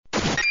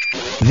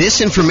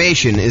This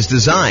information is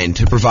designed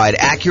to provide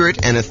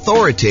accurate and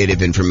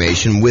authoritative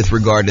information with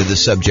regard to the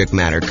subject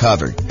matter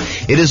covered.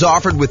 It is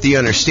offered with the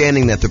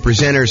understanding that the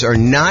presenters are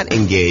not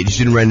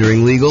engaged in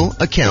rendering legal,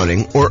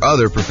 accounting, or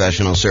other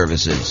professional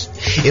services.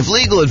 If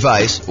legal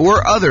advice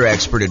or other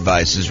expert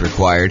advice is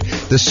required,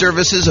 the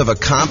services of a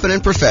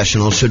competent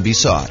professional should be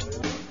sought.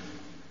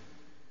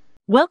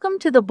 Welcome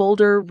to the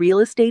Boulder Real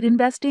Estate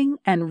Investing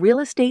and Real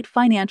Estate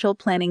Financial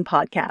Planning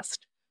Podcast.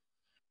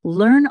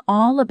 Learn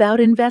all about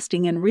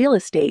investing in real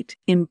estate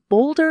in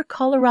Boulder,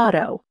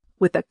 Colorado,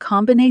 with a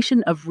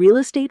combination of real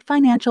estate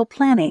financial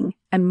planning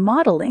and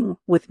modeling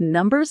with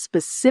numbers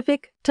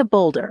specific to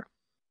Boulder,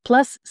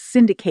 plus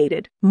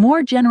syndicated,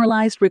 more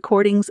generalized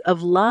recordings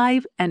of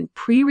live and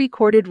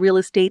pre-recorded real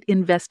estate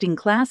investing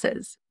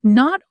classes,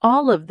 not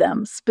all of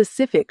them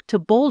specific to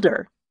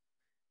Boulder.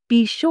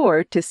 Be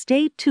sure to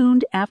stay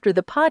tuned after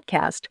the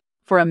podcast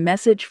for a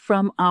message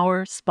from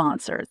our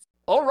sponsors.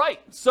 All right,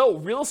 so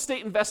real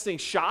estate investing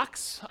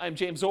shocks. I'm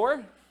James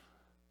Orr.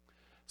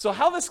 So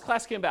how this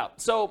class came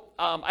about. So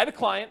I had a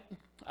client,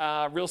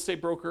 real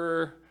estate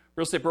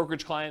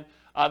brokerage client.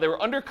 They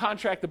were under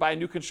contract to buy a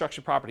new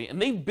construction property,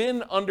 and they've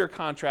been under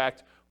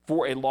contract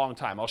for a long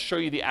time. I'll show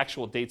you the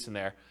actual dates in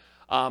there.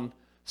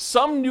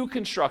 Some new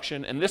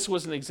construction, and this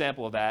was an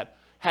example of that,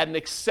 had an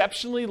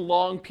exceptionally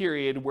long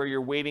period where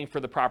you're waiting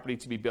for the property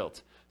to be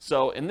built.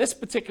 So in this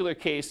particular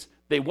case,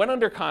 they went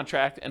under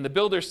contract, and the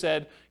builder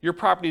said, your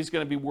property is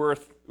going to be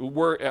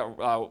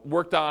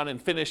worked on and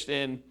finished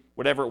in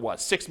whatever it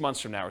was, 6 months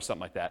from now or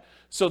something like that.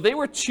 So they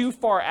were too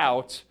far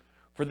out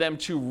for them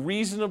to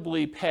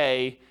reasonably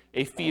pay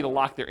a fee to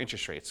lock their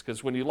interest rates.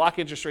 Because when you lock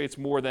interest rates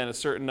more than a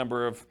certain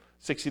number of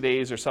 60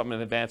 days or something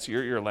in advance,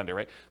 you're a lender,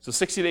 right? So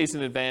 60 days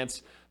in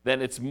advance,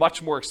 then it's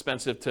much more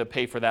expensive to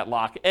pay for that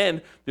lock.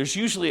 And there's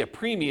usually a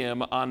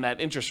premium on that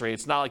interest rate.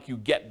 It's not like you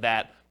get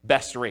that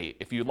best rate.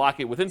 If you lock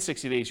it within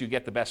 60 days, you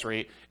get the best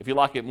rate. If you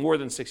lock it more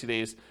than 60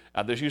 days,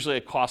 there's usually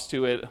a cost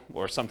to it,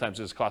 or sometimes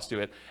there's a cost to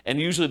it, and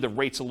usually the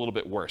rate's a little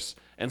bit worse.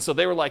 And so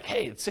they were like,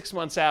 hey, it's 6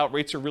 months out,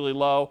 rates are really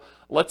low.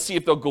 Let's see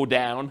if they'll go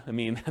down. I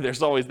mean,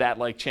 there's always that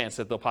chance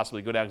that they'll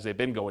possibly go down because they've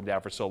been going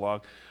down for so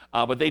long.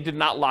 But they did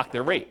not lock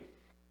their rate.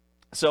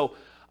 So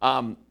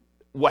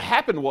what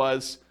happened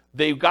was,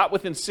 they got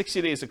within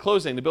 60 days of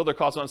closing. The builder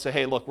calls on and says,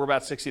 hey, look, we're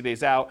about 60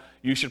 days out.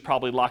 You should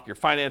probably lock your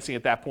financing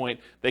at that point.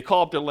 They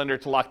call up their lender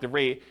to lock the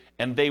rate,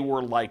 and they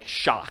were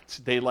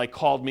shocked. They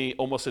called me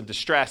almost in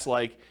distress,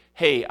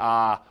 hey,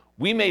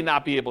 we may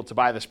not be able to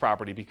buy this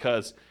property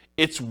because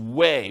it's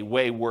way,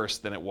 way worse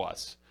than it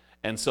was.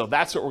 And so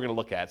that's what we're going to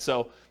look at.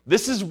 So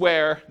this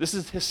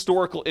is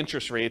historical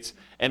interest rates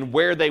and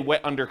where they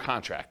went under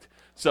contract.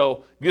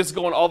 So this is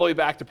going all the way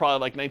back to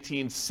probably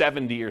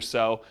 1970 or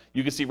so.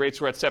 You can see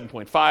rates were at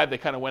 7.5. They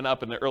kind of went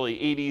up in the early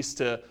 80s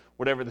to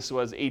whatever this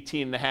was,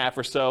 18.5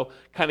 or so.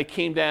 Kind of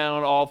came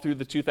down all through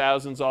the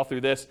 2000s, all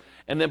through this.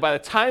 And then by the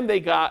time they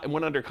got and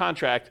went under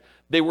contract,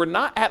 they were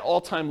not at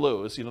all-time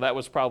lows. That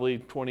was probably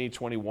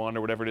 2021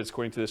 or whatever it is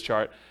according to this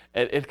chart.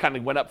 It kind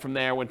of went up from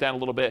there, went down a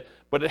little bit,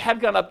 but it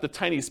had gone up the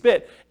tiniest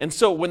bit. And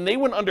so when they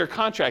went under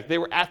contract, they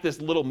were at this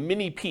little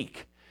mini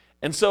peak.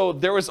 And so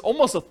there was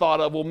almost a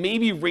thought of, well,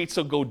 maybe rates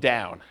will go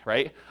down,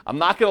 right? I'm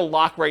not going to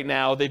lock right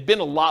now. They've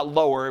been a lot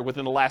lower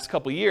within the last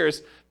couple of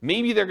years.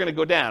 Maybe they're going to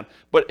go down.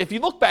 But if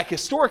you look back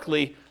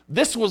historically,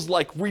 this was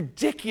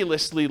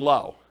ridiculously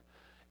low.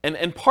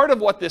 And part of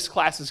what this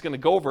class is going to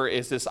go over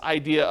is this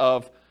idea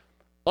of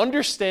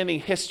understanding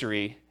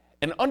history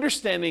and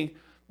understanding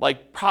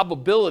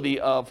probability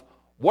of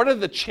what are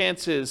the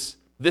chances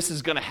this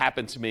is going to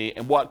happen to me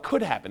and what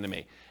could happen to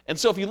me. And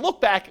so if you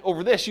look back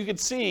over this, you can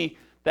see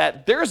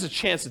that there's a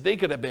chance that they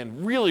could have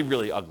been really,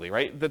 really ugly,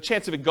 right? The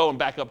chance of it going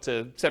back up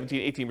to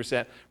 17,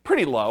 18%,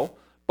 pretty low.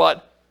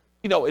 But,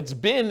 it's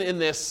been in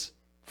this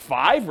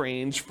 5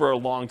 range for a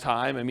long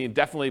time. I mean,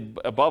 definitely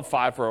above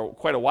 5 for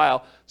quite a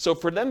while. So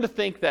for them to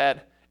think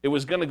that it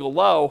was going to go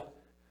low,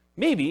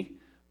 maybe,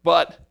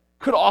 but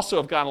could also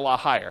have gone a lot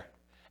higher.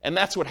 And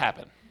that's what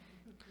happened.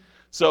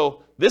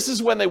 So this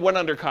is when they went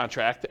under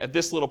contract at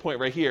this little point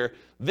right here.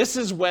 This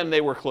is when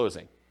they were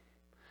closing.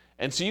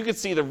 And so you can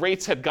see the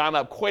rates had gone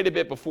up quite a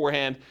bit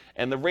beforehand,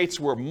 and the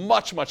rates were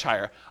much, much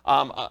higher.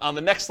 On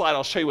the next slide,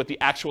 I'll show you what the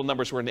actual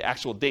numbers were and the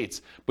actual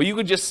dates. But you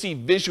could just see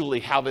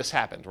visually how this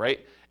happened, right?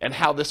 And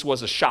how this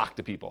was a shock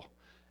to people.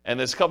 And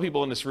there's a couple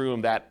people in this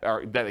room that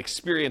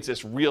experienced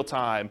this real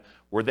time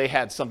where they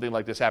had something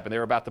like this happen. They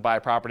were about to buy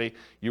a property.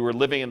 You were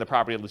living in the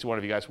property, at least one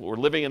of you guys were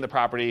living in the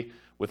property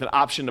with an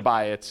option to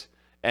buy it.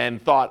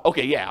 And thought,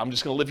 okay, yeah, I'm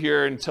just going to live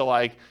here until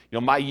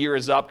my year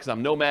is up because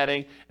I'm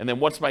nomading. And then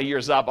once my year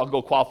is up, I'll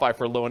go qualify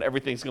for a loan.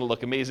 Everything's going to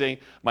look amazing.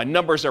 My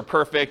numbers are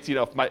perfect.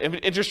 If my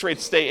interest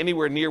rates stay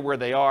anywhere near where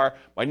they are,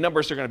 my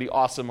numbers are going to be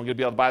awesome. I'm going to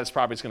be able to buy this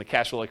property. It's going to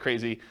cash flow like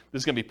crazy.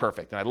 This is going to be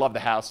perfect. And I love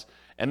the house.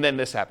 And then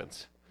this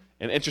happens.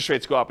 And interest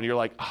rates go up and you're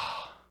like,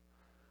 oh,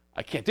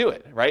 I can't do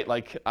it, right?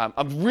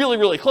 I'm really,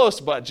 really close,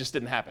 but it just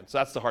didn't happen. So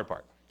that's the hard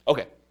part.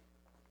 Okay.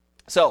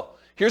 So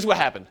here's what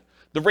happened.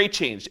 the rate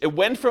changed. It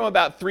went from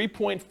about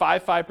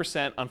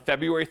 3.55% on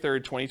February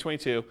 3rd,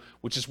 2022,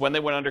 which is when they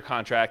went under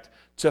contract,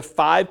 to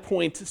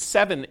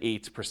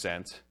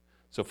 5.78%.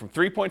 So from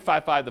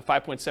 3.55 to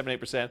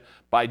 5.78%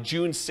 by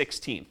June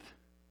 16th,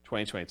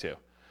 2022.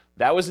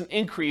 That was an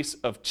increase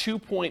of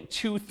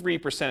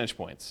 2.23 percentage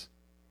points.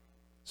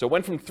 So it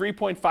went from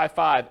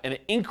 3.55 and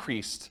it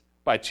increased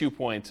by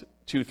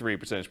 2.23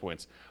 percentage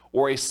points,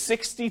 or a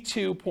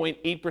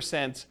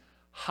 62.8%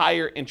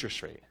 higher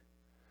interest rate.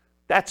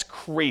 That's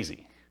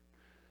crazy.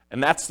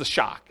 And that's the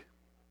shock.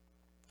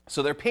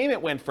 So their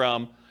payment went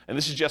from, and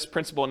this is just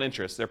principal and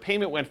interest, their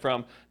payment went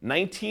from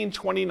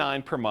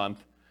 $1,929 per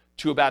month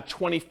to about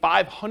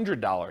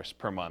 $2,500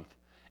 per month,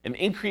 an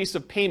increase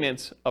of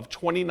payments of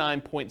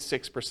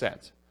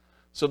 29.6%.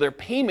 So their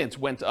payments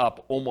went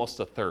up almost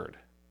a third.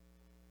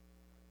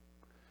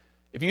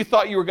 If you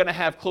thought you were going to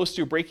have close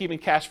to break-even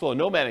cash flow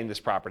nomading this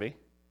property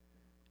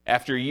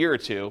after a year or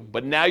two,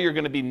 but now you're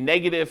going to be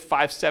negative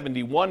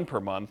 $571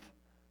 per month,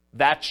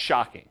 that's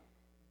shocking,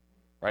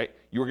 right?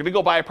 You were going to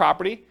go buy a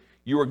property,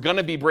 you were going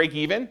to be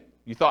break-even.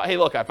 You thought, hey,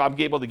 look, if I'm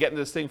able to get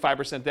into this thing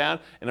 5% down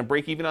and I'm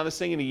break-even on this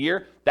thing in a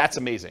year, that's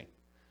amazing.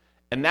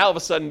 And now all of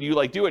a sudden you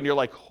do it and you're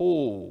like,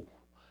 oh,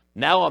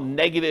 now I'm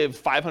negative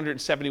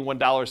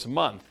 $571 a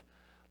month,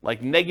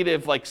 like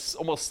negative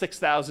almost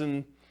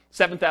 $6,000,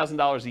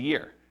 $7,000 a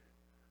year.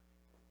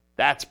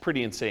 That's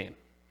pretty insane.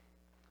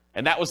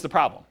 And that was the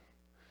problem.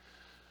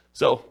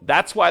 So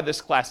that's why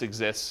this class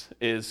exists,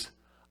 is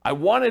I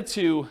wanted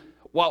to,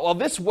 while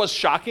this was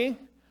shocking,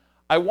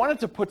 I wanted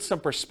to put some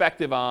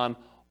perspective on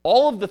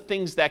all of the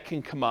things that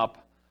can come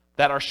up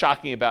that are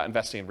shocking about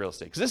investing in real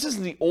estate. Because this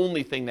isn't the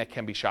only thing that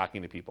can be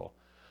shocking to people.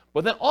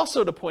 But then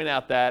also to point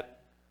out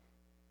that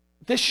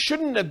this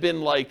shouldn't have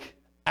been like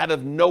out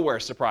of nowhere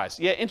surprise.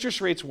 Yeah,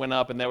 interest rates went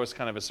up and that was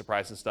kind of a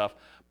surprise and stuff.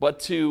 But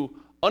to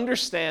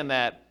understand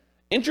that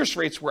interest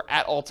rates were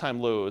at all-time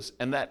lows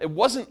and that it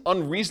wasn't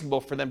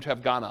unreasonable for them to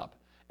have gone up.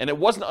 And it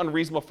wasn't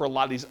unreasonable for a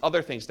lot of these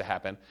other things to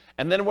happen.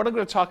 And then what I'm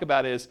going to talk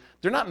about is,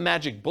 they're not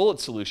magic bullet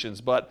solutions,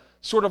 but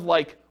sort of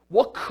like,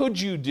 what could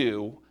you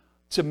do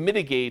to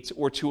mitigate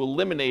or to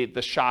eliminate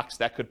the shocks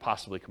that could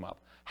possibly come up?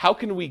 How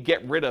can we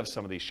get rid of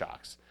some of these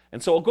shocks?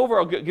 And so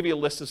I'll give you a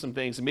list of some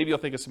things, and maybe you'll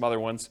think of some other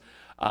ones.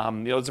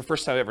 It's the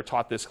first time I ever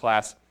taught this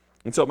class,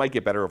 and so it might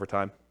get better over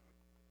time.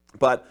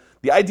 But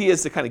the idea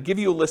is to kind of give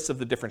you a list of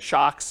the different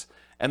shocks,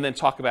 and then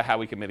talk about how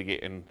we can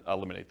mitigate and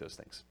eliminate those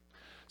things.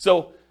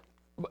 So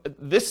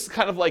this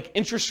kind of like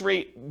interest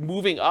rate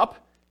moving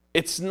up,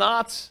 it's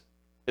not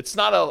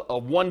a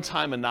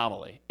one-time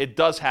anomaly. It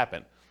does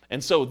happen.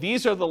 And so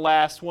these are the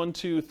last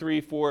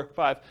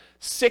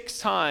 6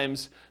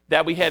 times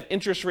that we had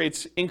interest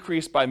rates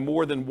increase by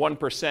more than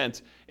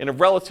 1% in a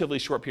relatively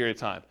short period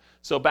of time.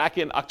 So back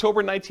in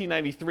October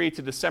 1993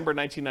 to December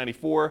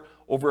 1994,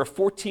 over a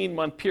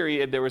 14-month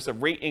period, there was a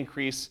rate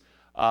increase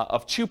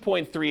of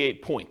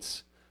 2.38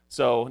 points.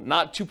 So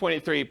not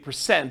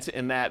 2.83%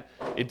 in that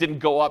it didn't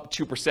go up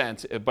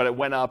 2%, but it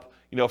went up,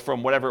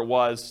 from whatever it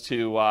was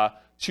to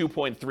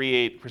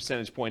 2.38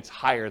 percentage points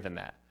higher than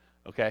that.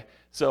 Okay,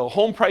 so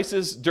home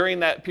prices during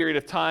that period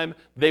of time,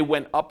 they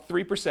went up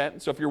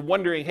 3%. So if you're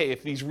wondering, hey,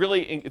 if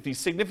these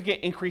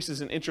significant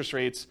increases in interest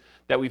rates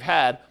that we've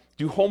had,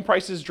 do home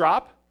prices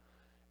drop?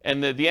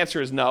 And the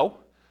answer is no.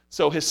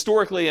 So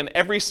historically, in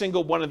every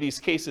single one of these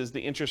cases,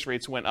 the interest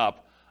rates went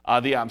up.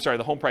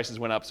 The home prices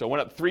went up. So it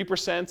went up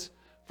 3%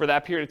 for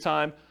that period of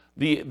time.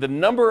 The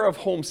number of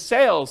home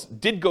sales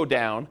did go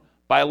down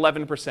by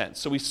 11%.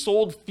 So we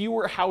sold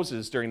fewer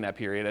houses during that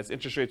period as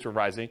interest rates were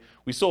rising.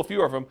 We sold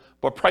fewer of them,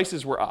 but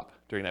prices were up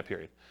during that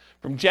period.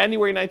 From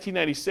January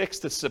 1996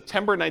 to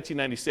September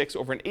 1996,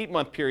 over an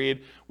 8-month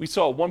period, we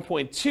saw a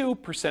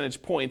 1.2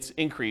 percentage points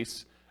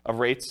increase of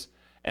rates,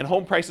 and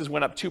home prices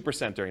went up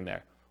 2% during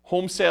there.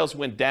 Home sales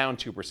went down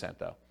 2%,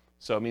 though.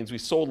 So it means we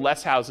sold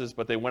less houses,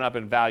 but they went up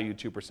in value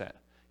 2%.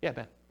 Yeah,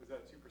 Ben? Was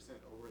that 2%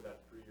 over that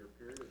 3-year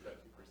period, or is that 2%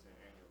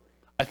 annually?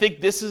 I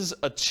think this is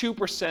a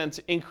 2%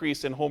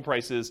 increase in home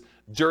prices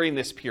during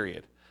this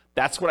period.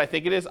 That's what I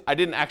think it is. I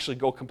didn't actually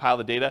go compile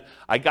the data.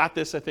 I got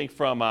this, I think,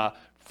 from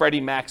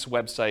Freddie Mac's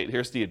website.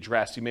 Here's the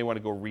address. You may want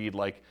to go read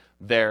like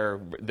their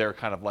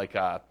kind of like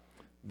the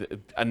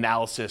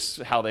analysis,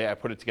 how they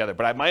put it together.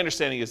 But my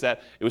understanding is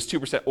that it was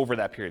 2% over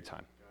that period of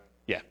time.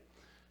 Yeah.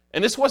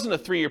 And this wasn't a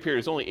 3-year period.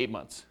 It was only 8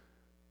 months.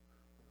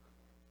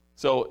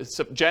 So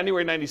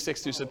January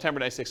 96 through September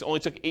 96, it only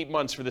took 8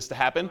 months for this to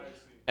happen.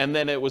 And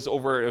then it was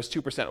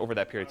 2% over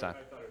that period of time.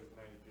 I thought it was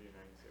 93 and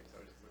 96. I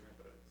was just looking at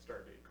the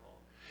start date column.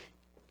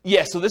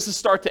 Yeah, so this is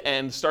start to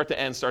end, start to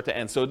end, start to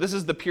end. So this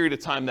is the period of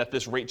time that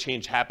this rate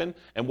change happened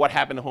and what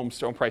happened to home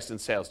prices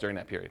and sales during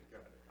that period. Got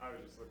it. I was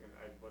just looking,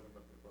 I wasn't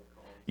looking at both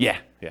columns. Yeah.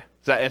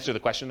 Does that answer the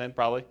question then,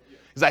 probably?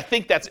 Because I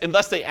think that's,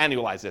 unless they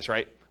annualize this,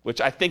 right?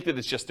 Which I think that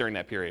it's just during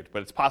that period.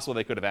 But it's possible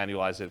they could have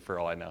annualized it for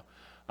all I know.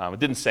 It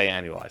didn't say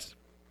annualized.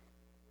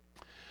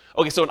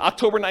 Okay, so in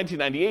October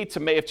 1998 to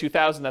May of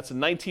 2000, that's a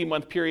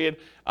 19-month period,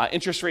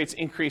 interest rates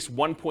increased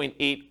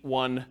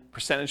 1.81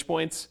 percentage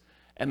points,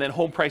 and then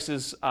home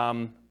prices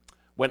went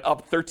went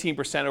up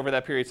 13% over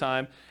that period of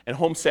time, and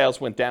home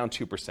sales went down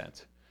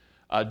 2%.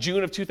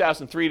 June of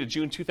 2003 to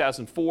June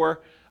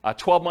 2004,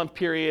 12-month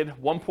period,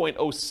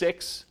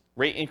 1.06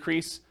 rate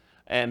increase,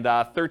 and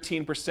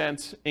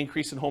 13%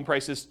 increase in home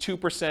prices,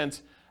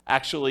 2%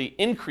 actually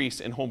increase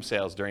in home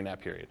sales during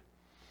that period.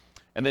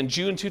 And then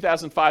June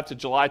 2005 to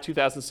July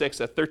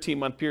 2006, a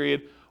 13-month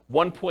period,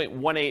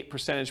 1.18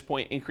 percentage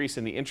point increase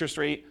in the interest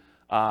rate.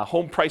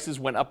 Home prices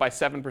went up by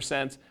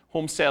 7%.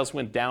 Home sales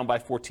went down by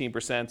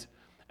 14%.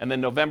 And then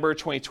November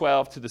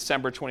 2012 to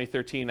December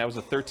 2013, that was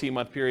a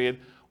 13-month period,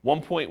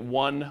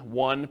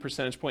 1.11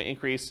 percentage point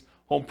increase.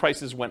 Home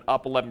prices went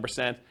up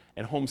 11%,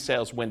 and home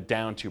sales went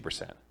down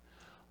 2%.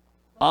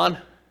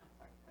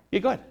 Yeah,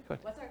 go ahead.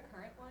 What's our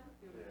current one?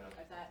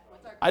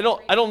 I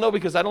don't know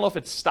because I don't know if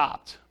it's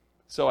stopped.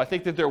 So I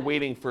think that they're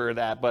waiting for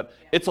that, but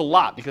it's a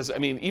lot because, I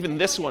mean, even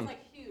this one. It's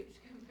like huge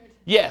compared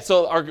to Yeah,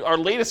 so our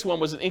latest one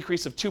was an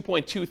increase of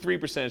 2.23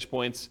 percentage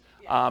points,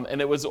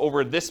 and it was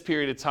over this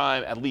period of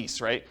time at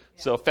least, right?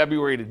 Yeah. So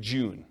February to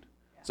June.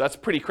 Yeah. So that's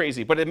pretty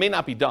crazy, but it may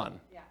not be done.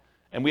 Yeah.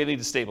 And we need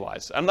to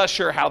stabilize. I'm not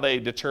sure how they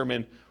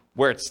determine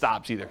where it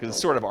stops either, because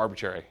it's sort of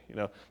arbitrary,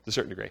 to a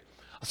certain degree.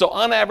 So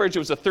on average, it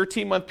was a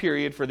 13-month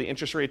period for the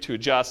interest rate to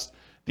adjust.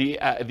 The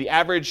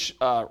average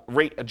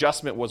rate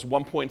adjustment was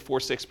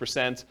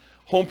 1.46%.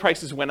 Home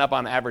prices went up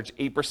on average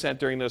 8%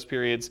 during those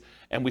periods,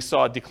 and we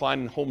saw a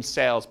decline in home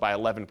sales by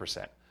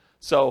 11%.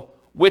 So,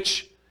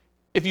 which,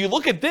 if you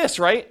look at this,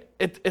 right,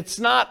 it's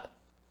not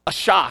a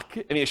shock.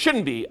 I mean, it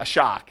shouldn't be a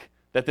shock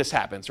that this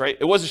happens, right?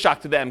 It was a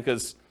shock to them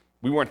because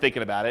we weren't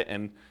thinking about it,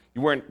 and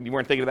you weren't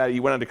thinking about it.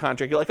 You went under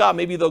contract. You're like, oh,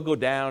 maybe they'll go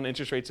down.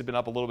 Interest rates have been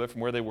up a little bit from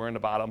where they were in the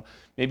bottom.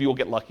 Maybe we'll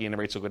get lucky and the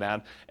rates will go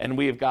down. And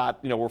we've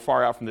got, we're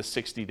far out from this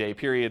 60-day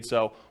period,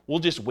 so we'll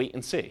just wait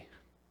and see.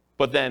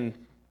 But then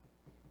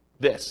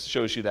this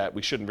shows you that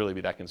we shouldn't really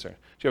be that concerned.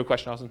 Do you have a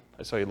question, Austin?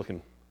 I saw you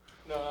looking.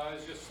 No, I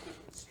was just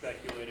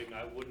speculating.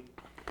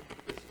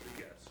 This is a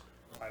guess.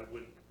 I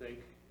wouldn't think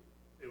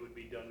it would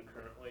be done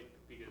currently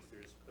because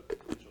there's a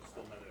potential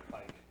still another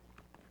hike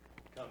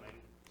coming.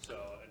 So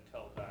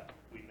until that,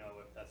 we know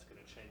if that's going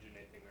to change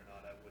anything or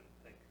not. I wouldn't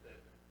think that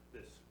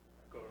this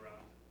go around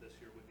this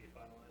year would be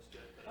finalized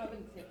yet. But I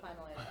wouldn't say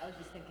finalized. I was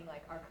just thinking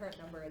like our current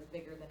number is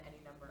bigger than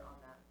any number on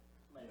that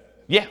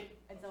list. Yeah.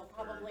 And so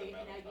probably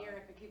in a year,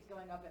 if it keeps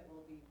going up, it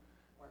will be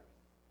worse.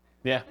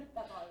 Yeah.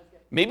 That's all I was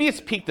getting. Maybe it's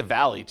peak to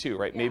valley too,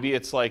 right? Yeah. Maybe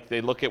it's like they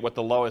look at what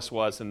the lowest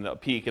was and the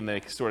peak and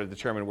they sort of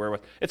determine where it was.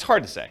 It's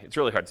hard to say. It's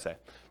really hard to say.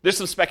 There's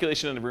some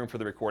speculation in the room for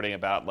the recording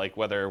about like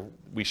whether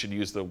we should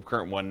use the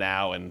current one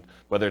now and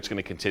whether it's going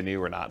to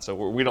continue or not. So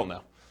we don't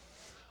know.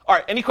 All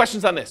right, any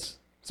questions on this?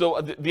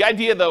 So the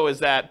idea though is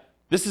that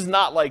this is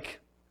not like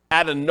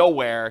out of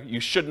nowhere. You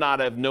should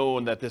not have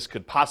known that this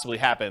could possibly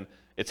happen.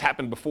 It's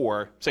happened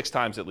before, 6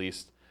 times at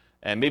least,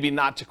 and maybe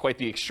not to quite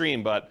the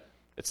extreme, but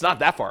it's not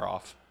that far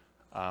off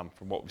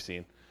from what we've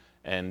seen.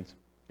 And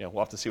we'll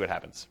have to see what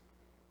happens.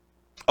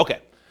 Okay,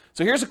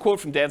 so here's a quote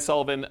from Dan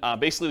Sullivan.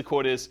 Basically, the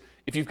quote is: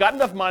 if you've got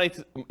enough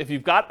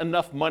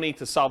money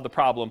to solve the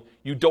problem,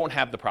 you don't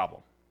have the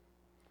problem.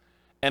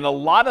 And a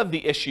lot of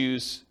the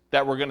issues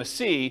that we're going to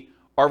see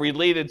are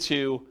related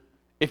to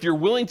if you're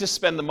willing to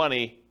spend the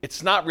money,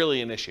 it's not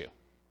really an issue,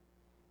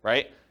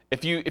 right?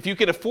 If you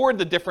can afford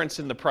the difference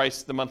in the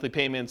price, the monthly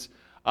payments,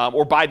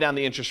 or buy down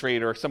the interest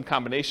rate or some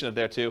combination of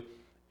their two,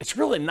 it's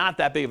really not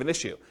that big of an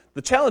issue.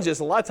 The challenge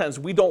is a lot of times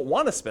we don't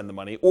want to spend the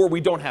money or we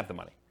don't have the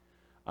money.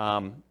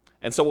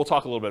 And so we'll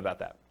talk a little bit about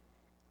that.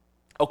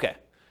 Okay,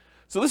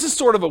 so this is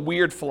sort of a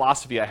weird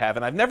philosophy I have,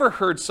 and I've never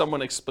heard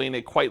someone explain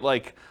it quite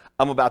like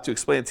I'm about to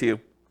explain it to you.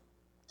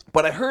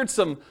 But I heard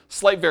some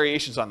slight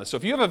variations on this. So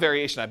if you have a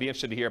variation, I'd be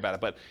interested to hear about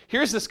it. But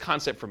here's this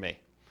concept for me.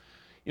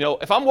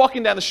 If I'm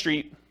walking down the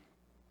street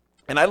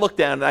and I look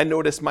down and I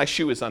notice my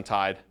shoe is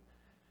untied,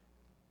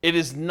 it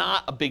is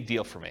not a big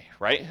deal for me,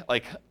 right?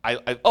 Like,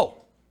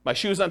 my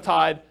shoe is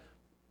untied.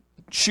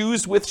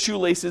 Shoes with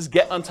shoelaces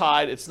get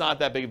untied. It's not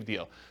that big of a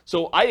deal.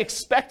 So I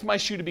expect my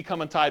shoe to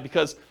become untied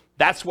because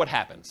that's what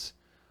happens.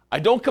 I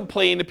don't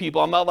complain to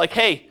people. I'm not like,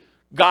 hey,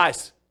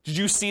 guys, did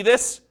you see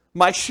this?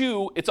 My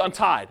shoe, it's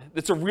untied.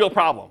 It's a real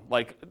problem.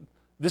 Like,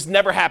 this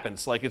never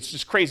happens. Like, it's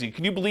just crazy.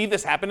 Can you believe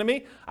this happened to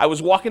me? I was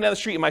walking down the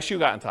street and my shoe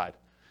got untied.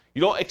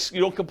 You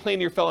don't complain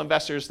to your fellow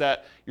investors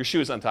that your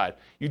shoe is untied.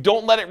 You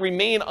don't let it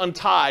remain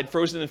untied,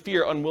 frozen in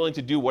fear, unwilling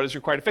to do what is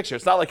required to fix it.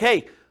 It's not like,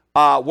 hey,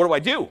 what do I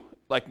do?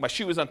 Like, my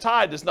shoe is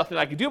untied. There's nothing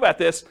I can do about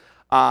this.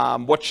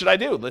 What should I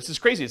do? This is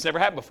crazy. It's never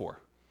happened before.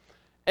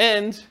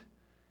 And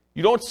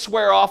you don't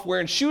swear off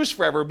wearing shoes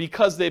forever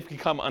because they've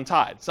become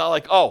untied. It's not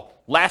like, oh,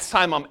 last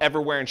time I'm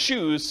ever wearing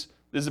shoes,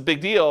 this is a big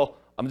deal.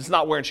 I'm just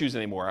not wearing shoes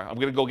anymore. I'm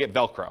going to go get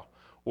Velcro.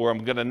 Or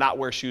I'm going to not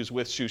wear shoes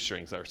with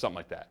shoestrings or something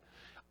like that.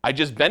 I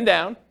just bend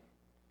down,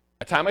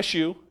 I tie my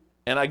shoe,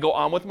 and I go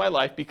on with my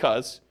life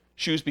because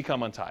shoes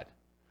become untied.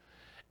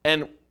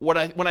 And when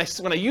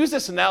I use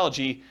this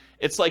analogy,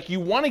 it's like you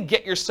want to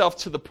get yourself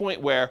to the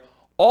point where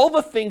all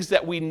the things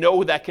that we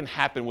know that can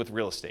happen with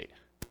real estate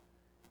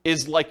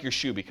is like your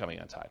shoe becoming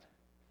untied.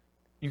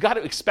 You got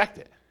to expect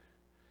it.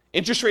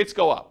 Interest rates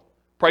go up.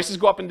 Prices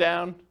go up and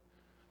down.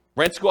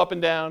 Rents go up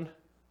and down,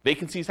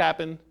 vacancies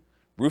happen,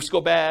 roofs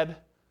go bad,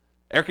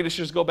 air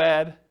conditioners go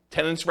bad,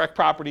 tenants wreck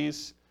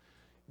properties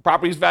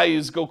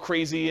values go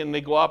crazy and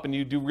they go up and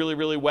you do really,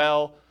 really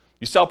well.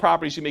 You sell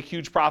properties, you make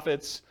huge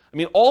profits. I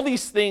mean, all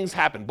these things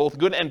happen, both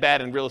good and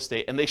bad in real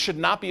estate, and they should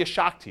not be a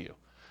shock to you.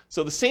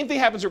 So the same thing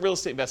happens with real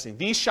estate investing.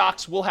 These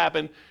shocks will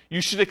happen.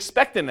 You should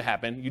expect them to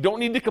happen. You don't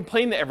need to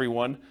complain to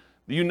everyone.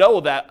 You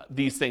know that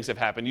these things have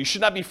happened. You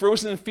should not be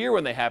frozen in fear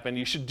when they happen.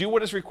 You should do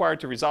what is required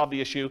to resolve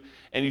the issue,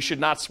 and you should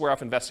not swear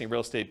off investing in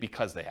real estate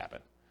because they happen.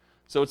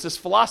 So it's this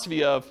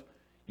philosophy of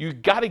you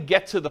got to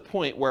get to the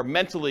point where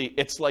mentally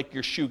it's like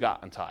your shoe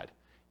got untied.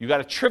 You got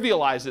to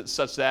trivialize it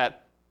such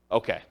that,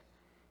 okay,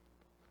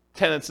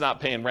 tenant's not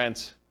paying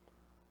rent.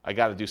 I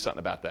got to do something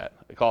about that.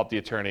 I call up the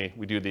attorney,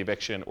 we do the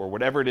eviction, or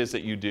whatever it is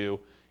that you do,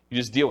 you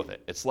just deal with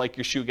it. It's like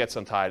your shoe gets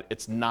untied.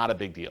 It's not a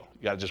big deal.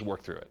 You got to just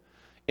work through it.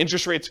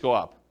 Interest rates go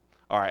up.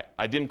 All right,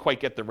 I didn't quite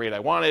get the rate I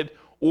wanted,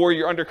 or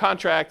you're under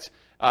contract,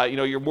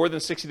 you're more than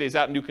 60 days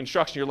out in new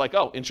construction, you're like,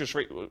 oh, interest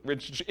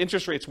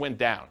rates went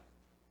down.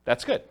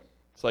 That's good.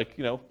 It's like,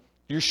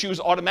 your shoe's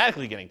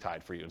automatically getting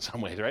tied for you in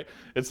some ways, right?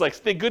 It's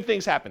like good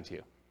things happen to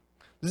you.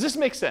 Does this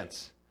make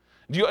sense?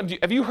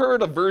 Have you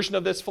heard a version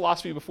of this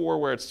philosophy before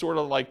where it's sort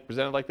of like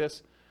presented like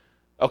this?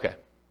 Okay.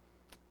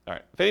 All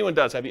right. If anyone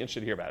does, I'd be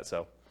interested to hear about it.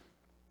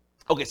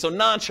 So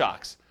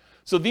non-shocks.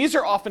 So these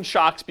are often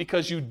shocks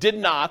because you did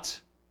not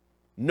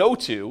know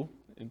to,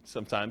 and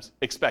sometimes,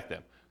 expect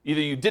them.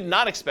 Either you did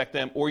not expect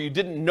them or you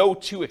didn't know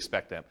to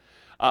expect them.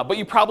 But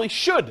you probably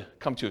should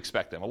come to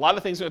expect them. A lot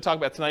of things we're going to talk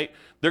about tonight,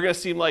 they're going to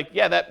seem like,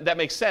 yeah, that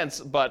makes sense,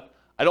 but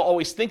I don't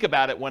always think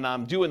about it when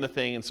I'm doing the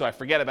thing, and so I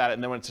forget about it,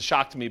 and then when it's a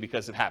shock to me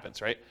because it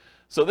happens, right?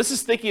 So this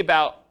is thinking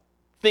about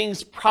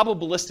things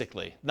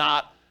probabilistically,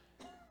 not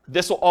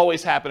this will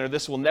always happen or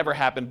this will never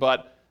happen,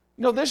 but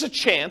there's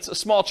a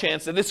small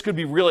chance that this could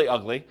be really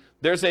ugly.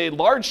 There's a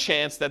large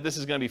chance that this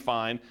is going to be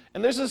fine,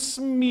 and there's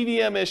a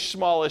medium-ish,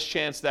 smallish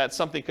chance that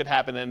something could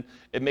happen and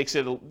it makes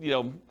it,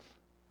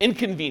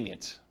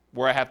 inconvenient,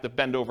 where I have to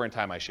bend over and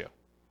tie my shoe,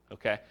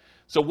 okay?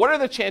 So what are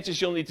the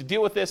chances you'll need to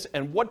deal with this,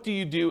 and what do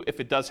you do if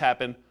it does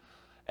happen?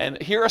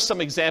 And here are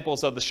some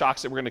examples of the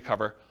shocks that we're going to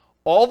cover.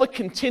 All the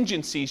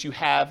contingencies you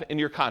have in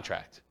your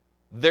contract,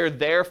 they're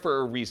there for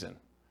a reason.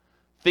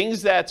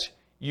 Things that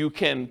you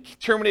can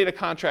terminate a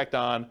contract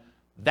on,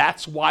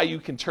 that's why you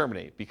can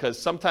terminate,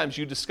 because sometimes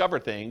you discover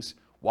things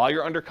while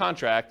you're under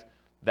contract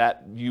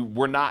that you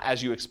were not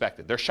as you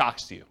expected. They're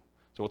shocks to you.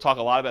 So we'll talk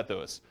a lot about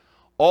those.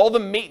 All the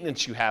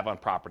maintenance you have on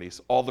properties,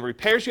 all the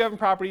repairs you have on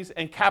properties,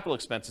 and capital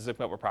expenses that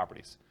come up with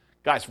properties.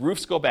 Guys,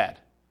 roofs go bad.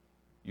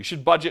 You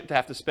should budget to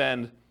have to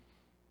spend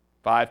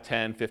 $5,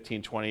 $10,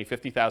 $15, $20,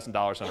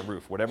 $50,000 on a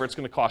roof. Whatever it's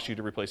going to cost you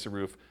to replace a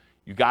roof,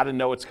 you got to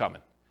know it's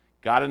coming.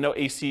 Got to know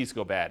ACs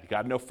go bad. You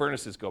got to know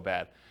furnaces go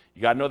bad.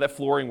 You got to know that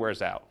flooring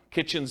wears out.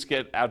 Kitchens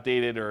get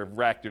outdated or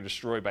wrecked or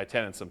destroyed by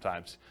tenants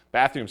sometimes.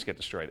 Bathrooms get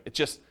destroyed.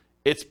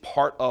 It's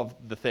part of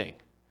the thing.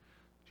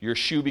 Your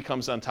shoe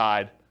becomes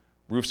untied.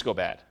 Roofs go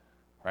bad.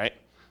 Right?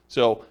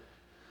 So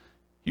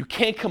you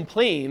can't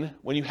complain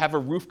when you have a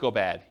roof go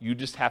bad. You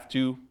just have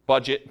to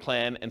budget,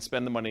 plan, and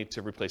spend the money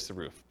to replace the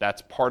roof.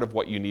 That's part of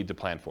what you need to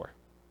plan for.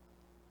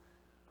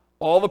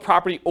 All the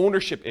property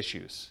ownership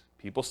issues.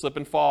 People slip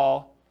and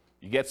fall.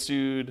 You get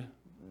sued.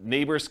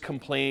 Neighbors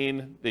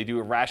complain. They do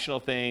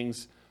irrational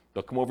things.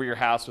 They'll come over your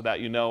house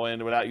without you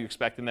knowing, without you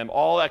expecting them.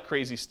 All that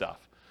crazy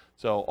stuff.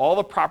 So all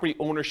the property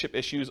ownership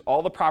issues,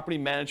 all the property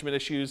management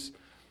issues.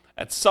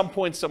 At some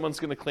point,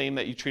 someone's going to claim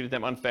that you treated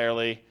them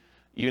unfairly.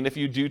 Even if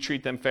you do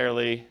treat them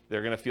fairly,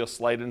 they're going to feel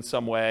slighted in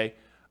some way.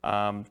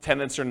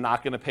 Tenants are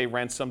not going to pay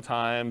rent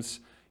sometimes.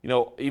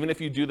 Even if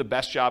you do the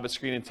best job at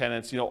screening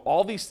tenants,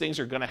 all these things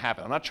are going to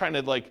happen. I'm not trying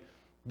to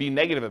be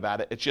negative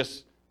about it. It's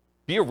just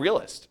be a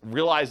realist.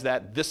 Realize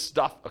that this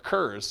stuff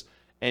occurs,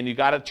 and you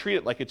got to treat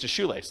it like it's a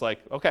shoelace. Like,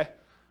 okay,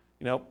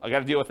 I got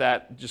to deal with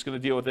that. Just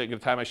going to deal with it. Going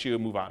to tie my shoe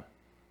and move on.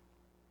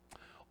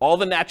 All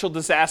the natural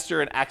disaster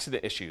and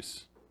accident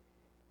issues.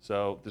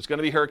 So there's going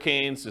to be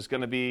hurricanes, there's going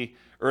to be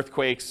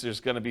earthquakes, there's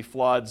going to be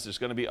floods, there's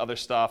going to be other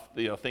stuff,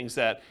 things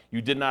that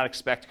you did not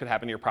expect could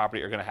happen to your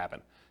property are going to happen.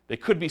 They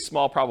could be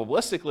small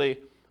probabilistically,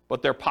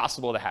 but they're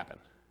possible to happen.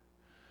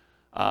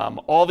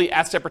 All the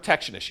asset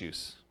protection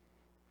issues.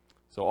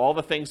 So all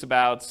the things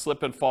about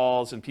slip and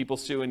falls and people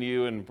suing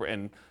you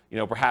and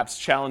perhaps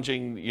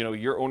challenging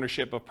your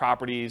ownership of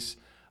properties,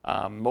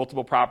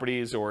 multiple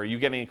properties, or you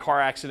getting in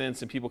car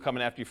accidents and people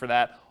coming after you for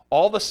that.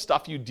 All the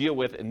stuff you deal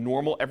with in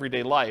normal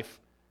everyday life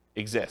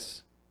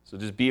exists. So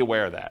just be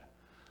aware of that.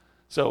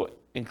 So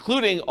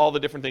including all the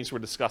different things we're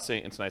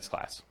discussing in tonight's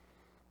class.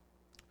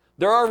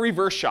 There are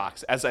reverse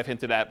shocks, as I've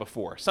hinted at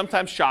before.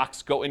 Sometimes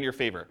shocks go in your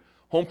favor.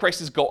 Home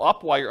prices go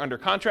up while you're under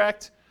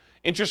contract.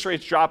 Interest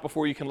rates drop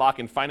before you can lock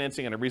in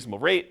financing at a reasonable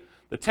rate.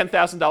 The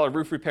 $10,000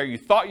 roof repair you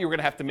thought you were going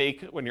to have to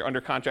make when you're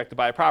under contract to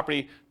buy a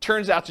property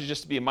turns out to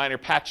just be a minor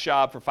patch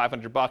job for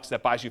 $500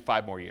 that buys you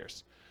 5 more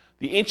years.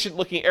 The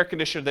ancient-looking air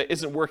conditioner that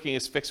isn't working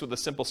is fixed with a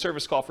simple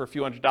service call for a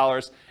few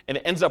 $100s, and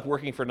it ends up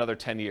working for another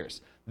 10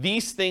 years.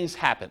 These things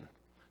happen.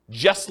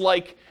 Just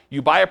like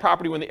you buy a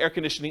property when the air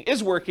conditioning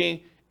is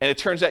working, and it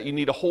turns out you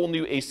need a whole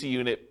new AC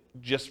unit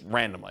just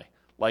randomly.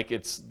 Like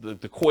it's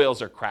the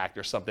coils are cracked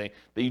or something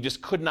that you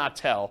just could not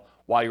tell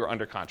while you were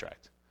under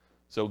contract.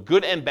 So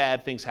good and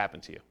bad things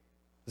happen to you.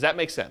 Does that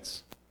make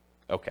sense?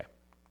 Okay.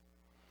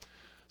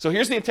 So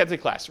here's the intent of the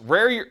class.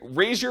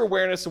 Raise your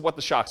awareness of what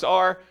the shocks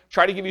are.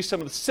 Try to give you some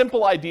of the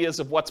simple ideas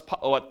of what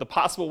the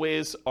possible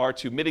ways are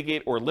to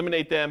mitigate or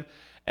eliminate them,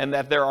 and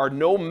that there are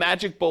no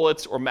magic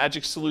bullets or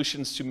magic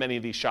solutions to many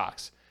of these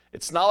shocks.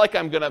 It's not like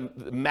I'm going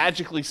to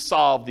magically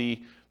solve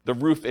the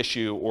roof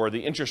issue or the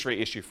interest rate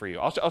issue for you.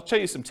 I'll tell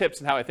you some tips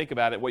and how I think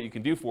about it, what you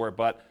can do for it,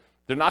 but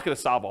they're not going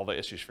to solve all the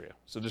issues for you.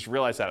 So just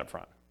realize that up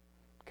front.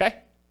 Okay?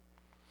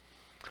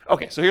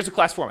 Okay, so here's the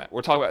class format.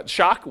 We're talking about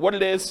shock, what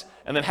it is,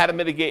 and then how to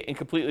mitigate and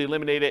completely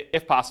eliminate it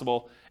if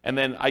possible. And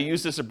then I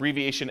use this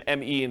abbreviation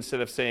ME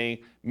instead of saying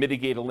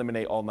mitigate,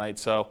 eliminate all night.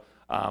 So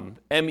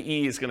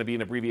ME is going to be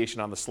an abbreviation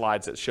on the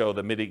slides that show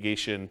the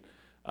mitigation,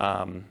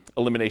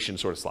 elimination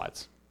sort of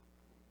slides.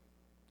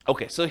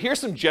 Okay, so here's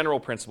some general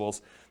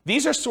principles.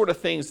 These are sort of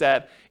things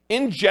that,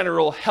 in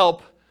general,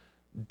 help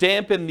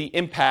dampen the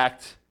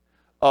impact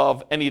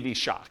of any of these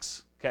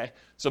shocks. Okay,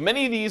 so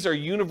many of these are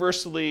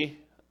universally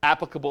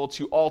applicable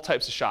to all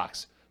types of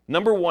shocks.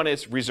 Number one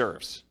is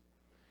reserves.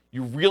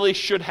 You really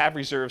should have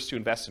reserves to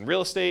invest in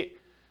real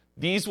estate.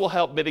 These will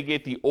help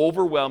mitigate the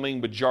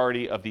overwhelming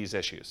majority of these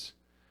issues.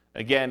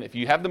 Again, if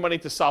you have the money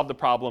to solve the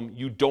problem,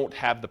 you don't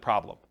have the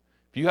problem.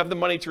 If you have the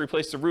money to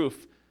replace the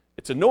roof,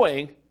 it's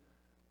annoying,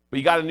 but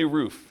you got a new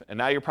roof, and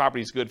now your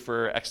property is good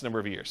for X number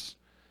of years.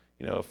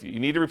 You know, if you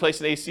need to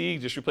replace an AC,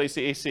 just replace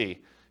the AC.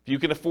 If you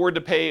can afford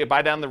to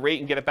buy down the rate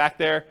and get it back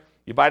there,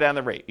 you buy down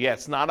the rate. Yeah,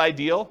 it's not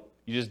ideal.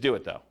 You just do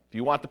it, though. If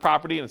you want the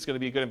property and it's going to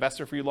be a good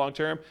investment for you long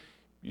term,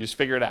 you just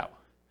figure it out.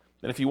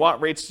 And if you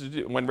want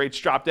when rates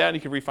drop down, you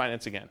can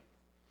refinance again.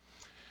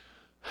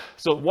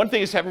 So one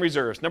thing is having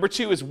reserves. Number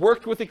two is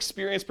worked with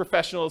experienced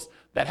professionals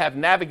that have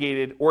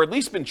navigated or at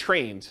least been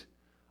trained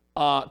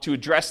to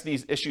address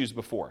these issues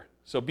before.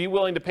 So be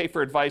willing to pay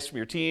for advice from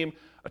your team,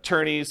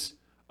 attorneys,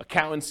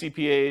 accountants,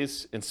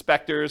 CPAs,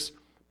 inspectors,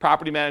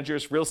 property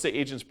managers, real estate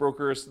agents,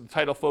 brokers, the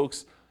title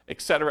folks, et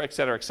cetera, et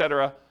cetera, et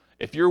cetera.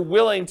 If you're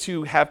willing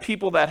to have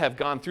people that have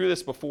gone through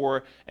this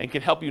before and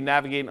can help you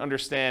navigate and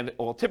understand,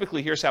 well,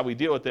 typically here's how we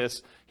deal with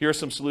this, here are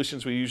some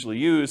solutions we usually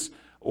use,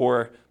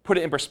 or put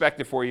it in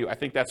perspective for you, I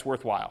think that's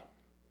worthwhile.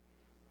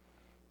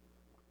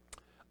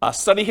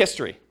 Study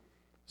history.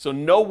 So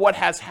know what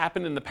has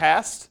happened in the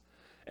past,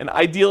 and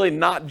ideally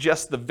not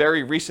just the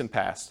very recent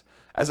past.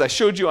 As I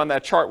showed you on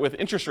that chart with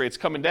interest rates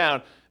coming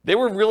down, they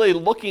were really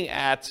looking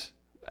at,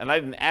 and I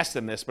didn't ask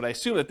them this, but I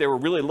assume that they were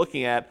really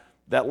looking at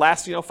that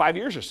last 5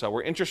 years or so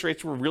where interest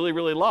rates were really,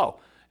 really low.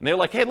 And they're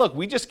like, hey, look,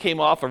 we just came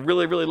off a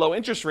really, really low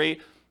interest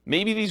rate.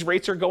 Maybe these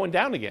rates are going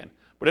down again.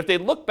 But if they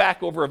look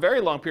back over a very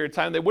long period of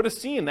time, they would have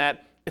seen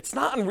that it's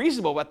not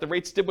unreasonable that the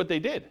rates did what they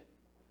did,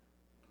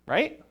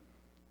 right?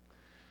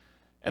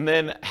 And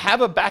then have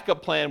a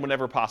backup plan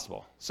whenever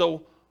possible.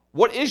 So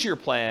what is your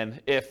plan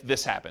if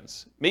this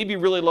happens? Maybe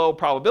really low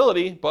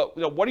probability, but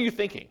what are you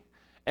thinking?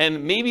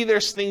 And maybe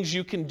there's things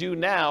you can do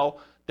now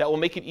that will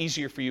make it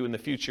easier for you in the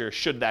future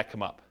should that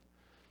come up.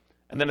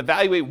 And then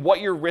evaluate what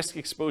your risk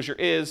exposure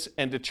is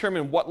and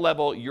determine what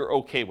level you're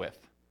okay with.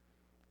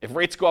 If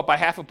rates go up by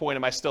 0.5 point,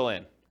 am I still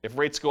in? If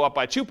rates go up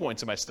by 2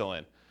 points, am I still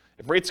in?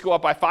 If rates go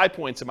up by 5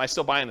 points, am I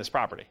still buying this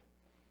property?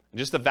 And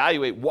just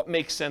evaluate what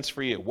makes sense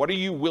for you. What are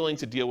you willing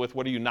to deal with?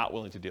 What are you not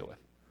willing to deal with?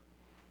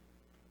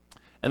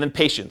 And then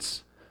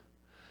patience.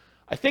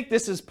 I think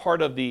this is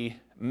part of the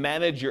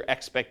manage your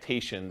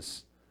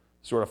expectations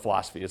sort of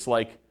philosophy. It's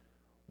like,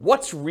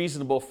 what's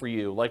reasonable for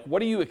you? Like, what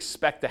do you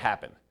expect to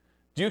happen?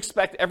 Do you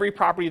expect every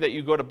property that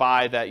you go to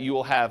buy that you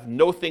will have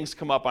no things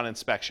come up on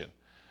inspection?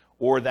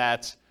 Or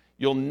that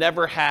you'll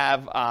never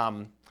have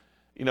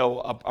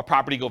a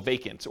property go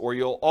vacant? Or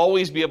you'll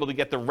always be able to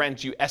get the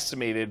rent you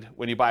estimated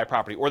when you buy a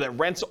property? Or that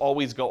rents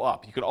always go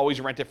up? You could always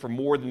rent it for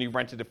more than you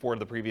rented it for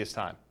the previous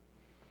time.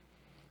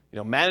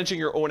 Managing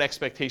your own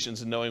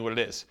expectations and knowing what it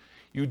is.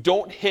 You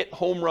don't hit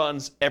home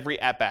runs every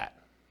at-bat.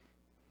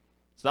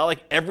 It's not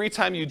like every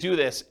time you do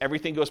this,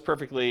 everything goes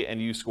perfectly and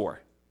you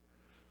score.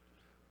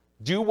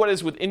 Do what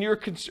is within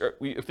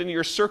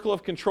your circle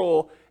of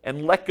control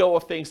and let go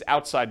of things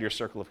outside your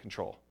circle of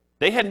control.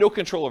 They had no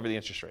control over the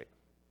interest rate.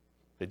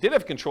 They did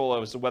have control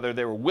as to whether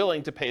they were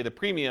willing to pay the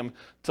premium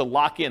to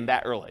lock in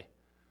that early.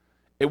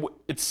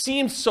 It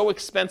seemed so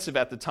expensive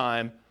at the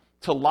time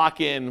to lock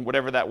in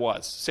whatever that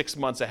was, 6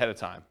 months ahead of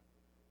time.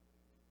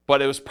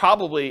 But it was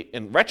probably,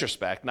 in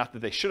retrospect, not that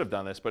they should have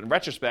done this, but in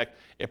retrospect,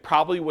 it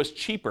probably was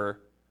cheaper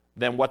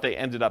than what they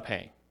ended up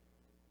paying.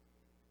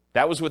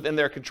 That was within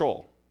their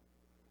control.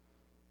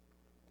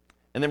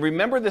 And then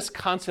remember this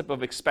concept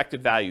of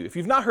expected value. If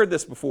you've not heard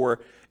this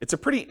before, it's a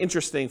pretty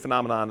interesting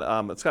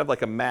phenomenon. It's kind of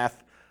like a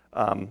math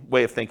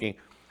way of thinking.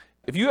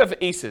 If you have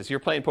aces, you're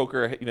playing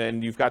poker,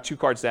 and you've got 2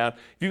 cards down.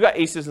 If you've got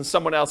aces and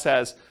someone else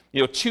has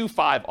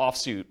 2-5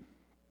 offsuit,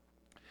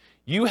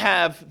 you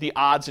have the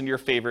odds in your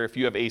favor if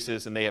you have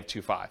aces and they have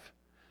 2-5.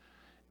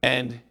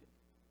 And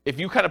if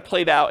you kind of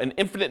played out an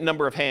infinite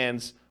number of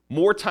hands,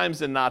 more times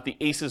than not, the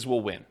aces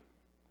will win.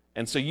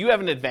 And so you have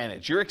an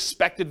advantage. Your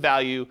expected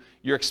value,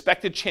 your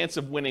expected chance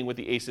of winning with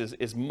the aces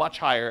is much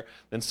higher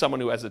than someone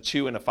who has a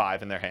 2 and a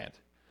 5 in their hand.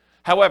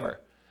 However,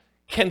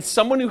 can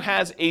someone who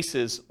has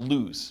aces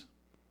lose?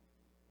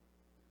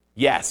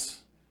 Yes.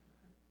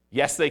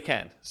 Yes, they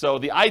can. So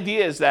the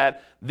idea is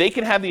that they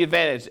can have the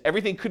advantage.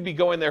 Everything could be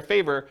going in their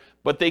favor,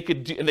 but they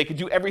could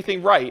do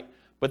everything right,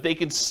 but they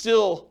can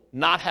still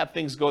not have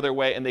things go their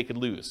way and they could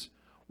lose.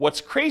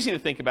 What's crazy to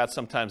think about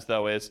sometimes,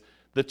 though, is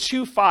the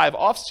 2-5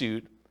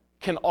 offsuit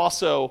can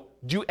also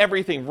do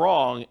everything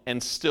wrong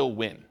and still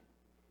win.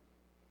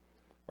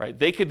 Right?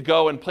 They could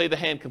go and play the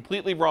hand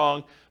completely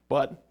wrong,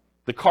 but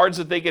the cards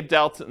that they get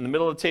dealt in the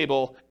middle of the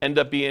table end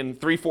up being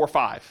 3, 4,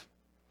 5.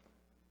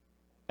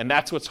 And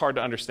that's what's hard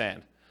to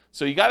understand.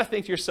 So you got to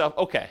think to yourself,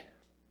 okay,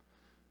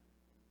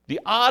 the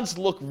odds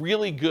look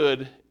really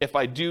good if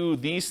I do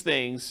these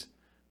things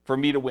for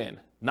me to win.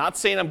 Not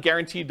saying I'm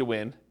guaranteed to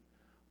win,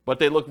 but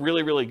they look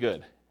really, really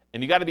good.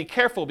 And you got to be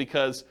careful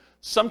because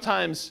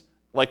sometimes,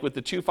 like with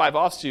the 2-5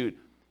 offsuit,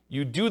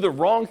 you do the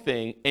wrong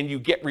thing and you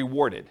get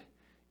rewarded.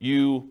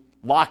 You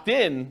locked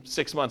in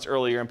 6 months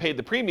earlier and paid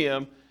the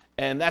premium,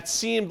 and that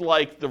seemed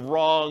like the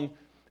wrong,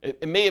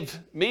 it may have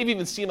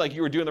even seemed like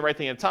you were doing the right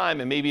thing at the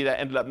time, and maybe that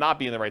ended up not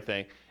being the right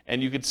thing.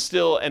 And you could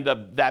still end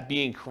up that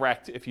being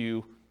correct if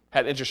you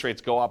had interest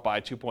rates go up by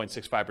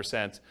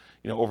 2.65%,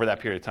 over that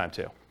period of time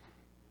too.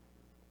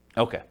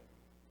 Okay.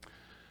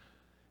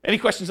 Any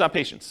questions on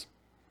patience?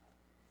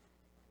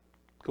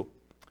 Cool.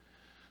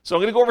 So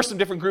I'm going to go over some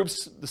different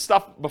groups, the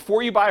stuff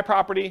before you buy a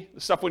property,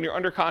 the stuff when you're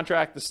under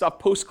contract, the stuff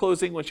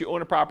post-closing once you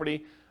own a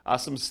property,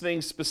 some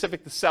things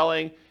specific to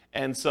selling,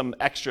 and some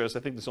extras. I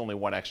think there's only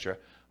one extra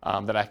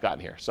that I've gotten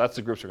here. So that's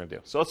the groups we're going to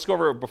do. So let's go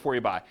over before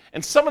you buy.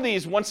 And some of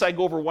these, once I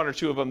go over 1 or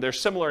 2 of them, they're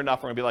similar enough,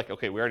 we're going to be like,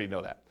 okay, we already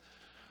know that.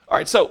 All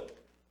right, so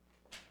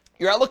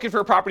you're out looking for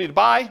a property to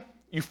buy.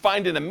 You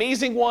find an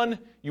amazing one.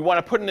 You want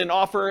to put in an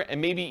offer, and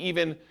maybe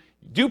even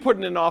do put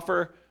in an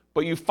offer,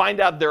 but you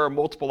find out there are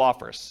multiple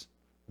offers.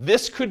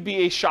 This could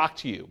be a shock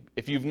to you.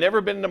 If you've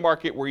never been in a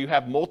market where you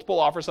have multiple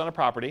offers on a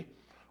property,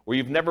 or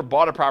you've never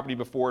bought a property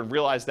before and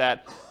realized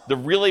that the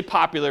really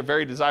popular,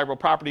 very desirable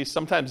properties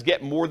sometimes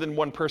get more than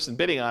one person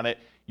bidding on it,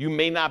 you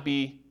may not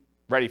be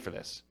ready for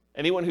this.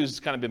 Anyone who's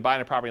kind of been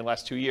buying a property in the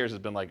last 2 years has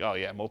been like, oh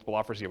yeah, multiple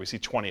offers, yeah, we see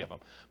 20 of them.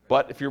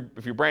 But if you're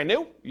brand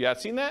new, you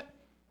haven't seen that,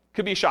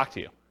 could be a shock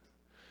to you.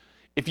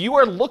 If you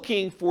are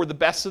looking for the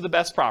best of the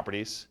best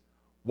properties,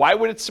 why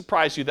would it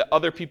surprise you that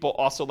other people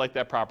also like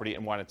that property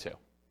and want it too?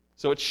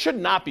 So it should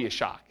not be a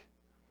shock.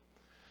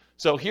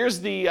 So here's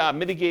the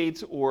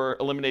mitigate or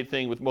eliminate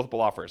thing with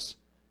multiple offers.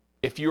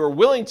 If you are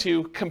willing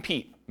to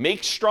compete,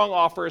 make strong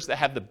offers that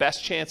have the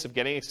best chance of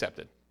getting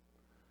accepted.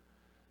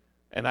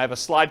 And I have a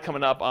slide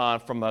coming up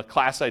from a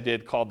class I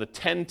did called the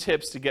 10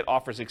 tips to get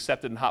offers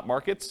accepted in hot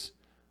markets.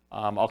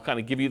 I'll kind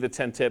of give you the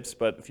 10 tips,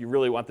 but if you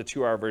really want the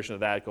 2-hour version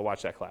of that, go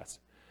watch that class.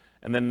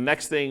 And then the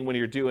next thing when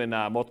you're doing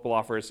multiple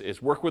offers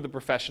is work with a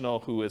professional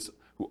who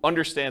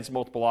understands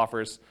multiple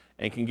offers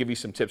and can give you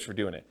some tips for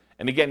doing it.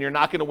 And again, you're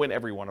not going to win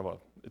every one of them.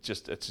 It's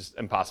just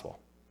impossible.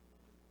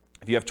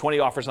 If you have 20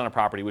 offers on a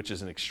property, which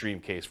is an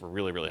extreme case for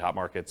really, really hot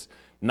markets,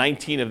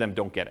 19 of them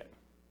don't get it.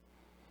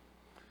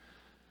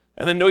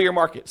 And then know your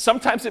market.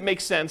 Sometimes it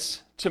makes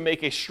sense to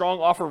make a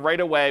strong offer right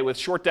away with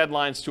short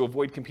deadlines to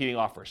avoid competing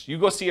offers. You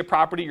go see a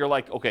property, you're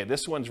like, okay,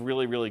 this one's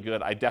really, really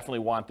good. I definitely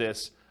want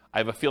this. I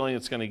have a feeling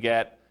it's going to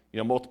get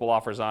multiple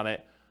offers on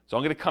it. So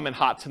I'm going to come in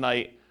hot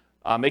tonight,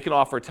 make an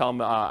offer, tell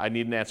them I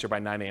need an answer by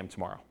 9 a.m.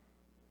 tomorrow.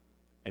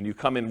 And you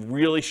come in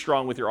really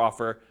strong with your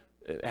offer.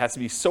 It has to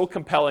be so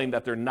compelling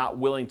that they're not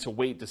willing to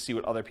wait to see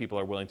what other people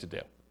are willing to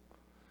do.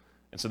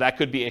 And so that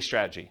could be a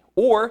strategy.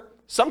 Or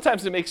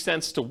sometimes it makes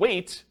sense to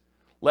wait,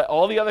 let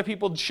all the other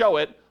people show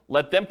it,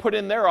 let them put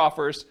in their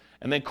offers,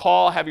 and then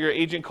have your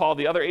agent call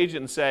the other agent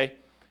and say,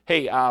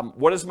 hey,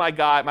 what does my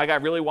guy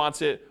really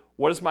wants it,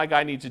 what does my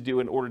guy need to do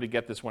in order to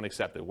get this one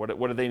accepted? What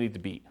do they need to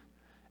beat?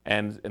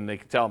 And they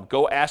can tell them,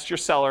 go ask your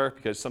seller,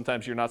 because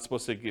sometimes you're not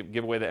supposed to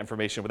give away that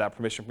information without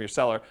permission from your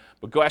seller,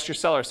 but go ask your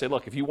seller, say,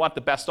 look, if you want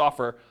the best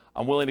offer,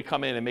 I'm willing to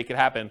come in and make it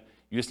happen.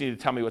 You just need to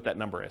tell me what that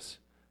number is.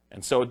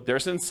 And so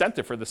there's an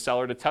incentive for the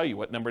seller to tell you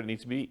what number it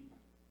needs to be.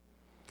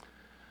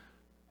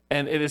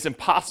 And it is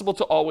impossible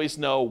to always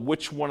know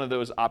which one of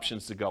those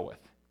options to go with.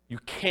 You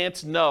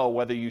can't know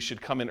whether you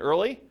should come in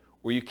early,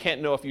 or you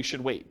can't know if you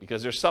should wait,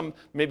 because there's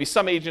maybe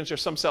some agents or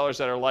some sellers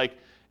that are like,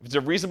 if it's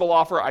a reasonable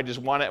offer, I just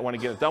want it, I want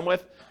to get it done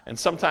with. And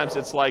sometimes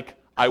it's like,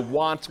 I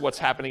want what's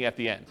happening at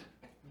the end.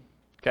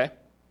 Okay?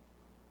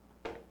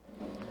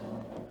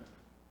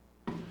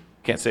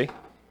 Can't see?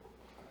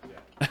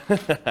 All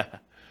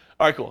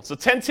right, cool. So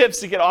 10 tips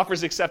to get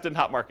offers accepted in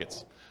hot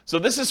markets. So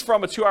this is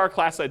from a 2-hour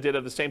class I did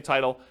of the same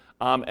title.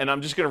 And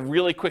I'm just going to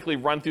really quickly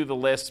run through the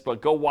list,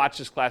 but go watch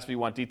this class if you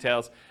want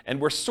details.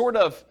 And we're sort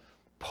of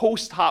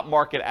post-hot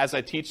market as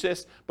I teach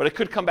this, but it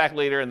could come back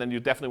later, and then you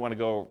definitely want to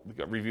go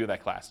review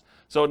that class.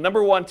 So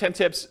number 1, 10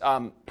 tips,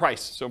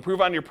 price. So improve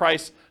on your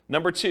price.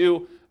 Number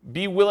 2,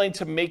 be willing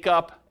to make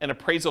up an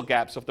appraisal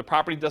gap. So if the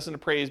property doesn't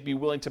appraise, be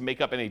willing to make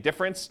up any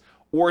difference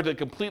or to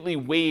completely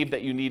waive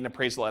that you need an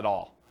appraisal at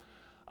all.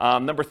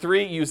 Number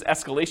 3, use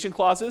escalation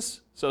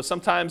clauses. So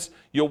sometimes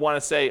you'll want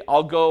to say,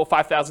 I'll go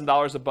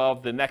 $5,000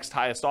 above the next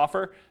highest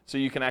offer. So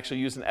you can actually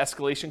use an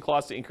escalation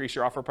clause to increase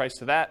your offer price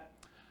to that.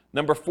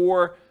 Number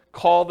 4,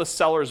 call the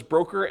seller's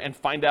broker and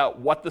find out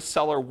what the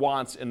seller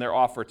wants in their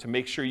offer to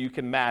make sure you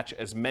can match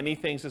as many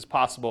things as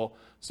possible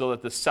so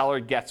that the seller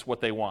gets what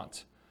they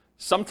want.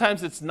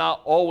 Sometimes it's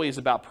not always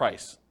about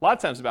price. A lot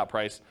of times it's about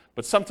price,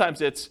 but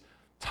sometimes it's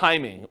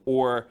timing,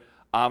 or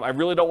I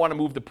really don't want to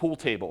move the pool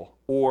table,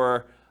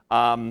 or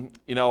I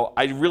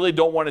really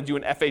don't want to do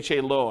an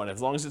FHA loan.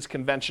 As long as it's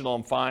conventional,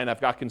 I'm fine.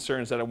 I've got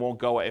concerns that it won't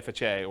go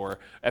FHA or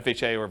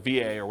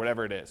VA or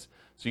whatever it is.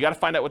 So you got to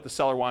find out what the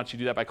seller wants. You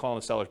do that by calling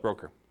the seller's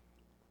broker.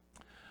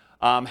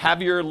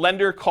 Have your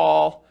lender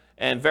call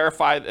and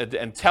verify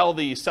and tell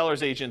the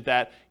seller's agent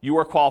that you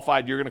are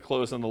qualified, you're going to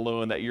close on the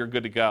loan, that you're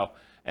good to go.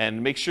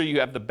 And make sure you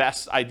have the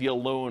best ideal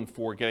loan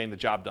for getting the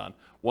job done,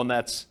 one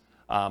that's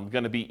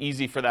going to be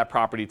easy for that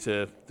property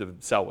to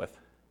sell with.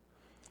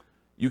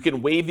 You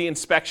can waive the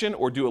inspection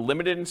or do a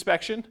limited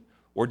inspection,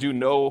 or do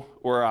no,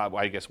 or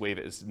I guess waive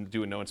it is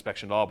do a no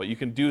inspection at all, but you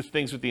can do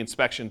things with the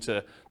inspection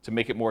to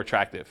make it more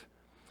attractive.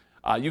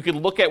 You can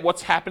look at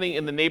what's happening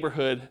in the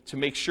neighborhood to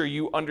make sure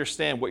you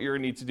understand what you're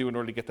going to need to do in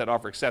order to get that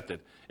offer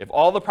accepted. If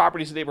all the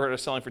properties in the neighborhood are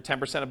selling for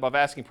 10% above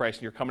asking price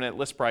and you're coming in at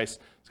list price,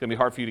 it's going to be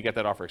hard for you to get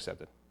that offer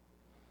accepted.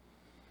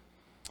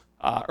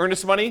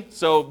 Earnest money.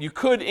 So you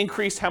could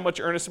increase how much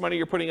earnest money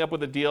you're putting up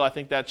with a deal. I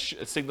think that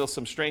signals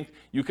some strength.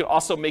 You could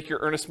also make your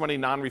earnest money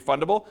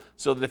non-refundable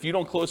so that if you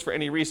don't close for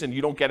any reason,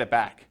 you don't get it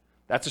back.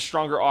 That's a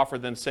stronger offer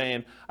than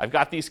saying, I've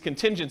got these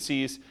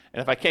contingencies,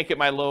 and if I can't get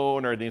my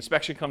loan or the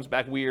inspection comes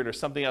back weird or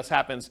something else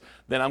happens,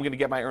 then I'm going to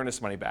get my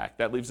earnest money back.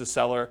 That leaves the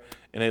seller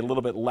in a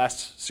little bit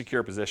less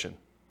secure position.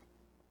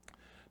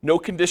 No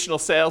conditional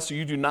sales, so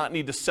you do not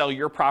need to sell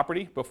your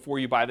property before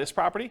you buy this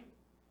property.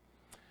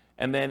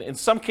 And then in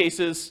some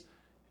cases,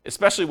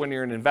 especially when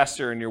you're an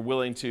investor and you're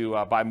willing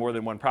to buy more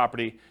than one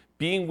property,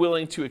 being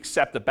willing to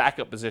accept a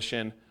backup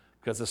position,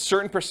 because a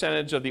certain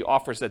percentage of the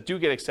offers that do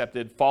get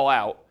accepted fall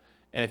out.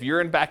 And if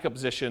you're in backup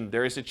position,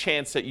 there is a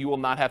chance that you will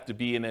not have to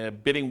be in a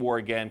bidding war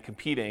again,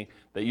 competing,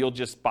 that you'll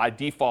just by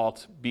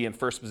default be in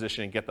first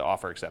position and get the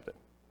offer accepted.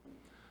 So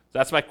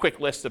that's my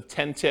quick list of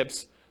 10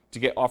 tips to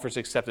get offers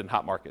accepted in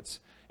hot markets.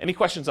 Any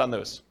questions on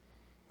those?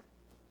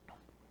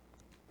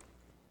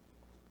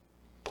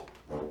 All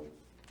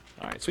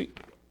right, sweet.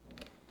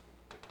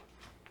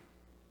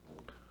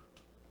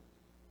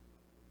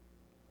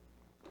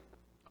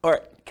 All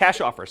right,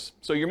 cash offers.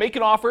 So you're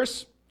making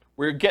offers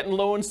where you're getting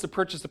loans to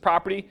purchase the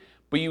property,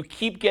 but you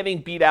keep getting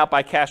beat out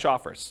by cash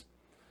offers.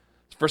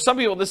 For some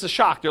people, this is a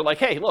shock. They're like,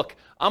 hey, look,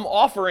 I'm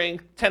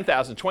offering $10,000,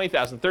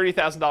 $20,000,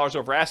 $30,000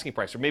 over asking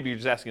price, or maybe you're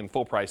just asking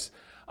full price.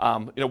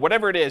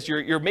 Whatever it is,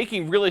 you're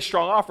making really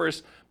strong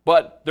offers,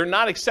 but they're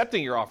not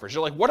accepting your offers.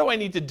 You're like, what do I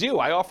need to do?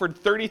 I offered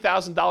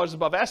 $30,000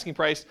 above asking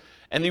price,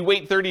 and you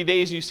wait 30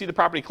 days and you see the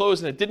property close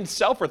and it didn't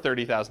sell for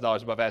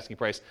 $30,000 above asking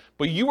price,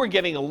 but you were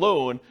getting a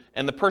loan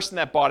and the person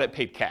that bought it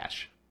paid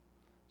cash.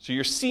 So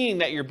you're seeing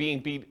that you're being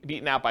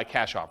beaten out by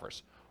cash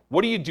offers.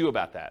 What do you do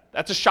about that?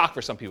 That's a shock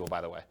for some people, by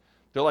the way.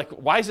 They're like,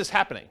 why is this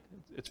happening?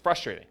 It's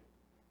frustrating.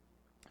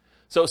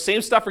 So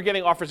same stuff for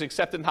getting offers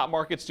accepted in hot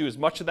markets. Do as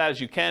much of that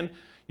as you can.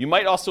 You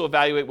might also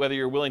evaluate whether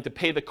you're willing to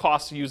pay the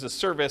cost to use a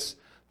service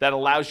that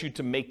allows you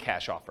to make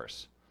cash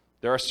offers.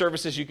 There are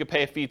services you could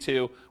pay a fee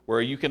to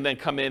where you can then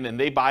come in and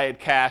they buy it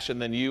cash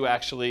and then you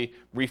actually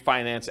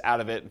refinance out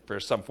of it for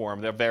some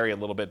form. They'll vary a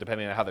little bit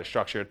depending on how they're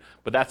structured,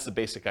 but that's the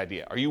basic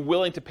idea. Are you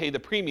willing to pay the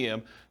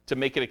premium to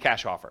make it a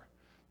cash offer?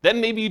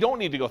 Then maybe you don't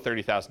need to go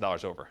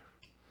 $30,000 over.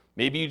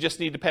 Maybe you just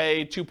need to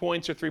pay 2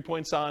 points or 3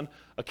 points on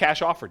a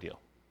cash offer deal.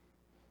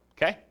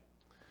 Okay?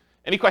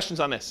 Any questions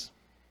on this?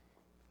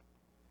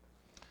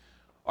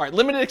 All right,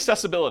 limited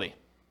accessibility.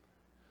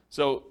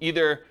 So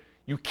either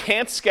you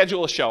can't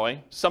schedule a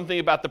showing, something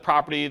about the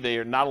property,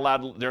 they're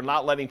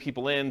not letting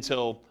people in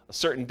until a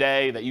certain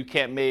day that you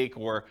can't make,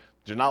 or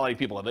they're not letting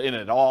people in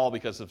at all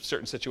because of a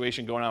certain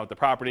situation going on with the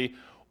property,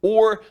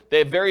 or they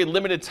have very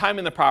limited time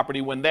in the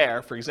property when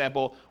there. For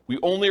example, we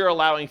only are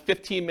allowing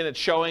 15-minute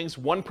showings,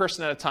 one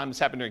person at a time. This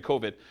happened during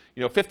COVID.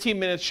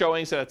 15-minute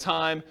showings at a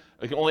time.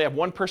 We can only have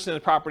one person in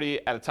the property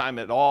at a time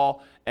at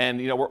all. And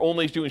we're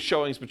only doing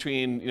showings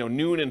between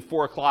noon and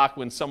 4 o'clock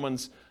when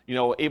someone's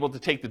able to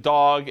take the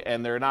dog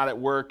and they're not at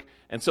work.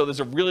 And so there's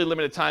a really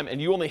limited time,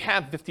 and you only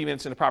have 15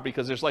 minutes in the property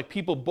because there's like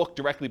people booked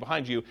directly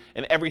behind you,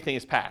 and everything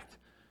is packed.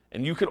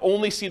 And you can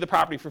only see the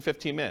property for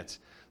 15 minutes.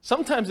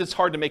 Sometimes it's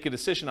hard to make a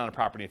decision on a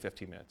property in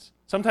 15 minutes.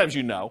 Sometimes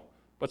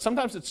but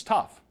sometimes it's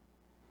tough.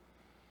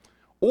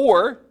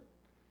 Or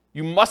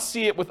you must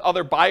see it with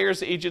other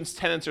buyers, agents,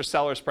 tenants, or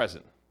sellers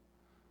present.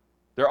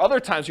 There are other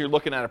times you're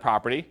looking at a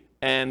property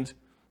and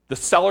the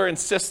seller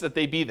insists that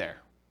they be there.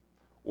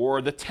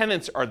 or the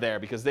tenants are there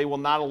because they will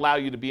not allow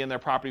you to be in their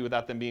property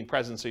without them being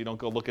present, so you don't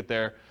go look at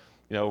their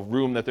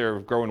room that they're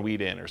growing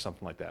weed in or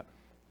something like that.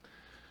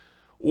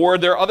 Or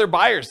there are other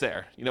buyers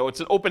there. It's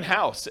an open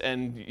house,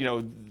 and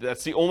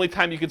that's the only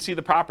time you can see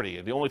the property,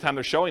 the only time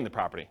they're showing the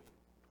property.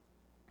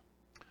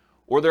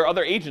 Or there are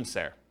other agents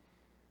there.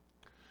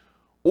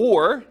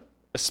 Or,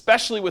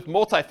 especially with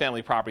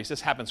multifamily properties,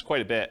 this happens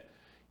quite a bit,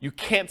 you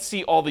can't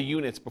see all the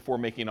units before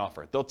making an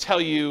offer. They'll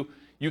tell you,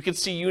 you can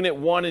see unit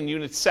 1 and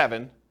unit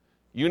 7.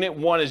 Unit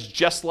 1 is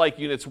just like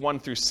units 1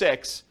 through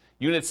 6.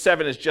 Unit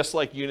 7 is just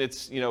like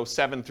units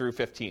 7 through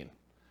 15.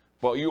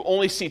 But you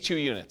only see 2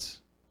 units.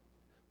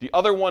 The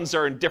other ones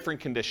are in different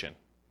condition.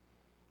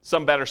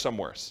 Some better, some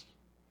worse.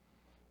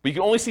 But you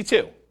can only see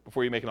 2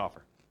 before you make an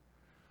offer.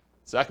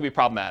 So that can be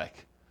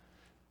problematic.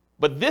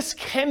 But this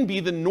can be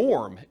the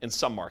norm in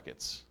some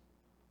markets,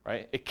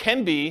 right? It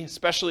can be,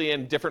 especially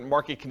in different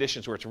market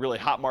conditions where it's a really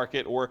hot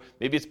market, or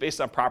maybe it's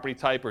based on property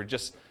type, or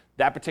just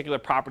that particular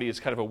property is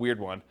kind of a weird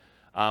one.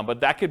 But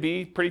that could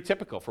be pretty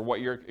typical for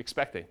what you're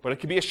expecting. But it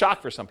could be a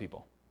shock for some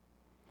people.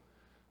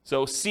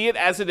 So see it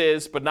as it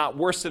is, but not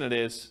worse than it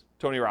is,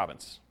 Tony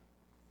Robbins.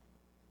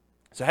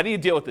 So how do you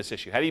deal with this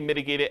issue? How do you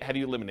mitigate it? How do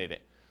you eliminate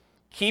it?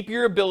 Keep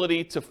your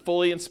ability to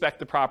fully inspect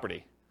the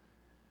property.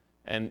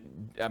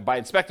 And by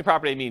inspect the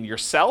property, I mean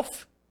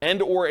yourself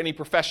and or any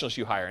professionals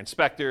you hire,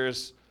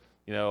 inspectors,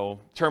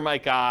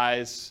 termite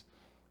guys,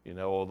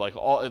 radon,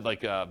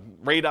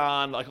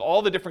 like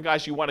all the different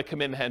guys you want to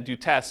come in and do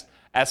tests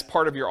as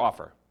part of your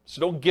offer.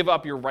 So don't give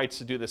up your rights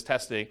to do this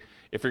testing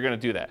if you're going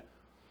to do that.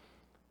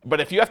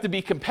 But if you have to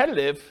be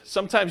competitive,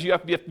 sometimes you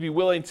have to be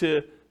willing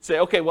to say,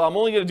 okay, well, I'm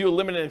only going to do a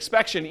limited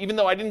inspection, even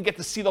though I didn't get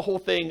to see the whole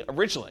thing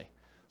originally.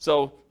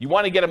 So you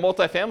want to get a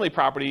multifamily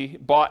property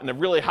bought in a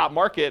really hot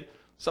market.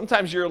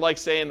 Sometimes you're like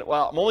saying,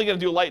 well, I'm only going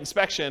to do a light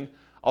inspection.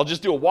 I'll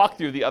just do a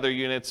walkthrough of the other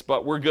units,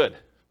 but we're good.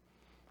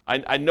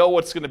 I know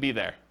what's going to be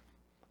there.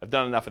 I've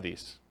done enough of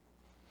these.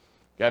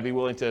 You got to be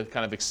willing to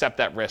kind of accept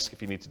that risk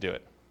if you need to do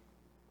it.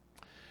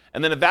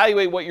 And then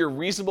evaluate what your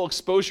reasonable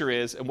exposure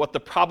is and what the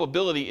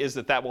probability is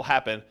that will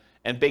happen,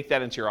 and bake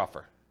that into your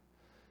offer.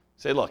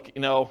 Say, look,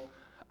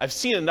 I've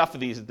seen enough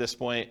of these at this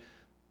point.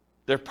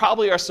 There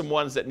probably are some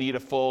ones that need a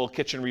full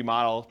kitchen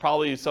remodel,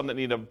 probably some that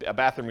need a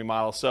bathroom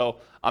remodel. So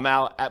I'm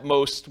out at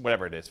most,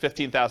 whatever it is,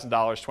 $15,000,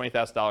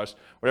 $20,000,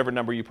 whatever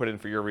number you put in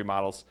for your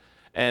remodels.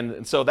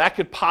 And so that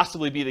could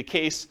possibly be the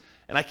case.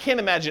 And I can't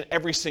imagine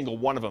every single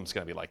one of them is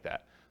going to be like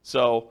that.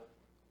 So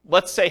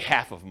let's say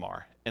half of them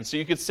are. And so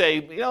you could say,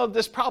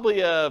 there's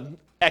probably a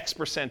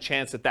X%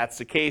 chance that that's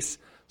the case.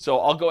 So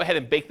I'll go ahead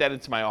and bake that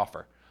into my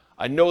offer.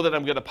 I know that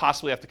I'm going to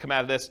possibly have to come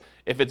out of this.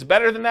 If it's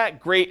better than that,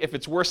 great. If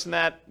it's worse than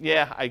that,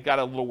 yeah, I got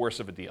a little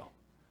worse of a deal.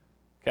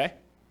 Okay?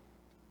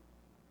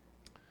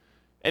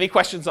 Any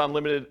questions on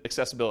limited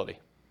accessibility?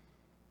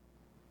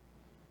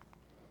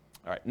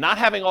 All right, not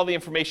having all the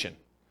information.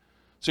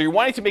 So you're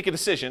wanting to make a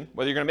decision,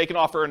 whether you're going to make an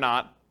offer or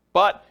not,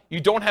 but you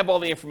don't have all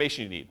the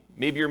information you need.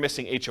 Maybe you're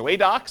missing HOA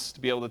docs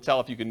to be able to tell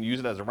if you can use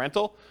it as a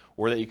rental,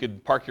 or that you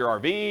could park your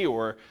RV,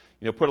 or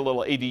put a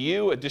little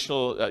ADU,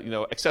 additional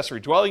accessory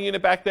dwelling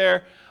unit back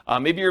there.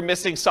 Maybe you're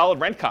missing solid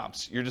rent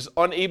comps. You're just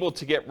unable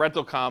to get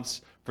rental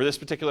comps for this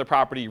particular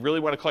property. You really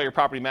want to call your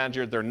property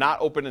manager. They're not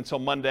open until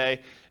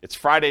Monday. It's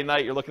Friday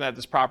night. You're looking at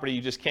this property.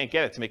 You just can't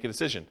get it to make a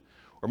decision.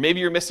 Or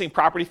maybe you're missing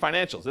property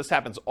financials. This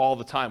happens all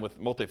the time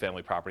with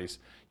multifamily properties.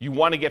 You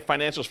want to get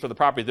financials for the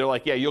property. They're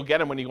like, yeah, you'll get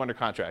them when you go under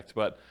contract,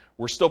 but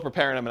we're still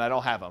preparing them and I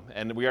don't have them.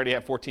 And we already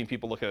have 14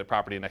 people looking at the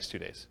property in the next 2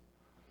 days.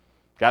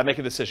 Got to make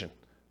a decision.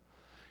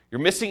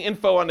 You're missing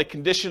info on the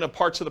condition of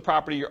parts of the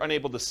property you're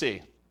unable to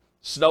see.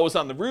 Snow is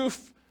on the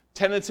roof,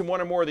 tenants in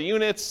one or more of the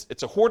units.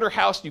 It's a hoarder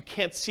house. You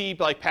can't see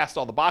past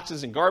all the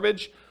boxes and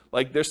garbage.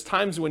 There's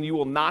times when you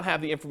will not have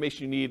the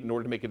information you need in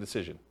order to make a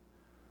decision.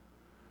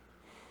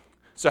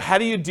 So how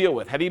do you deal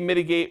with, how do you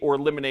mitigate or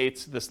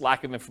eliminate this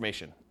lack of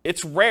information?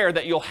 It's rare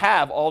that you'll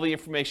have all the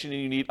information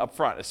you need up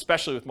front,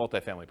 especially with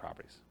multifamily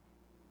properties.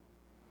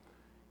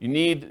 You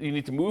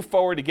need to move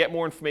forward to get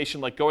more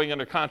information, like going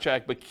under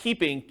contract, but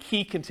keeping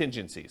key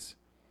contingencies.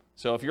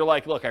 So if you're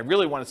like, look, I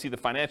really want to see the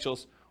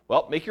financials,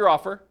 well, make your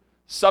offer,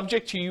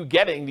 subject to you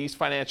getting these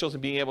financials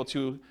and being able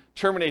to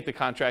terminate the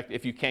contract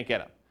if you can't get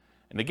them.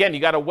 And again,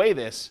 you got to weigh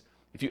this.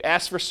 If you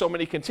ask for so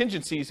many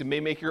contingencies, it may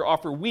make your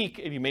offer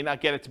weak and you may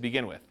not get it to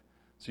begin with.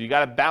 So you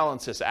got to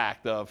balance this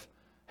act of,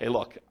 hey,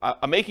 look,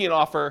 I'm making an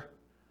offer.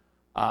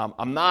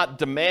 I'm not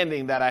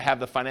demanding that I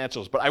have the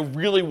financials, but I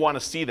really want to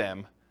see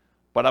them.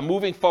 But I'm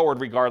moving forward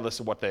regardless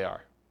of what they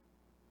are.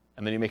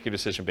 And then you make your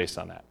decision based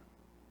on that.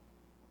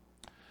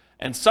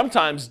 And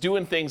sometimes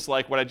doing things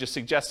like what I just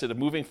suggested of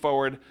moving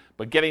forward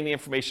but getting the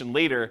information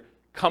later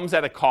comes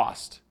at a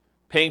cost.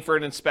 Paying for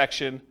an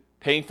inspection,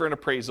 paying for an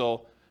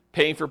appraisal,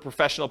 paying for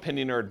professional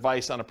opinion or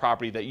advice on a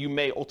property that you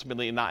may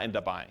ultimately not end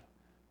up buying.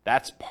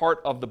 That's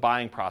part of the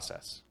buying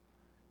process.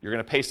 You're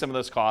going to pay some of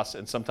those costs,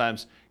 and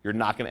sometimes you're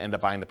not going to end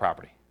up buying the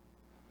property.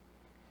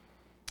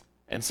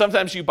 And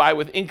sometimes you buy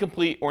with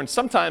incomplete or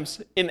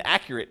sometimes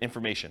inaccurate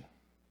information.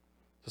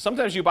 So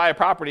sometimes you buy a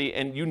property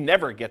and you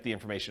never get the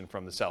information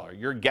from the seller.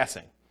 You're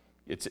guessing.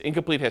 It's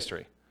incomplete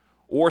history.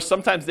 Or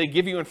sometimes they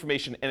give you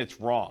information and it's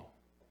wrong.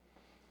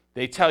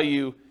 They tell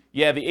you,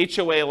 yeah, the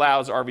HOA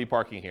allows RV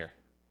parking here.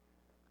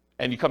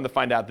 And you come to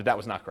find out that that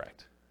was not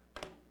correct.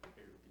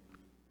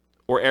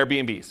 Or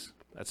Airbnbs.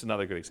 That's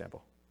another good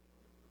example.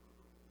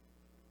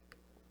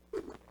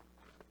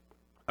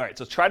 All right,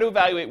 so try to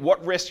evaluate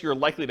what risk you're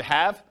likely to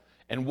have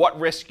and what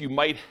risk you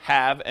might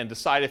have and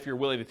decide if you're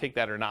willing to take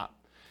that or not.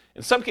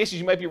 In some cases,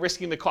 you might be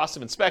risking the cost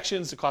of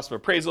inspections, the cost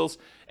of appraisals,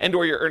 and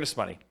or your earnest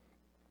money.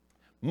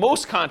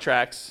 Most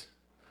contracts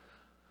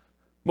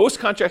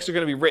are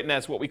going to be written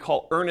as what we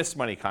call earnest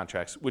money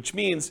contracts, which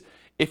means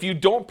if you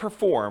don't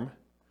perform,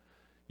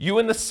 you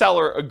and the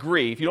seller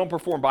agree, if you don't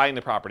perform buying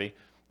the property,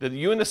 that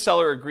you and the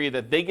seller agree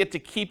that they get to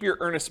keep your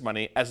earnest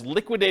money as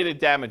liquidated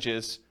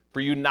damages for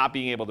you not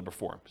being able to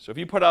perform. So if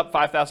you put up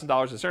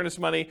 $5,000 as earnest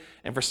money,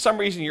 and for some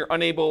reason you're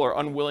unable or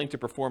unwilling to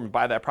perform and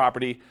buy that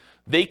property,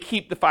 they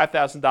keep the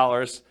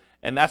 $5,000,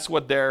 and that's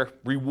what their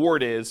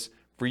reward is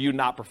for you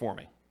not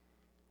performing.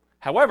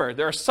 However,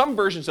 there are some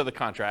versions of the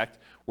contract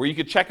where you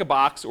could check a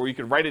box or you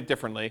could write it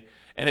differently,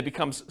 and it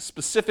becomes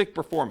specific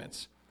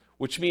performance,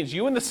 which means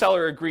you and the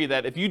seller agree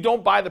that if you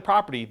don't buy the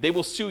property, they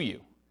will sue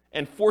you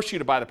and force you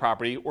to buy the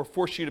property or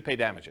force you to pay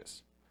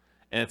damages.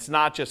 And it's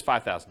not just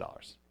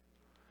 $5,000.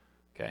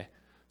 Okay?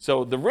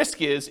 So the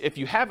risk is if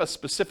you have a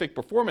specific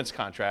performance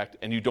contract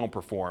and you don't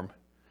perform,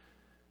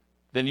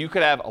 then you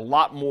could have a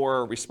lot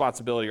more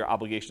responsibility or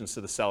obligations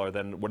to the seller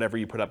than whatever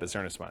you put up as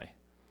earnest money.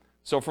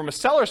 So from a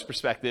seller's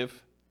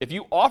perspective, if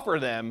you offer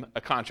them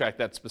a contract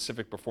that's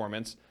specific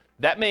performance,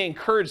 that may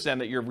encourage them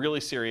that you're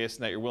really serious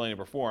and that you're willing to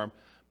perform,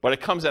 but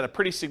it comes at a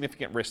pretty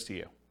significant risk to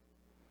you.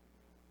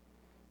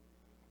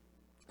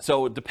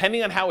 So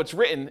depending on how it's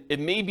written, it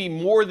may be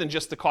more than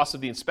just the cost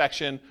of the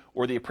inspection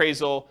or the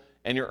appraisal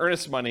and your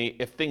earnest money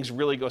if things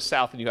really go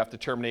south and you have to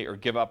terminate or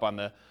give up on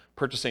the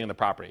purchasing of the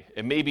property.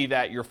 It may be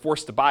that you're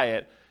forced to buy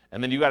it,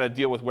 and then you got to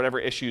deal with whatever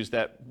issues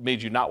that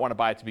made you not want to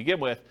buy it to begin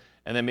with,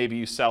 and then maybe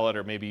you sell it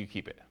or maybe you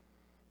keep it.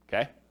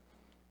 Okay?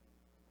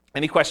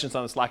 Any questions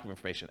on this lack of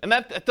information? And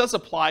that does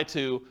apply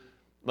to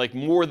like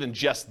more than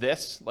just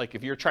this. Like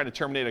if you're trying to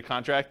terminate a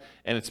contract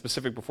and it's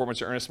specific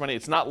performance or earnest money,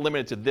 it's not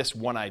limited to this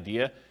one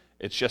idea.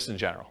 It's just in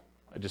general.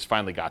 I just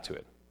finally got to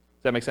it.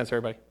 Does that make sense,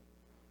 everybody?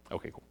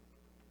 Okay, cool.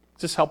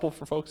 Is this helpful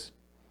for folks?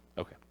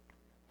 Okay.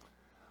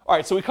 All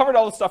right, so we covered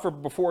all the stuff for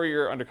before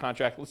you're under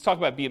contract. Let's talk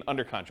about being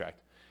under contract.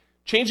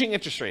 Changing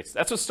interest rates.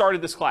 That's what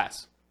started this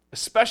class,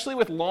 especially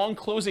with long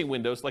closing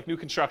windows like new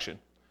construction.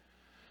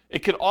 It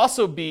could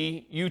also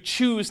be you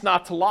choose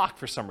not to lock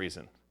for some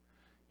reason.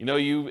 You know,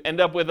 you end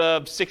up with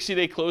a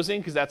 60-day closing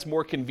because that's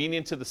more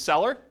convenient to the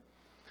seller.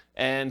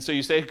 And so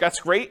you say, that's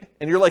great.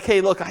 And you're like,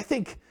 hey, look,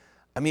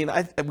 we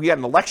got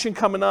an election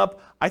coming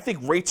up. I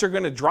think rates are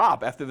going to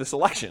drop after this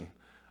election.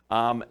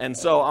 And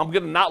so I'm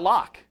going to not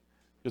lock.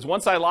 Because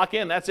once I lock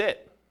in, that's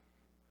it.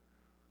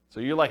 So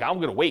you're like, I'm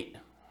going to wait.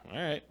 All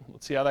right,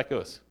 let's see how that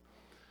goes.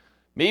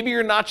 Maybe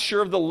you're not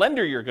sure of the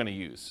lender you're going to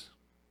use.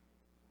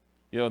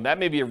 You know, that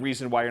may be a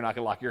reason why you're not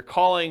going to lock. You're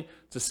calling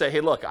to say, hey,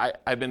 look,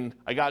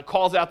 I got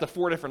calls out to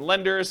 4 different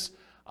lenders.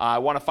 I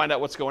want to find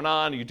out what's going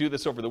on. You do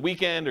this over the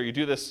weekend, or you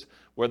do this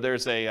where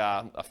there's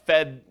a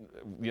Fed,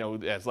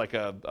 as like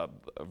a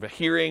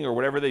hearing or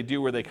whatever they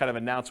do where they kind of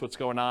announce what's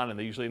going on, and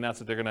they usually announce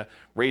that they're going to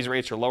raise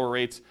rates or lower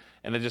rates,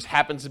 and it just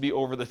happens to be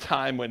over the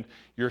time when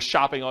you're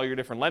shopping all your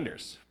different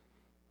lenders.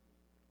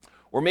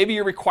 Or maybe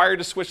you're required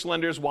to switch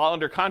lenders while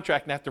under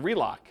contract and have to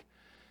relock.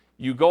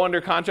 You go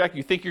under contract,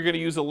 you think you're going to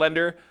use a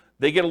lender,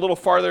 they get a little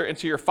farther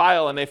into your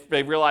file and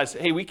they realize,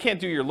 hey, we can't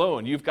do your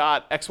loan. You've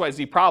got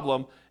XYZ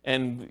problem,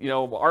 and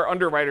our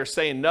underwriter's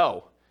saying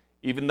no,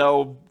 even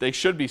though they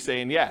should be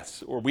saying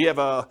yes. Or we have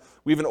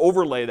an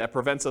overlay that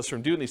prevents us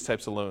from doing these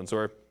types of loans.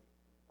 Or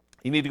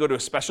you need to go to a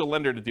special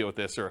lender to deal with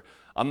this. Or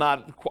I'm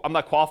not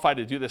qualified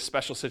to do this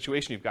special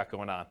situation you've got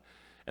going on.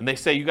 And they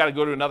say you got to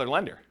go to another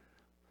lender.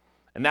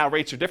 And now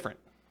rates are different.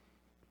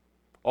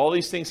 All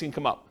these things can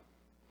come up.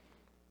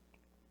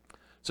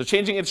 So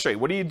changing interest rate,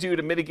 what do you do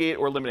to mitigate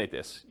or eliminate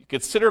this? You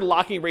consider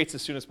locking rates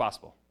as soon as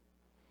possible.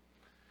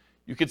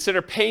 You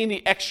consider paying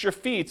the extra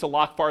fee to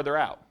lock farther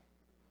out.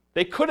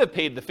 They could have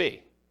paid the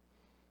fee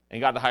and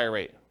got a higher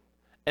rate.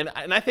 And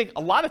I think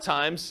a lot of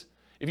times,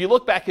 if you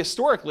look back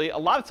historically, a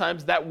lot of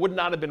times that would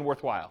not have been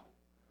worthwhile.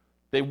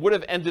 They would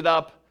have ended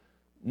up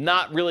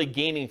not really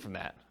gaining from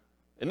that.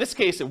 In this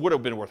case, it would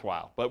have been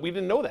worthwhile, but we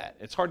didn't know that.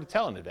 It's hard to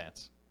tell in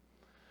advance.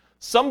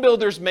 Some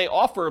builders may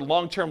offer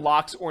long-term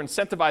locks or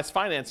incentivized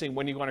financing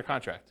when you go under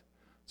contract.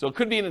 So it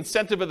could be an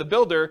incentive of the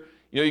builder.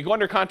 You go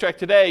under contract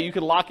today, you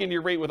can lock in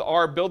your rate with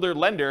our builder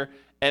lender,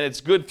 and it's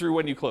good through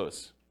when you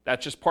close.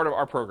 That's just part of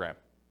our program.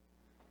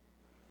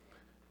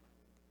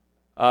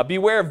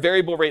 Beware of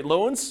variable rate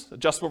loans,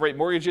 adjustable rate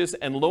mortgages,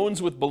 and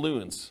loans with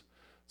balloons.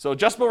 So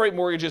adjustable rate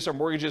mortgages are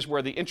mortgages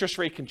where the interest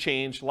rate can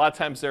change. A lot of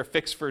times they're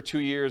fixed for 2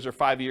 years or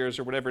 5 years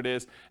or whatever it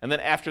is. And then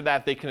after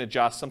that, they can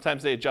adjust.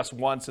 Sometimes they adjust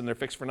once and they're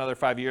fixed for another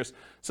 5 years.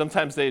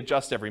 Sometimes they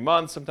adjust every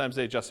month. Sometimes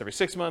they adjust every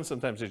 6 months.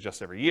 Sometimes they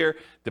adjust every year.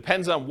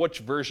 Depends on which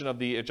version of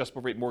the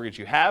adjustable rate mortgage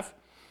you have.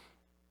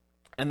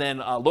 And then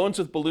loans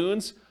with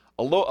balloons.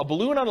 A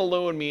balloon on a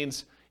loan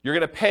means you're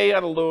going to pay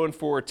on a loan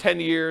for 10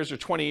 years or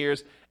 20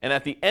 years. And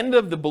at the end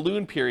of the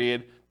balloon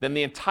period, then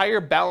the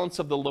entire balance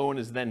of the loan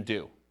is then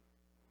due.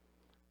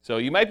 So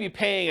you might be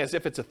paying as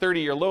if it's a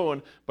 30-year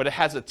loan, but it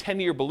has a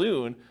 10-year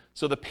balloon.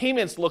 So the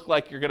payments look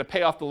like you're going to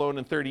pay off the loan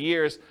in 30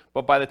 years,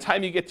 but by the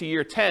time you get to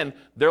year 10,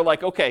 they're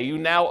like, okay, you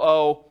now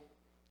owe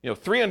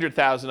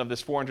 $300,000 of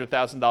this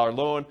 $400,000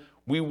 loan.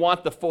 We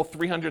want the full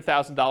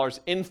 $300,000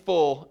 in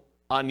full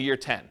on year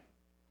 10.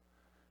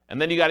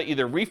 And then you got to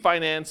either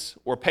refinance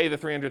or pay the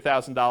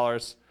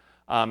 $300,000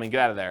 and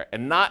get out of there.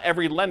 And not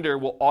every lender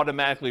will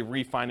automatically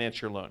refinance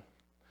your loan.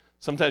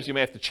 Sometimes you may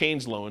have to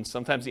change loans.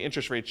 Sometimes the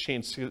interest rates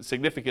change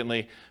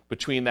significantly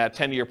between that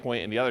 10-year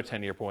point and the other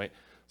 10-year point.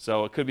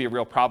 So it could be a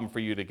real problem for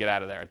you to get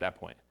out of there at that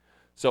point.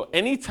 So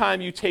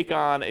anytime you take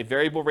on a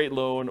variable rate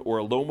loan or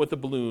a loan with a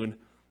balloon,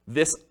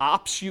 this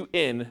opts you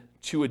in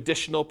to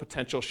additional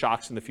potential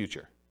shocks in the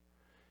future.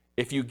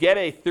 If you get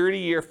a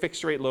 30-year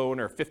fixed rate loan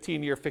or a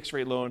 15-year fixed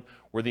rate loan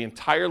where the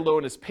entire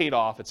loan is paid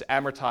off, it's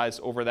amortized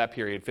over that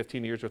period,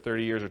 15 years or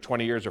 30 years or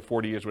 20 years or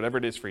 40 years, whatever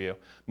it is for you.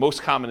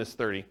 Most common is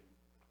 30.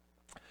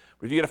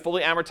 But if you get a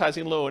fully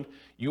amortizing loan,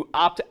 you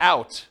opt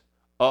out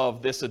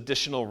of this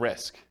additional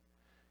risk.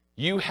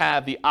 You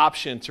have the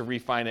option to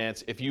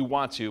refinance if you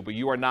want to, but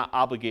you are not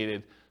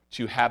obligated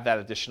to have that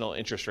additional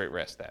interest rate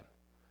risk then.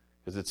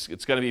 Because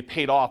it's going to be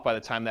paid off by the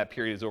time that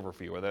period is over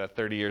for you, whether that's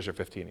 30 years or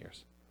 15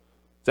 years.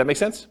 Does that make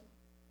sense?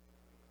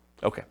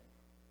 Okay.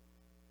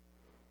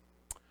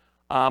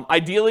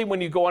 Ideally, when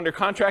you go under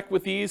contract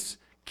with these,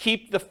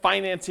 keep the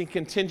financing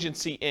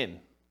contingency in.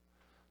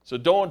 So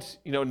don't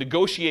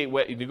negotiate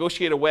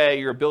away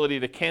your ability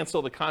to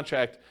cancel the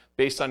contract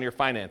based on your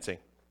financing.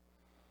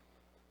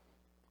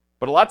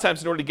 But a lot of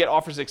times in order to get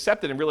offers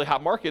accepted in really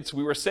hot markets,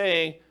 we were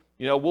saying,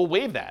 we'll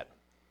waive that.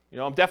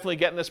 I'm definitely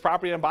getting this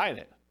property and I'm buying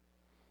it.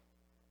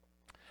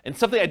 And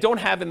something I don't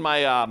have in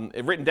my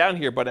written down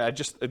here, but it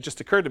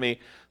just occurred to me,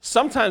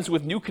 sometimes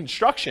with new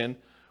construction,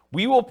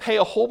 we will pay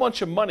a whole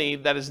bunch of money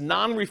that is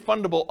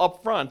non-refundable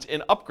upfront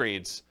in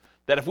upgrades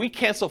that if we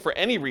cancel for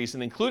any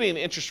reason, including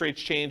the interest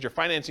rates change or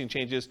financing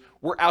changes,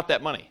 we're out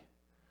that money.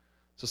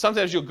 So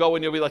sometimes you'll go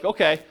and you'll be like,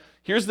 okay,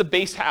 here's the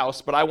base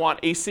house, but I want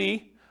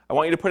AC. I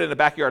want you to put in a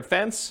backyard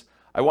fence.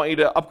 I want you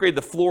to upgrade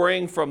the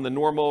flooring from the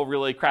normal,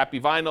 really crappy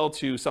vinyl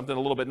to something a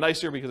little bit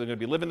nicer because I'm going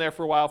to be living there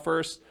for a while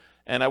first.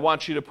 And I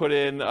want you to put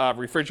in a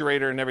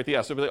refrigerator and everything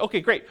else. So we'll be like, okay,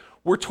 great.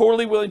 We're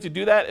totally willing to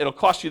do that. It'll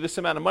cost you this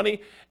amount of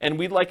money. And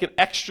we'd like an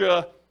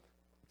extra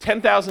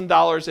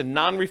 $10,000 in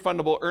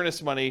non-refundable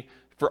earnest money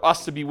for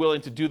us to be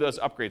willing to do those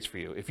upgrades for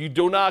you. If you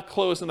do not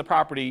close on the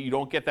property, you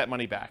don't get that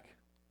money back.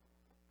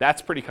 That's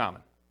pretty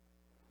common.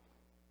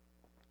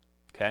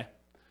 Okay?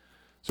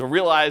 So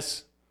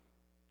realize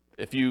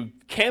if you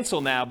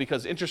cancel now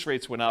because interest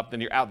rates went up, then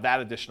you're out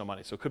that additional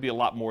money. So it could be a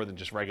lot more than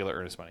just regular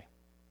earnest money.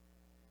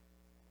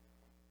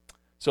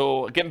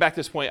 So getting back to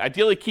this point,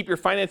 ideally keep your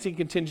financing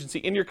contingency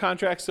in your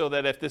contract so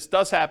that if this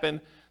does happen,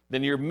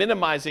 then you're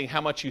minimizing how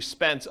much you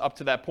spent up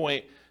to that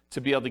point to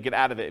be able to get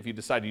out of it if you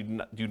decide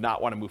you do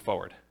not want to move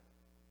forward.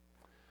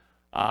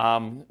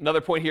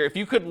 Another point here, if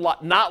you could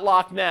not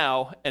lock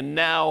now, and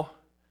now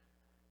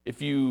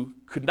if you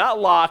could not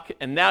lock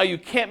and now you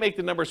can't make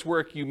the numbers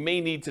work, you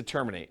may need to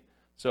terminate.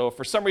 So if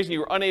for some reason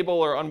you were unable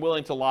or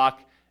unwilling to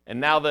lock, and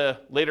now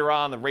later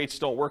on the rates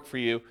don't work for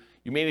you,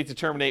 you may need to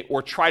terminate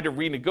or try to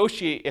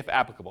renegotiate if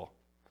applicable.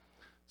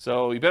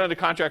 So you've been under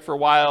contract for a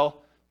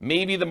while.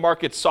 Maybe the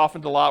market's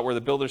softened a lot where the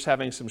builder's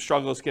having some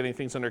struggles getting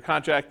things under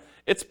contract.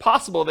 It's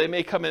possible they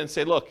may come in and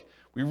say, look,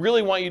 we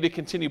really want you to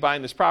continue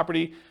buying this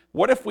property.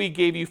 What if we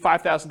gave you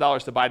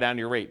 $5,000 to buy down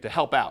your rate to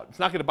help out? It's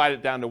not going to buy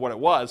it down to what it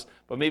was,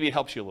 but maybe it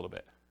helps you a little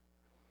bit.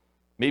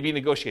 Maybe you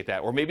negotiate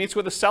that. Or maybe it's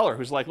with a seller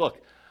who's like,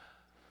 look,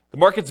 the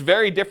market's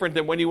very different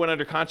than when you went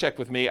under contract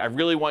with me. I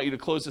really want you to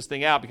close this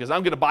thing out because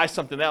I'm going to buy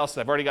something else.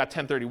 I've already got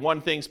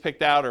 1031 things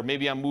picked out, or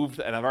maybe I'm moved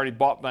and I've already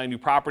bought my new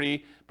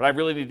property, but I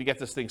really need to get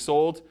this thing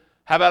sold.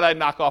 How about I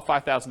knock off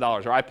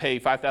 $5,000 or I pay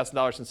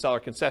 $5,000 in seller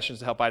concessions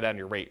to help buy down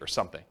your rate or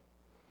something?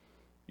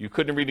 You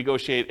couldn't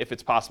renegotiate if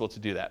it's possible to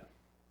do that.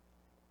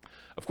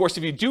 Of course,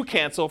 if you do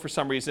cancel for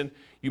some reason,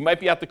 you might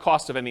be at the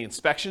cost of any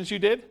inspections you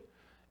did,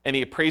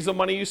 any appraisal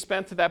money you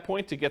spent at that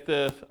point to get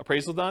the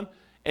appraisal done,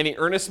 any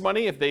earnest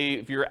money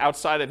if you're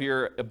outside of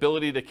your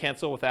ability to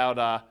cancel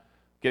without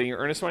getting your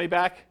earnest money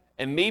back,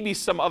 and maybe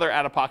some other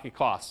out-of-pocket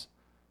costs.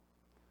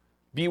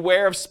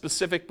 Beware of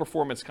specific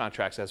performance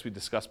contracts, as we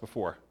discussed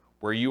before,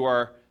 where you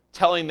are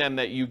telling them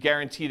that you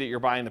guarantee that you're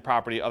buying the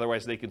property,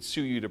 otherwise they could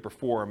sue you to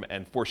perform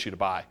and force you to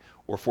buy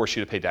or force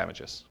you to pay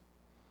damages.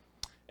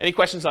 Any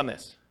questions on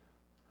this?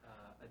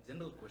 A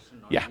general question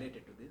not Yeah.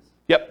 related to this.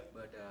 Yep.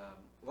 But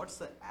what's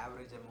the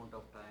average amount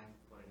of time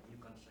for a new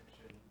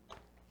construction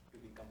to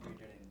be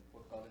completed in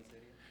Fort Collins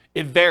area?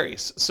 It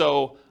varies.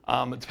 So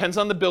it depends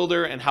on the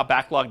builder and how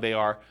backlogged they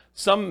are.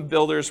 Some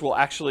builders will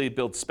actually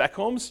build spec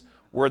homes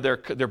where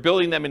they're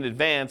building them in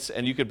advance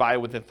and you could buy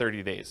it within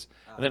 30 days.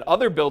 And then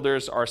other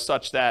builders are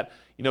such that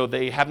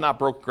they have not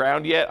broke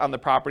ground yet on the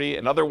property,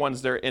 and other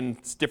ones they're in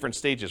different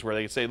stages where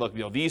they say, look,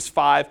 these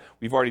 5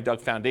 we've already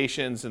dug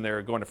foundations and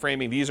they're going to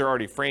framing. These are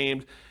already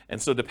framed,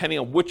 and so depending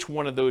on which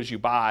one of those you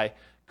buy,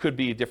 could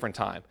be a different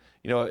time.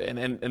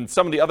 And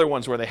some of the other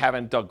ones where they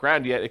haven't dug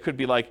ground yet, it could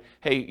be like,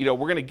 hey, we're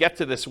going to get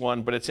to this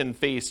one, but it's in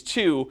phase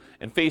 2,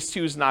 and phase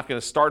 2 is not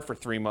going to start for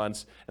 3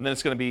 months, and then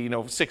it's going to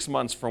be 6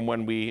 months from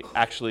when we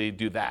actually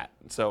do that.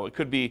 So it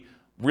could be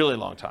really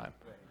long time.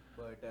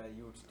 Right. But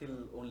you would still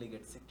only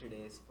get 60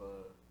 days for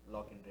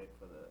lock-in rate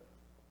for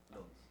the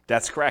loans.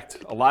 That's correct.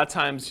 A lot of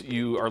times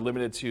you are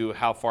limited to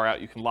how far out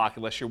you can lock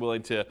unless you're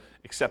willing to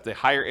accept a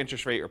higher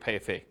interest rate or pay a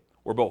fee,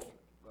 or both.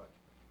 Got it.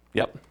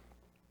 Yep.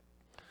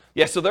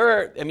 Yeah, so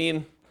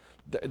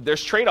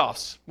there's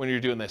trade-offs when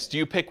you're doing this. Do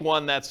you pick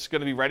one that's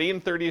going to be ready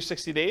in 30 or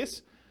 60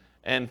 days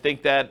and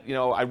think that,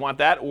 I want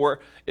that?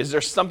 Or is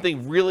there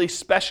something really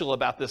special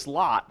about this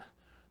lot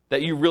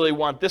that you really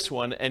want this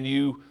one and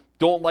you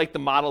don't like the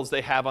models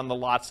they have on the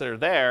lots that are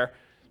there?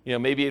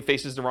 Maybe it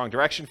faces the wrong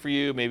direction for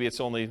you. Maybe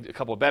it's only a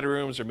couple of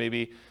bedrooms, or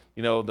maybe,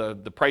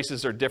 the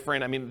prices are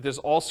different. There's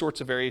all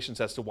sorts of variations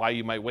as to why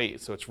you might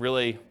wait. So it's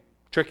really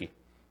tricky.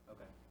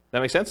 Okay.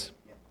 That make sense?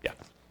 Yeah.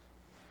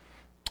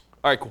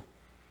 All right, cool.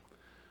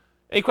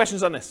 Any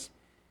questions on this?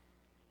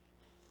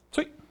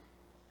 Sweet.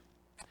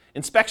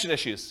 Inspection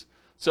issues.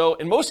 So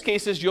in most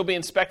cases, you'll be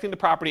inspecting the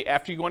property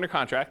after you go under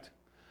contract,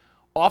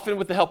 often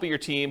with the help of your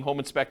team, home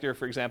inspector,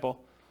 for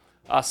example.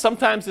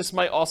 Sometimes this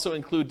might also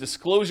include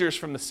disclosures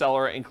from the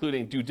seller,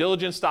 including due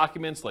diligence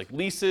documents like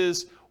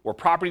leases or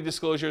property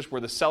disclosures where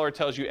the seller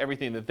tells you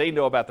everything that they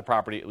know about the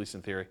property, at least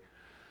in theory.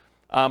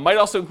 Might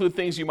also include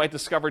things you might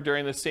discover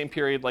during the same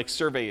period, like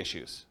survey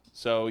issues.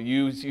 So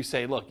you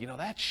say, look,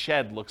 that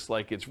shed looks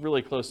like it's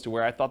really close to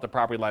where I thought the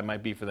property line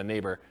might be for the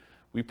neighbor.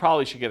 We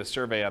probably should get a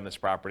survey on this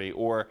property.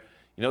 Or,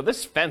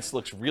 this fence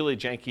looks really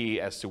janky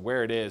as to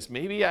where it is.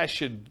 Maybe I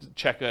should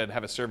check and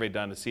have a survey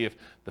done to see if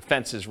the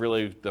fence is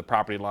really the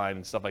property line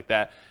and stuff like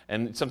that.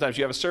 And sometimes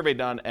you have a survey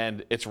done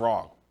and it's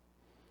wrong.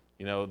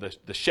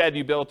 The shed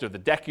you built or the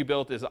deck you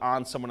built is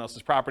on someone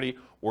else's property,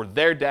 or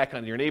their deck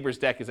on your neighbor's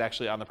deck is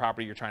actually on the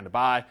property you're trying to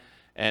buy,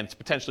 and it's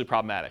potentially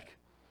problematic.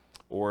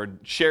 Or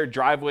shared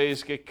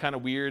driveways get kind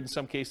of weird in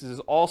some cases. There's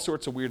all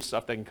sorts of weird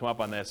stuff that can come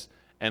up on this,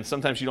 and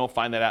sometimes you don't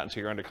find that out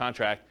until you're under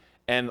contract.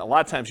 And a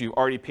lot of times you've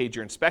already paid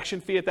your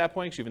inspection fee at that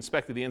point, because you've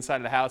inspected the inside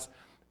of the house,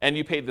 and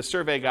you paid the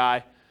survey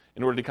guy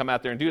in order to come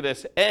out there and do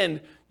this, and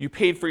you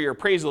paid for your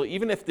appraisal,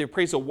 even if the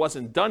appraisal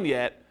wasn't done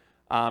yet,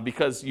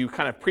 because you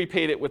kind of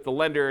prepaid it with the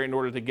lender in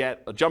order to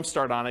get a jump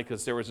start on it,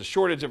 because there was a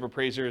shortage of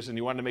appraisers, and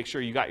you wanted to make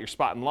sure you got your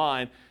spot in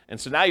line. And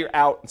so now you're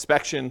out,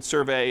 inspection,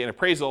 survey, and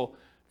appraisal,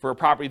 for a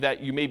property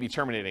that you may be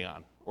terminating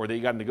on or that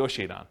you got to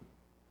negotiate on.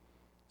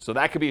 So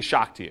that could be a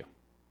shock to you. You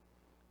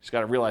just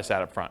got to realize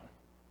that up front.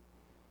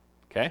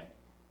 Okay?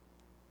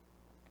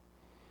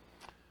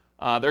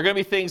 There are going to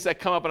be things that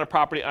come up on a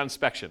property on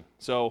inspection.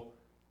 So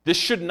this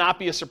should not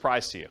be a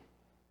surprise to you.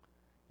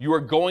 You are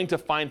going to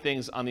find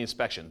things on the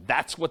inspection.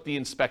 That's what the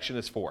inspection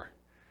is for.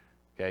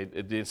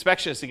 Okay? The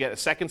inspection is to get a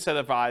second set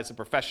of eyes, a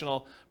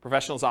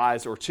professional's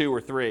eyes, or 2 or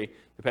 3,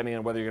 depending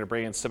on whether you're going to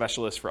bring in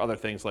specialists for other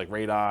things like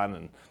radon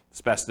and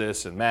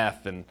asbestos and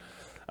meth and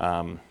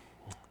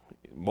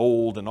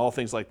mold and all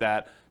things like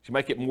that. You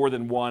might get more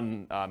than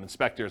one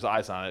inspector's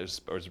eyes on it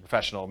or as a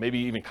professional. Maybe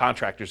even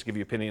contractors give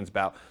you opinions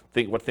about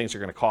what things are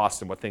going to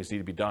cost and what things need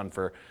to be done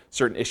for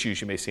certain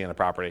issues you may see on the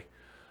property.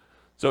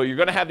 So you're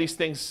going to have these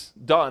things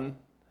done,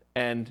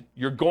 and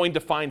you're going to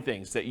find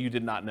things that you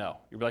did not know.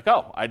 You'll be like,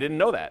 oh, I didn't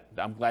know that.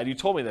 I'm glad you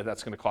told me that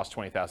that's going to cost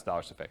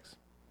 $20,000 to fix.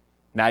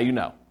 Now you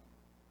know.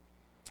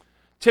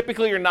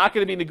 Typically, you're not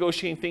going to be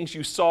negotiating things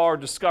you saw or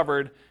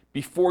discovered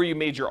before you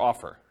made your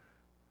offer.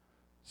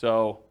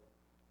 So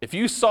if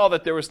you saw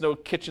that there was no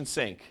kitchen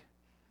sink,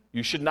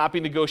 you should not be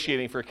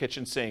negotiating for a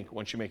kitchen sink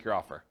once you make your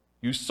offer.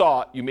 You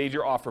saw it, you made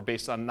your offer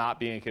based on not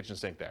being a kitchen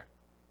sink there.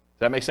 Does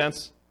that make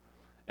sense?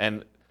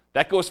 And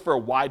that goes for a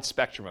wide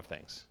spectrum of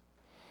things.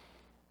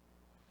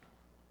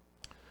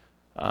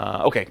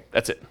 Okay,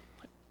 that's it.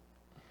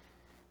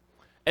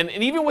 And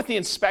even with the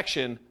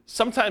inspection,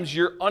 sometimes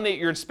your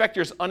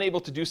inspector is unable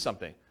to do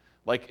something.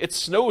 Like it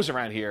snows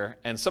around here,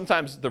 and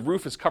sometimes the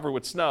roof is covered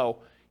with snow.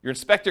 Your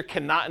inspector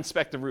cannot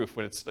inspect the roof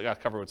when it's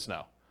got covered with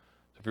snow.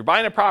 So if you're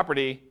buying a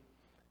property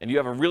and you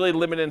have a really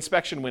limited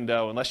inspection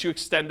window, unless you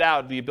extend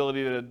out the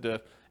ability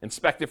to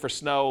inspect it for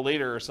snow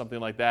later or something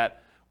like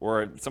that,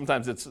 or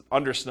sometimes it's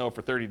under snow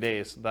for 30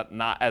 days,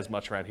 not as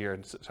much around here,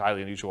 it's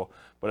highly unusual.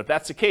 But if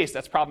that's the case,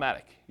 that's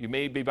problematic. You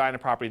may be buying a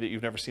property that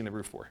you've never seen the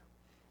roof for.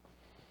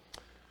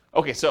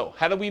 Okay, so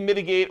how do we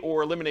mitigate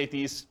or eliminate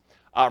these?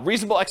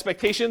 Reasonable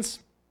expectations.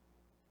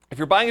 If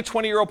you're buying a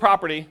 20-year-old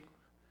property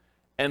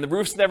and the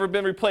roof's never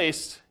been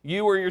replaced,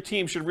 you or your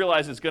team should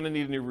realize it's going to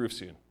need a new roof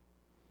soon.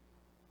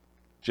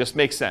 Just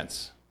makes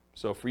sense.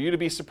 So for you to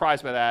be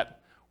surprised by that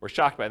or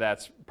shocked by that,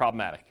 it's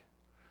problematic.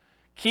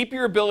 Keep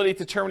your ability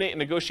to terminate and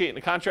negotiate in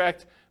the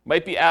contract.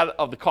 Might be out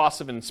of the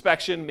cost of an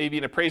inspection, maybe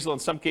an appraisal in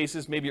some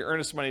cases, maybe your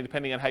earnest money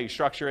depending on how you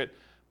structure it.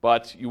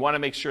 But you want to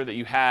make sure that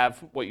you have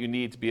what you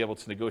need to be able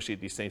to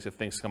negotiate these things if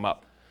things come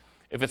up.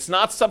 If it's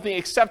not something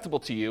acceptable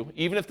to you,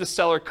 even if the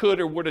seller could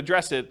or would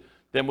address it,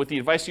 then with the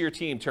advice of your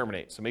team,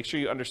 terminate. So make sure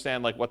you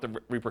understand like what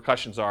the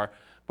repercussions are.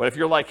 But if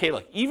you're like, hey,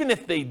 look, even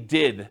if they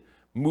did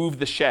move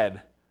the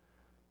shed,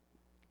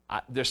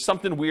 there's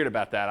something weird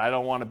about that. I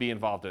don't want to be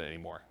involved in it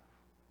anymore,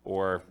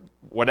 or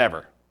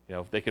whatever. You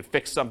know, if they could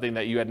fix something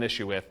that you had an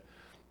issue with,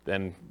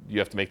 then you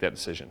have to make that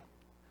decision.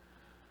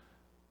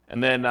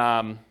 And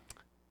then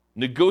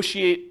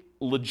negotiate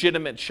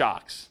legitimate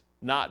shocks,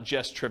 not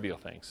just trivial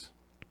things.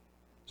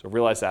 So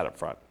realize that up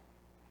front.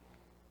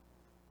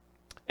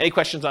 Any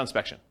questions on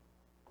inspection?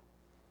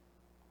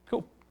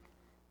 Cool.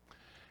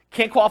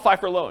 Can't qualify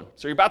for a loan.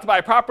 So you're about to buy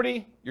a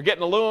property, you're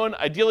getting a loan.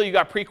 Ideally, you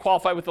got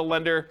pre-qualified with a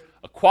lender,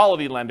 a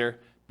quality lender,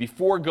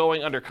 before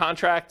going under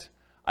contract.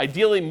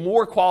 Ideally,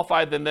 more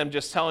qualified than them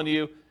just telling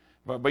you,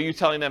 but you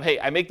telling them, hey,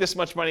 I make this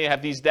much money, I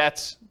have these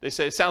debts. They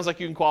say, it sounds like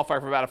you can qualify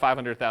for about a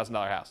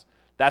 $500,000 house.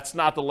 That's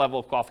not the level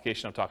of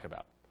qualification I'm talking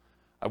about.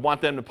 I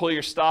want them to pull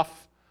your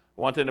stuff.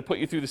 I want them to put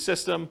you through the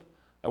system.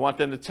 I want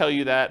them to tell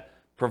you that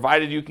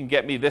provided you can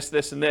get me this,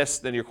 this, and this,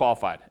 then you're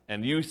qualified.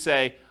 And you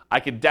say, I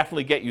can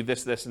definitely get you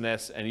this, this, and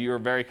this, and you're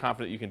very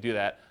confident you can do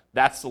that.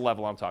 That's the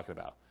level I'm talking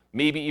about.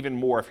 Maybe even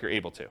more if you're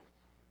able to.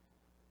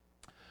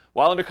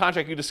 While under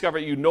contract, you discover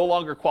you no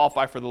longer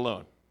qualify for the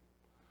loan.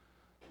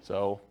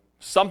 So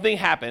something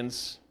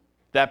happens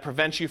that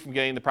prevents you from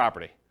getting the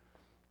property.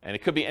 And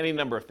it could be any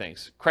number of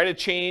things. Credit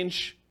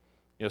change,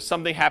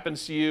 something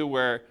happens to you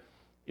where,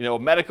 a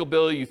medical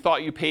bill you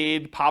thought you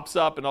paid pops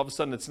up and all of a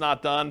sudden it's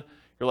not done.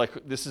 You're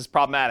like, this is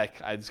problematic.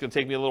 It's going to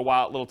take me a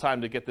little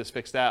time to get this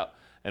fixed out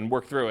and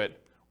work through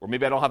it. Or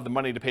maybe I don't have the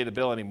money to pay the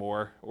bill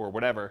anymore or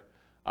whatever.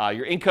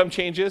 Your income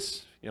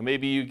changes.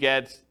 Maybe you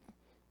get,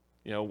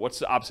 what's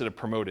the opposite of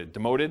promoted?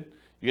 Demoted.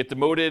 You get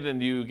demoted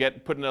and you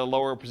get put in a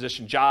lower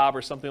position job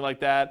or something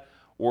like that.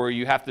 Or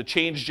you have to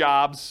change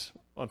jobs.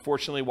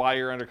 Unfortunately, while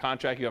you're under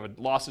contract, you have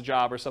lost a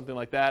job or something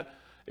like that.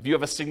 If you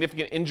have a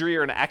significant injury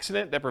or an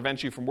accident that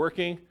prevents you from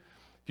working,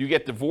 if you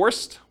get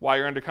divorced while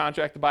you're under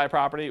contract to buy a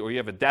property, or you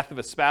have a death of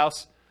a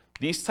spouse,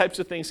 these types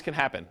of things can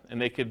happen,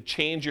 and they could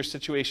change your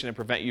situation and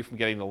prevent you from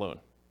getting the loan.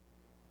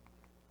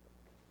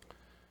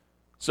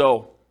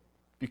 So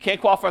if you can't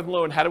qualify for the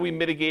loan, how do we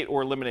mitigate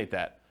or eliminate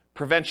that?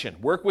 Prevention.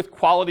 Work with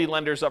quality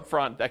lenders up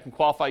front that can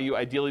qualify you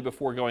ideally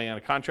before going on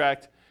a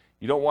contract.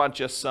 You don't want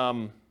just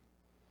some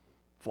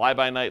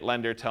fly-by-night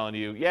lender telling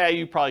you, yeah,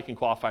 you probably can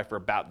qualify for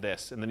about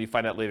this, and then you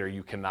find out later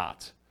you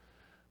cannot.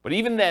 But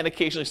even then,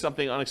 occasionally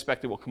something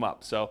unexpected will come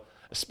up. So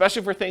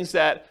especially for things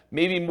that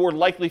may be more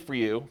likely for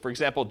you, for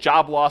example,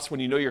 job loss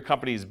when you know your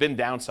company has been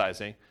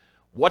downsizing,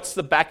 what's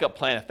the backup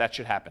plan if that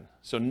should happen?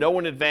 So know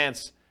in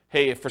advance,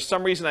 hey, if for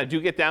some reason I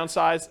do get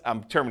downsized,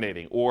 I'm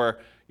terminating. Or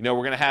we're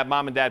going to have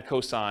mom and dad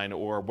co-sign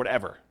or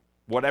whatever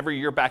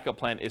your backup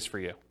plan is for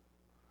you.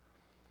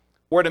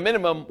 Or at a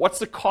minimum, what's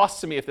the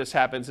cost to me if this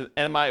happens, and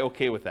am I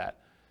okay with that?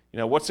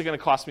 What's it going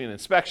to cost me in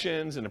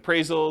inspections and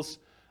appraisals?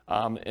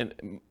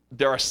 And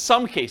there are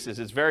some cases,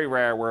 it's very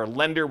rare, where a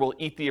lender will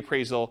eat the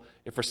appraisal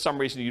if for some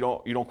reason you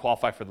don't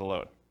qualify for the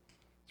loan.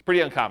 It's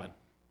pretty uncommon,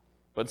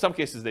 but in some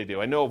cases they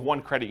do. I know of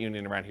one credit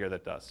union around here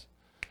that does.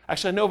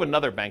 Actually, I know of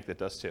another bank that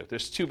does too.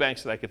 There's 2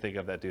 banks that I could think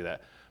of that do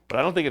that, but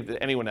I don't think of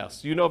anyone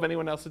else. Do you know of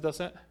anyone else that does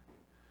that?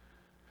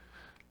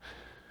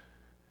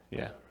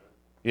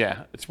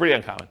 Yeah, it's pretty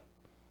uncommon.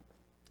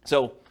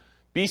 So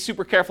be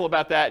super careful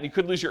about that, and you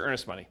could lose your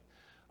earnest money.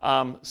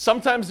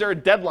 Sometimes there are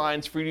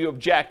deadlines for you to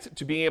object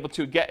to being able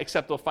to get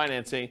acceptable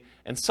financing,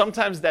 and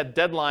sometimes that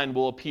deadline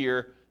will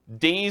appear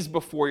days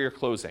before your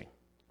closing.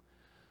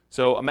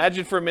 So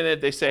imagine for a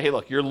minute they say, hey,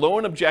 look, your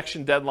loan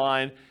objection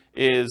deadline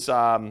is the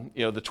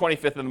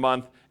 25th of the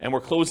month, and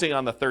we're closing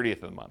on the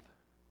 30th of the month.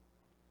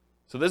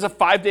 So there's a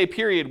 5-day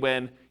period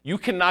when you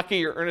cannot get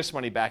your earnest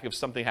money back if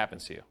something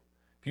happens to you.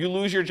 If you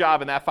lose your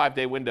job in that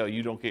 5-day window,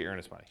 you don't get your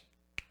earnest money.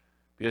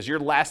 Because your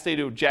last day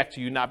to object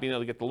to you not being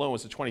able to get the loan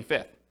was the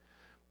 25th.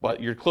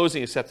 But your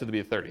closing is set to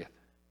be the 30th.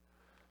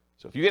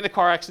 So if you get in a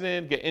car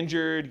accident, get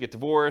injured, get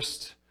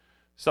divorced,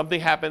 something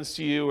happens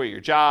to you or your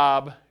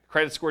job,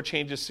 credit score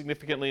changes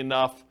significantly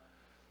enough,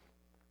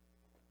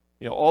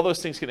 all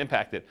those things can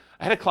impact it.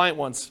 I had a client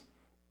once,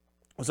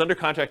 was under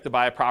contract to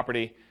buy a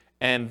property,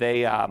 and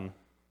they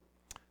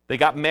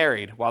got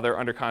married while they were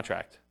under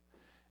contract.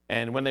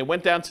 And when they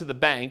went down to the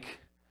bank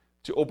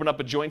to open up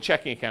a joint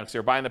checking account, so they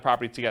were buying the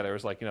property together. It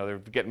was like, they're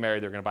getting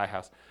married, they're going to buy a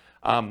house.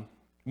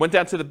 Went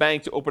down to the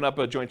bank to open up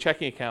a joint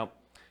checking account,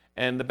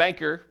 and the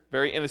banker,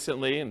 very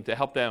innocently, and to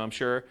help them, I'm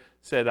sure,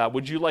 said,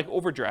 would you like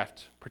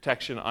overdraft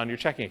protection on your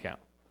checking account?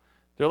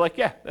 They're like,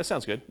 yeah, that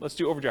sounds good. Let's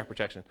do overdraft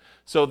protection.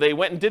 So they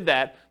went and did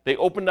that. They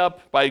opened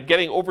up, by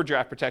getting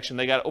overdraft protection,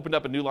 they opened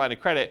up a new line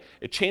of credit.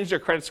 It changed their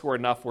credit score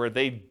enough where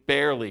they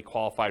barely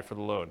qualified for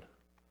the loan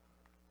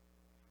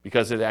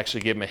because it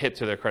actually gave them a hit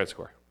to their credit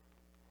score.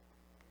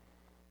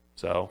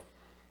 So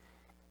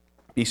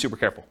be super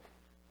careful.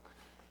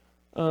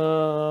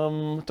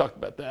 Talked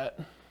about that.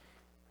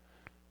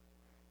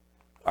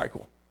 All right,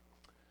 cool.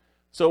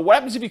 So what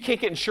happens if you can't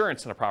get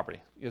insurance on a property?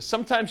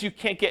 Sometimes you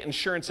can't get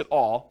insurance at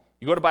all.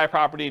 You go to buy a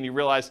property and you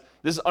realize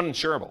this is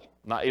uninsurable.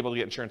 I'm not able to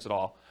get insurance at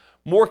all.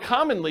 More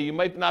commonly, you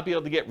might not be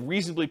able to get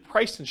reasonably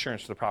priced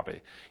insurance for the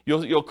property.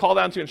 You'll call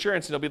down to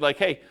insurance and they'll be like,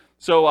 hey,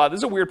 so this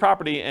is a weird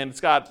property and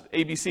it's got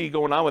ABC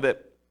going on with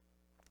it.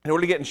 In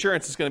order to get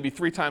insurance, it's going to be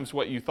 3 times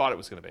what you thought it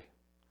was going to be.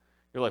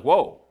 You're like,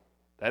 whoa,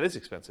 that is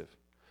expensive.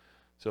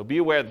 So be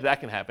aware that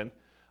can happen.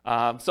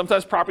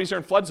 Sometimes properties are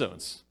in flood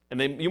zones,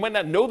 and you might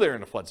not know they're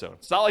in a flood zone.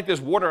 It's not like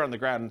there's water on the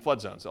ground in flood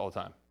zones all the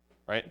time,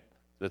 right?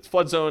 It's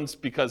flood zones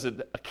because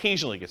it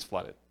occasionally gets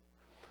flooded.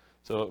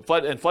 So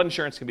flood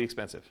insurance can be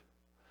expensive.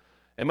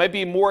 It might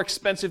be more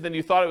expensive than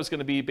you thought it was going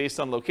to be based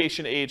on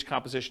location, age,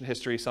 composition,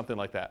 history, something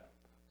like that.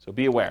 So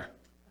be aware.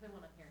 Another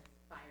one on here is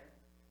fire.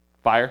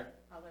 Fire?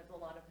 There's a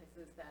lot of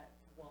places that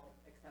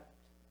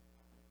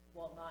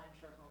will not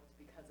insure homes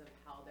because of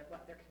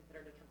what they're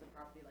considered in terms of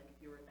property. Like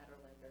if you were in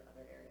Netherlands or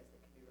other areas, it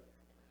can be really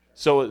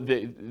hard to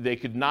insure. So they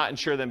could not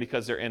insure them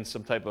because they're in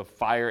some type of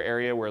fire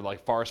area where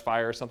like forest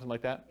fire or something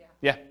like that?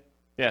 Yeah,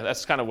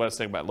 that's kind of what I was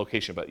thinking about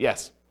location, but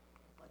yes.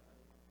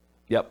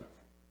 Yep.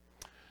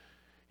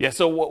 Yeah,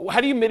 so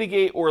how do you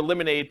mitigate or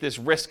eliminate this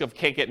risk of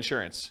can't get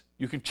insurance?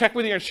 You can check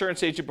with your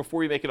insurance agent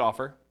before you make an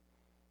offer.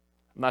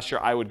 I'm not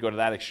sure I would go to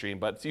that extreme,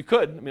 but you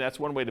could. I mean, that's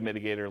one way to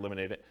mitigate or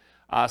eliminate it.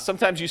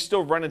 Sometimes you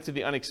still run into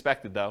the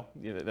unexpected, though.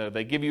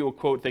 They give you a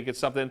quote, think it's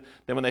something,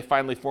 then when they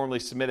finally formally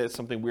submit it,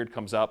 something weird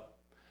comes up.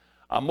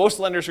 Most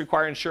lenders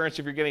require insurance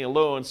if you're getting a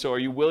loan, so are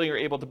you willing or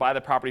able to buy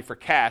the property for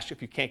cash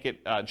if you can't get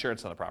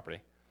insurance on the property?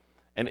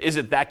 And is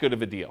it that good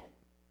of a deal?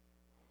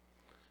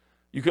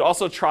 You could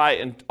also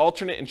try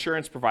alternate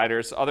insurance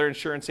providers, other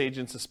insurance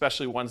agents,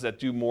 especially ones that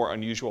do more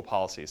unusual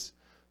policies.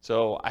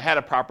 So I had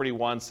a property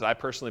once that I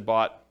personally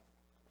bought,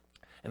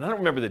 and I don't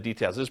remember the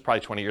details. This was probably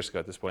 20 years ago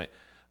at this point.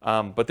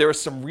 But there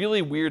was some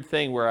really weird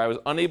thing where I was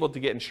unable to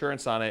get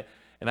insurance on it,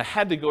 and I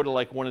had to go to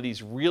like one of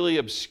these really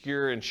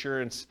obscure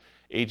insurance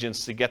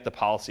agents to get the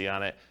policy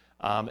on it.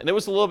 And it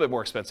was a little bit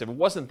more expensive. It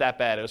wasn't that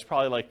bad. It was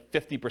probably like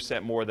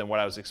 50% more than what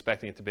I was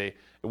expecting it to be.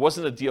 It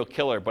wasn't a deal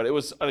killer, but it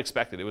was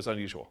unexpected. It was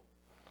unusual.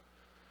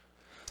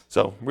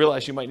 So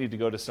realize you might need to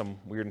go to some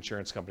weird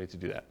insurance company to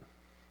do that.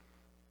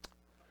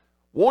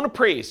 Won't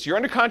appraise. You're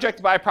under contract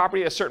to buy a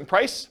property at a certain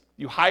price.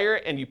 You hire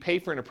and you pay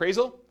for an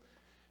appraisal.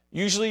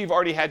 Usually you've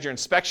already had your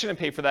inspection and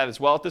pay for that as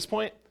well at this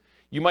point.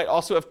 You might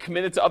also have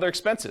committed to other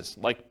expenses,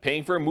 like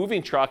paying for a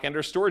moving truck and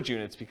or storage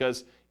units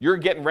because you're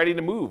getting ready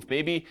to move.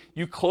 Maybe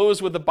you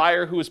close with a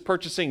buyer who is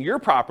purchasing your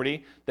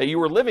property that you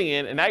were living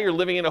in, and now you're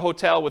living in a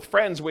hotel with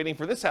friends waiting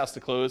for this house to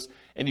close,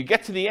 and you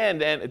get to the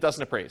end and it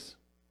doesn't appraise.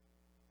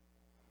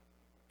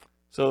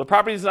 So the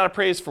property is not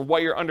appraised for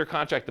what you're under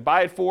contract to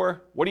buy it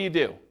for. What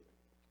do?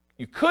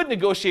 You could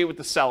negotiate with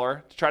the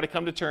seller to try to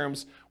come to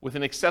terms with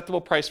an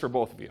acceptable price for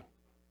both of you.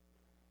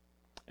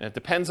 And it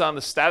depends on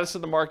the status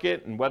of the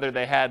market and whether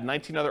they had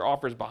 19 other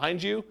offers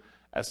behind you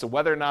as to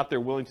whether or not they're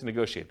willing to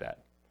negotiate that.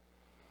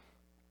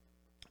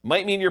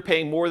 Might mean you're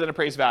paying more than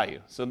appraised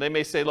value. So they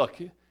may say, look,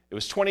 it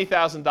was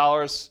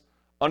 $20,000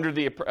 under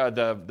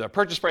the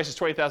purchase price is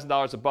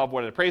 $20,000 above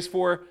what it appraised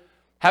for.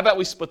 How about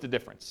we split the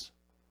difference?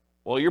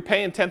 Well, you're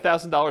paying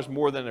 $10,000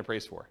 more than it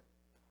appraised for.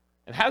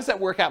 And how does that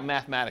work out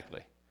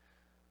mathematically,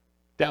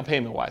 down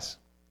payment-wise?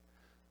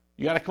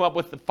 You got to come up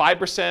with the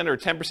 5% or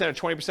 10% or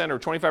 20% or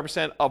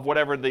 25% of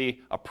whatever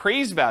the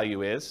appraised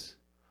value is,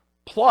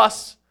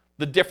 plus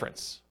the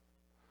difference.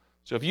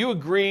 So if you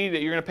agree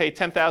that you're going to pay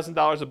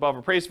 $10,000 above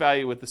appraised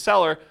value with the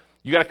seller,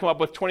 you got to come up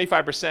with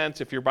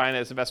 25%, if you're buying it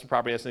as investment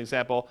property as an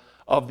example,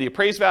 of the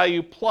appraised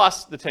value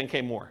plus the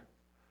 10K more.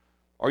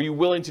 Are you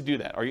willing to do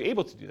that? Are you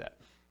able to do that?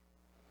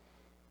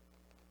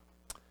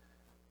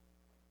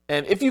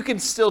 And if you can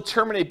still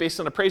terminate based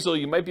on appraisal,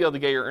 you might be able to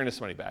get your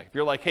earnest money back. If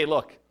you're like, hey,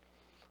 look,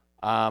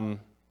 I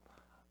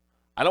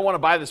don't want to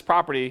buy this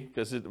property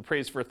because it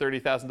appraised for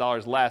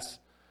 $30,000 less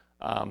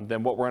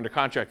than what we're under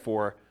contract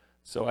for,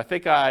 so I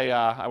think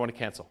I want to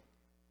cancel.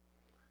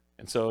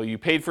 And so you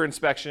paid for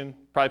inspection,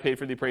 probably paid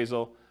for the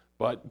appraisal,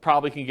 but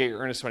probably can get your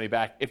earnest money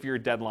back if your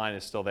deadline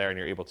is still there and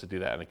you're able to do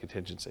that in a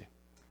contingency.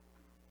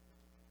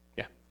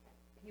 Yeah?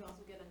 Can you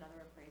also get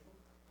another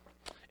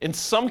appraisal? In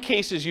some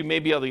cases, you may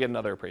be able to get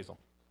another appraisal.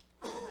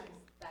 Sometimes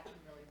that can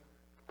really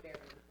vary,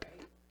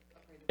 right?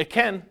 Appraisal. It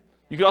can.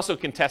 You could also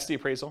contest the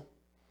appraisal.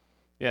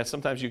 Yeah,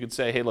 sometimes you could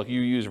say, hey, look,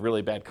 you use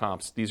really bad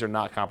comps. These are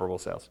not comparable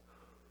sales.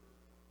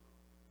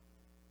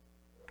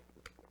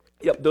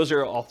 Yep, those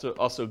are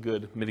also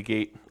good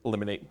mitigate,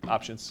 eliminate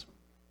options.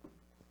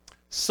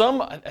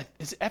 Some,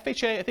 is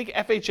FHA? I think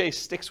FHA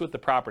sticks with the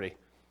property.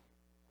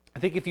 I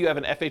think if you have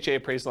an FHA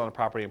appraisal on a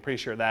property, I'm pretty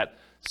sure that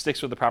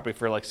sticks with the property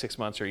for like 6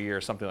 months or a year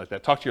or something like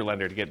that. Talk to your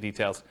lender to get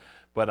details.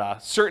 But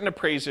certain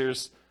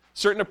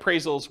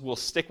appraisals will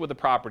stick with the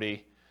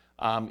property,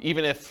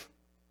 even if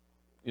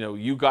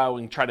you go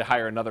and try to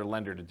hire another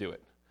lender to do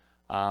it.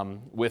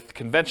 With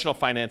conventional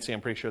financing, I'm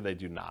pretty sure they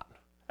do not,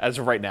 as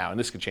of right now, and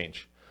this could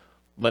change.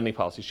 Lending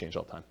policies change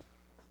all the time.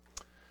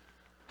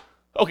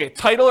 Okay,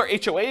 title or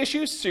HOA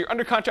issues. So you're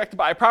under contract to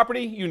buy a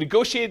property. You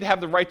negotiated to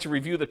have the right to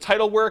review the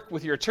title work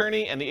with your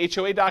attorney and the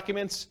HOA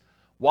documents.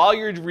 While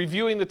you're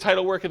reviewing the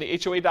title work and the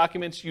HOA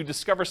documents, you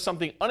discover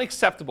something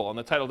unacceptable in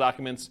the title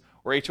documents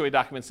or HOA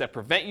documents that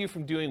prevent you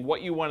from doing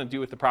what you want to do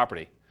with the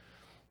property.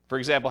 For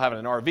example, having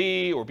an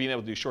RV or being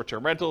able to do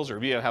short-term rentals or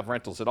being able to have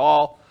rentals at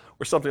all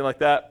or something like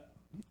that.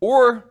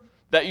 Or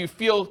that you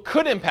feel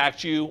could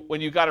impact you when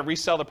you got to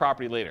resell the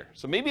property later.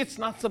 So maybe it's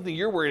not something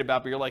you're worried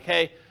about, but you're like,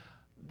 hey,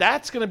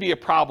 that's going to be a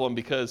problem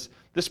because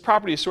this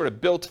property is sort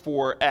of built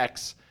for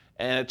X,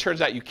 and it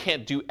turns out you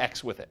can't do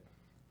X with it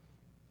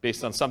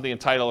based on something in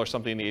title or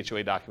something in the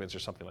HOA documents or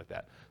something like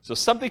that. So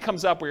something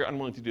comes up where you're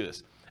unwilling to do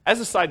this. As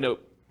a side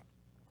note,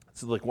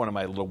 this is like one of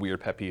my little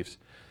weird pet peeves.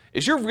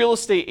 Is your real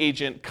estate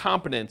agent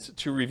competent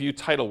to review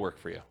title work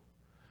for you?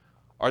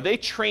 Are they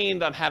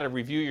trained on how to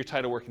review your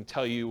title work and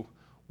tell you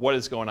what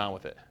is going on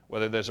with it,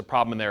 whether there's a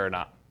problem in there or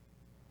not?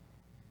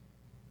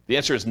 The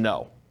answer is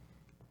no.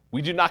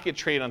 We do not get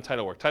trained on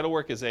title work. Title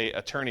work is an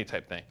attorney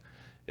type thing.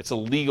 It's a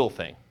legal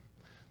thing.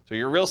 So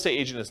your real estate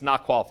agent is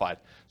not qualified.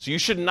 So you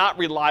should not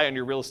rely on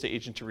your real estate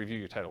agent to review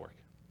your title work.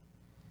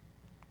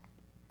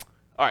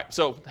 All right,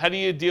 so how do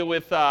you deal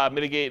with,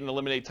 mitigate and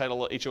eliminate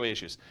title HOA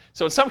issues?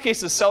 So in some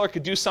cases, the seller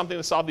could do something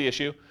to solve the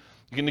issue.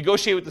 You can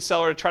negotiate with the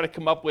seller to try to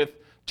come up with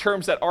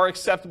terms that are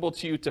acceptable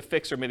to you to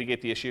fix or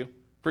mitigate the issue.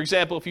 For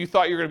example, if you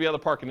thought you were going to be able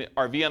to park an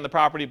RV on the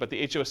property, but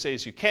the HOA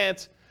says you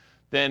can't,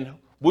 then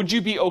would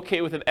you be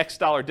okay with an X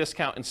dollar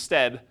discount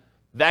instead?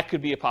 That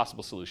could be a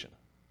possible solution.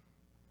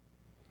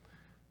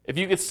 If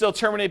you could still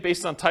terminate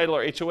based on title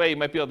or HOA, you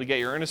might be able to get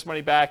your earnest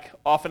money back,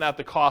 often out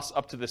the costs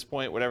up to this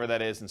point, whatever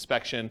that is,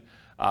 inspection,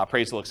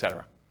 appraisal,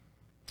 etc.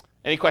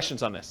 Any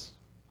questions on this?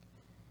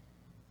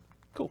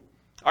 Cool.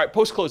 All right,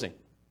 post-closing.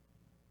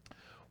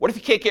 What if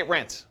you can't get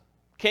rent?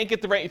 Can't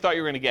get the rent you thought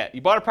you were going to get?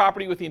 You bought a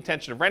property with the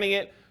intention of renting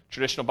it,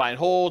 traditional buy and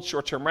hold,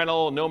 short-term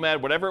rental,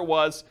 nomad, whatever it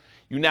was.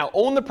 You now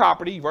own the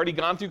property. You've already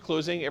gone through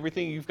closing,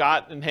 everything you've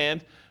got in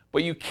hand,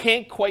 but you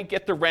can't quite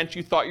get the rent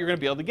you thought you were going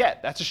to be able to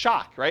get. That's a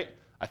shock, right?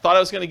 I thought I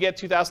was going to get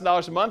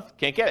 $2,000 a month.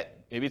 Can't get it.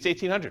 Maybe it's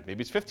 $1,800. Maybe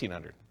it's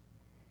 $1,500.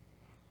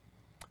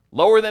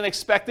 Lower than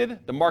expected.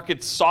 The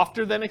market's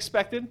softer than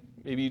expected.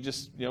 Maybe you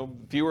just,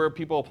 fewer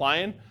people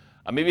applying.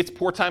 Maybe it's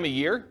poor time of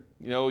year.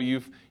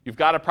 You've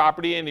got a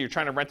property and you're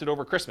trying to rent it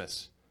over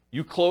Christmas.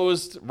 You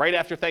closed right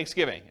after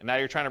Thanksgiving, and now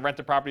you're trying to rent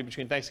the property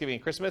between Thanksgiving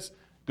and Christmas.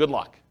 Good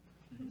luck.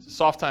 It's a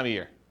soft time of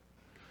year.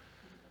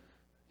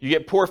 You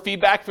get poor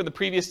feedback from the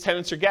previous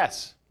tenants or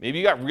guests. Maybe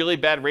you got really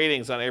bad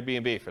ratings on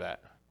Airbnb for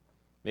that.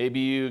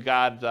 Maybe you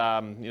got,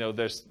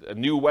 there's a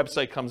new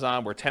website comes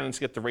on where tenants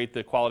get to rate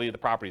the quality of the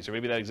properties, or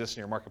maybe that exists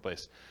in your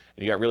marketplace,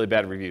 and you got really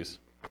bad reviews.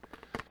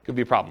 Could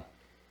be a problem.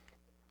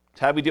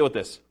 So how do we deal with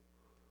this?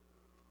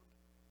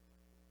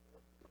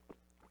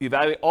 We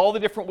evaluate all the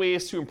different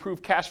ways to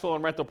improve cash flow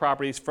on rental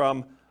properties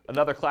from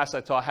another class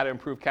I taught, How to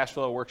Improve Cash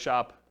Flow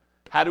Workshop.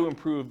 How to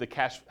improve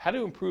cash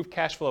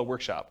flow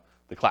workshop,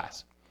 the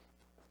class.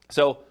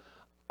 So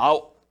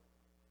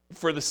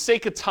for the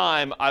sake of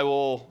time, I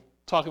will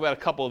talk about a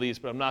couple of these,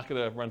 but I'm not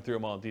going to run through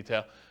them all in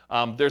detail.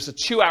 There's a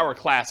 2-hour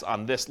class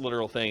on this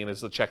literal thing, and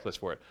there's a checklist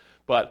for it.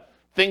 But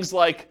things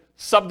like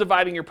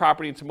subdividing your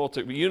property into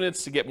multiple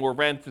units to get more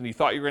rent than you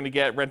thought you were going to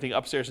get, renting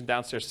upstairs and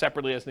downstairs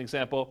separately as an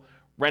example,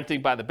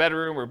 renting by the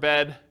bedroom or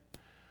bed,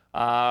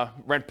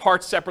 rent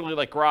parts separately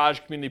like garage,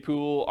 community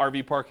pool,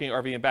 RV parking,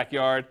 RV and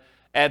backyard,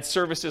 add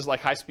services like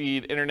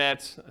high-speed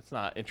internet. That's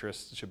not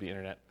interest, it should be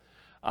internet.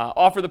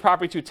 Offer the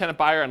property to a tenant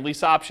buyer on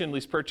lease option,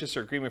 lease purchase,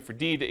 or agreement for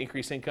deed to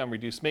increase income,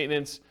 reduce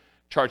maintenance,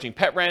 charging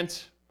pet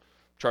rent,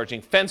 charging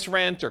fence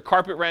rent or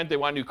carpet rent. They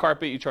want new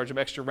carpet, you charge them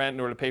extra rent in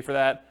order to pay for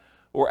that,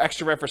 or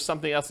extra rent for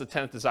something else the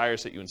tenant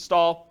desires that you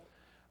install.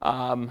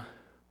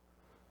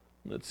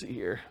 Let's see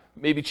here.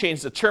 Maybe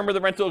change the term of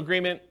the rental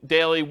agreement,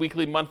 daily,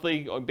 weekly,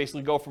 monthly, or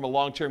basically go from a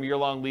long-term,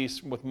 year-long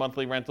lease with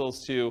monthly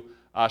rentals to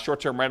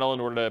short-term rental in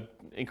order to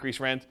increase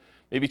rent.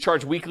 Maybe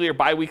charge weekly or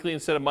bi-weekly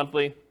instead of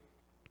monthly.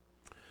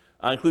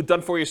 Include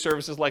done-for-you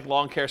services like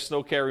lawn care,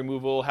 snow care,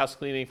 removal, house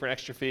cleaning for an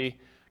extra fee.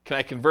 Can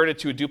I convert it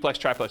to a duplex,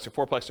 triplex, or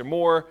fourplex or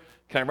more?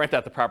 Can I rent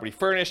out the property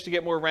furnished to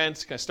get more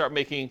rents? Can I start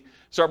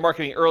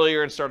marketing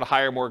earlier and start a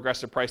higher, more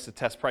aggressive price to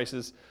test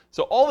prices?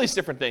 So all these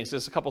different things.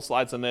 There's a couple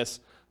slides on this.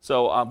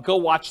 So go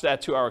watch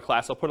that 2-hour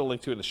class. I'll put a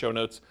link to it in the show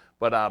notes.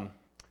 But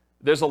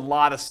there's a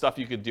lot of stuff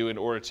you could do in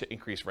order to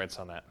increase rents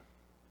on that.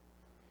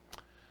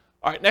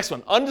 All right, next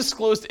one,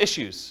 undisclosed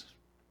issues.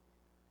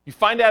 You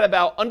find out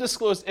about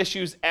undisclosed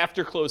issues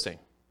after closing.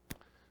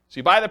 So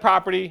you buy the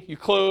property, you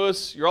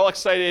close, you're all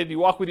excited, you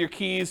walk with your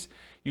keys,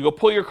 you go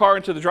pull your car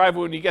into the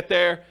driveway when you get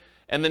there,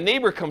 and the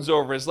neighbor comes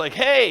over and is like,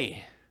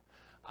 hey,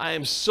 I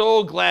am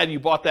so glad you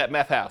bought that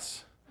meth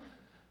house.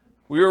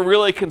 We were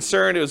really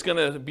concerned it was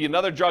going to be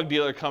another drug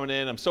dealer coming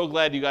in. I'm so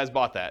glad you guys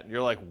bought that. And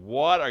you're like,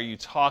 what are you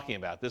talking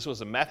about? This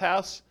was a meth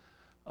house?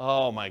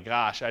 Oh my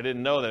gosh, I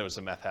didn't know that it was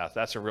a meth house.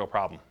 That's a real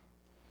problem.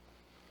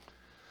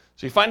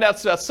 So you find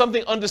out about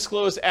something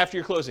undisclosed after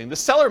your closing. The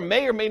seller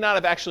may or may not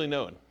have actually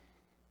known.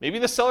 Maybe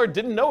the seller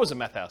didn't know it was a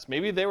meth house.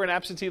 Maybe they were an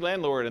absentee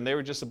landlord and they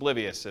were just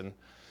oblivious and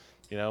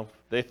You know,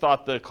 they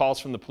thought the calls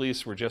from the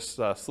police were just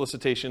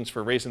solicitations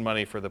for raising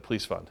money for the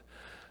police fund,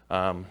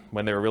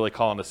 when they were really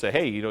calling to say,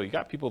 hey, you know, you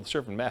got people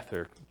serving meth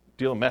or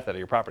dealing meth out of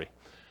your property.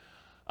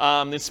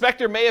 The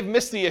inspector may have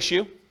missed the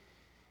issue.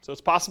 So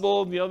it's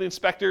possible, you know, the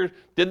inspector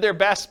did their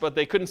best, but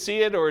they couldn't see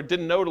it or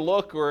didn't know to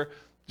look or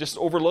just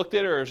overlooked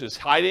it or was just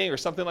hiding or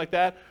something like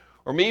that.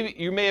 Or maybe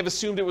you may have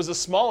assumed it was a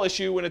small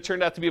issue when it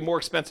turned out to be a more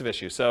expensive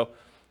issue. So,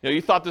 you know, you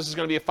thought this was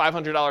going to be a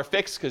 $500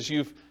 fix because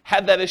you've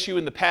had that issue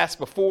in the past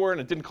before and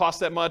it didn't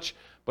cost that much.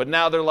 But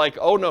now they're like,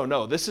 oh,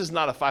 no, this is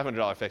not a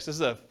 $500 fix. This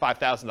is a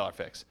 $5,000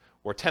 fix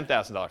or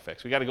 $10,000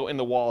 fix. We got to go in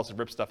the walls and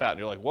rip stuff out. And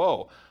you're like,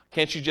 whoa,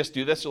 can't you just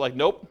do this? They're like,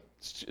 nope,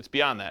 it's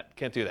beyond that.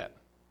 Can't do that.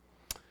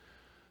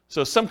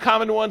 So some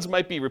common ones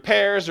might be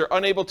repairs or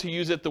unable to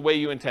use it the way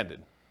you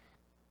intended.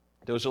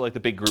 Those are like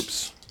the big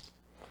groups.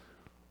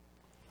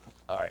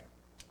 All right.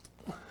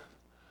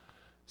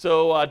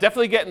 So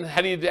definitely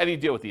how do you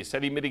deal with these? How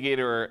do you mitigate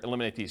or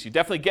eliminate these? You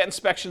definitely get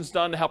inspections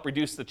done to help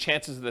reduce the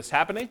chances of this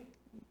happening.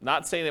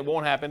 Not saying it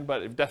won't happen,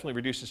 but it definitely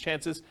reduces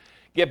chances.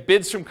 Get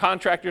bids from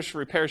contractors for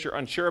repairs you're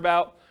unsure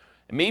about.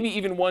 And maybe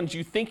even ones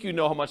you think you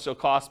know how much they'll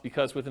cost,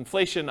 because with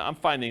inflation, I'm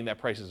finding that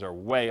prices are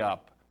way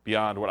up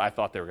beyond what I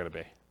thought they were going to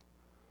be.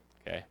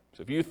 Okay,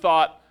 so if you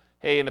thought,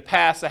 hey, in the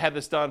past I had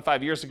this done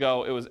 5 years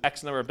ago, it was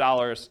X number of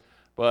dollars,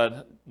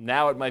 but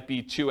now it might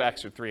be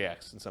 2X or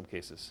 3X in some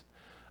cases.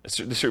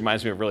 This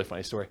reminds me of a really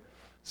funny story.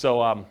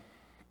 So I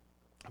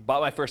bought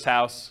my first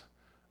house,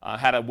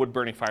 had a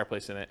wood-burning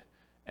fireplace in it,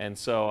 and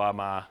so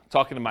I'm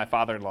talking to my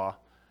father-in-law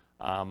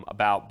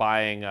about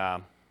buying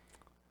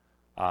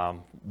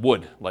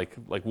wood, like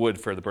wood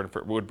for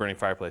the wood-burning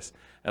fireplace. And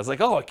I was like,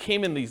 oh, it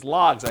came in these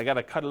logs. I got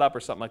to cut it up or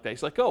something like that.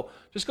 He's like, oh,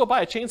 just go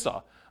buy a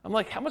chainsaw. I'm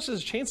like, how much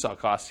does a chainsaw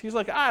cost? He's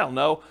like, I don't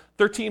know,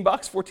 $13,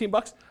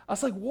 $14. I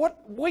was like,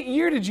 what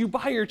year did you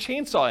buy your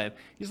chainsaw in?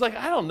 He's like,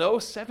 I don't know,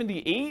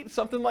 78,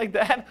 something like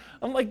that.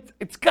 I'm like,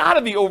 it's got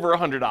to be over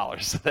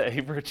 $100 today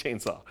for a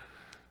chainsaw.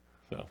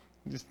 So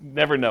you just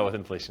never know with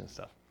inflation and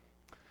stuff.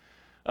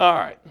 All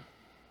right.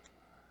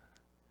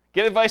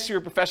 Get advice from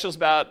your professionals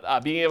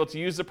about being able to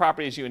use the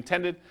property as you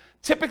intended.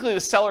 Typically,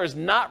 the seller is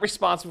not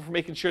responsible for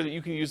making sure that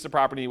you can use the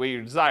property the way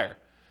you desire.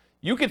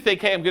 You could think,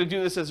 hey, I'm going to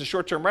do this as a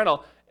short-term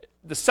rental.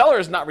 The seller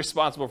is not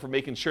responsible for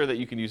making sure that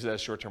you can use it as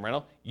short-term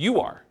rental.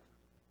 You are.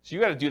 So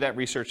you got to do that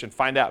research and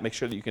find out, make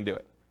sure that you can do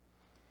it.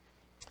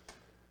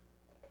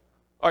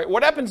 All right,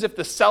 what happens if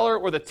the seller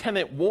or the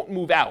tenant won't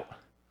move out?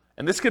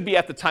 And this could be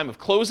at the time of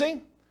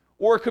closing,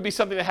 or it could be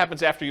something that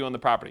happens after you own the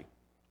property.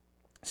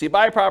 So you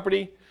buy a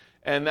property,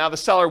 and now the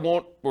seller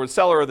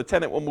or the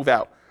tenant won't move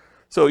out.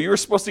 So you were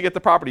supposed to get the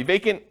property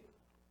vacant.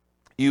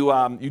 You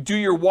do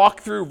your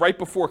walkthrough right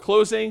before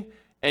closing,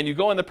 and you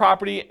go in the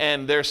property,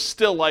 and there's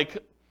still like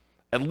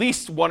at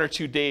least 1 or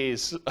 2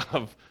 days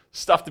of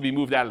stuff to be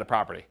moved out of the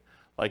property.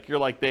 Like you're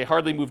like, they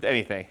hardly moved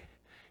anything.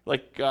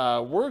 Like,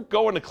 we're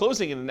going to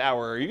closing in an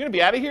hour. Are you going to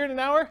be out of here in an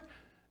hour? And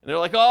they're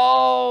like,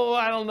 oh,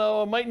 I don't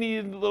know. I might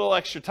need a little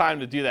extra time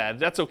to do that.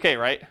 That's okay,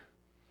 right?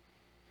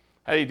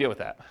 How do you deal with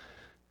that?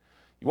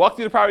 You walk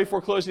through the property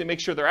before closing to make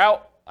sure they're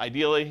out,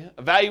 ideally.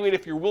 Evaluate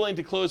if you're willing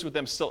to close with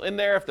them still in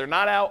there. If they're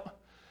not out,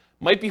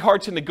 might be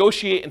hard to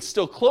negotiate and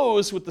still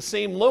close with the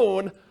same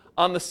loan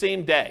on the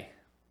same day.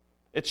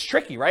 It's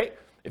tricky, right?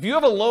 If you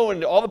have a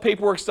loan, all the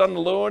paperwork's done on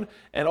the loan,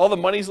 and all the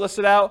money's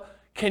listed out,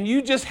 can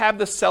you just have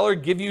the seller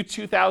give you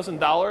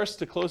 $2,000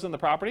 to close on the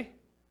property?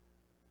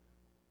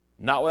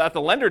 Not without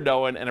the lender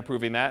knowing and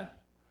approving that.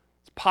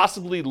 It's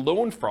possibly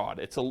loan fraud.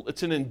 It's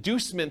an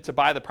inducement to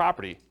buy the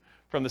property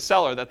from the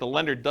seller that the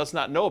lender does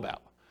not know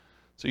about.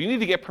 So you need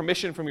to get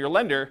permission from your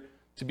lender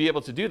to be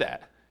able to do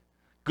that.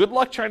 Good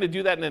luck trying to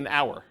do that in an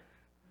hour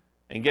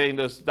and getting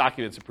those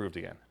documents approved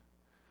again.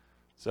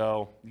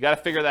 So you got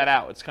to figure that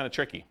out. It's kind of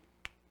tricky.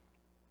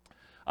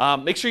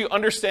 Make sure you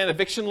understand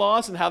eviction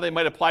laws and how they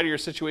might apply to your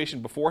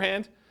situation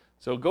beforehand.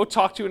 So go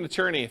talk to an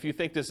attorney if you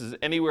think this is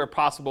anywhere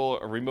possible,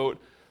 a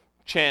remote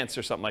chance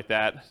or something like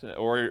that,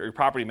 or your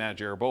property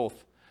manager or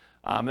both.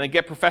 And then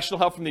get professional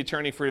help from the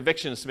attorney for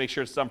evictions to make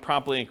sure it's done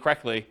promptly and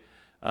correctly.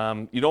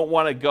 You don't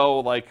want to go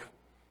like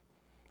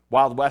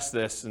Wild West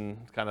this and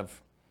kind of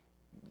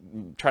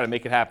try to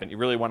make it happen. You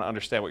really want to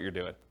understand what you're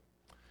doing.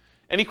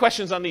 Any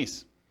questions on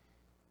these?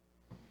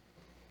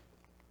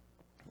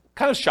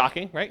 Kind of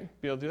shocking, right?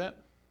 Be able to do that?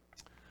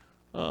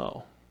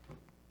 Oh.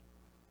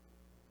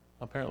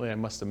 Apparently I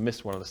must have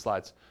missed one of the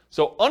slides.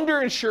 So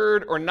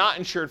underinsured or not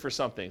insured for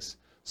some things.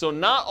 So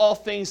not all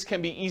things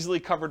can be easily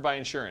covered by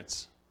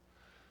insurance.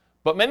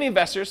 But many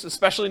investors,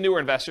 especially newer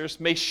investors,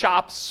 may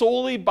shop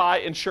solely by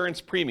insurance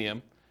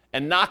premium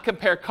and not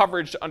compare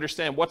coverage to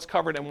understand what's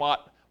covered and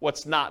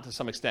what's not to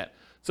some extent.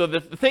 So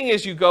the thing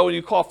is, you go and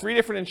you call 3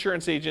 different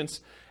insurance agents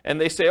and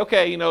they say,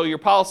 okay, you know, your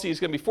policy is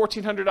going to be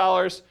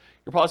 $1,400,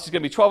 your policy is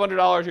going to be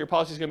 $1,200, your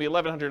policy is going to be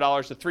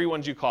 $1,100, the 3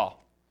 ones you call.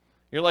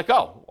 You're like,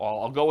 oh,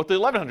 well, I'll go with the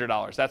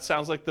 $1,100. That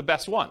sounds like the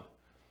best one.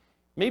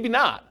 Maybe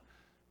not.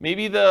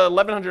 Maybe the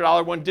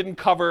 $1,100 one didn't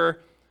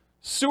cover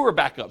sewer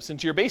backups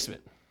into your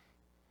basement.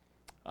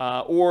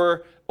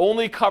 Or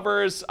only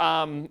covers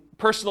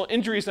personal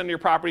injuries on your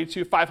property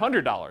to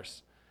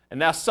 $500. And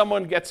now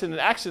someone gets in an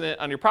accident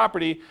on your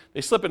property,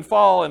 they slip and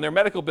fall, and their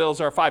medical bills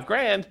are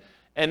 $5,000,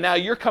 and now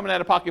you're coming out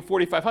of pocket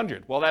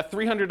 $4,500. Well, that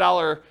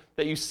 $300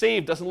 that you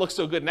saved doesn't look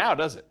so good now,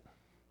 does it?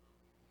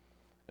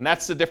 And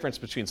that's the difference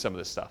between some of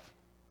this stuff.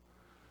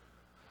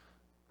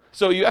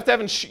 So you have to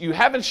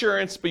have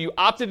insurance, but you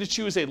opted to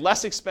choose a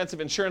less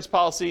expensive insurance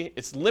policy.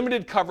 It's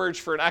limited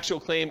coverage for an actual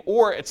claim,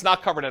 or it's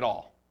not covered at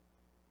all.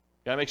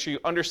 You gotta make sure you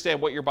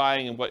understand what you're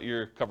buying and what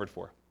you're covered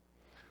for.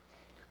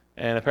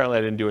 And apparently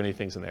I didn't do any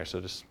things in there,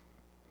 so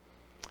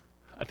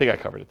I think I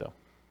covered it though.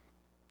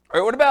 All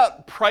right, what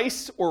about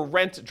price or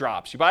rent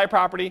drops? You buy a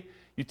property,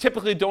 you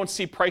typically don't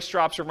see price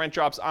drops or rent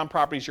drops on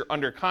properties you're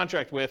under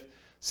contract with,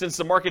 since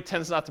the market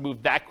tends not to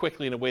move that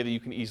quickly in a way that you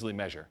can easily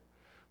measure.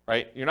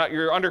 Right?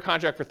 You're under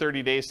contract for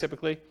 30 days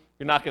typically.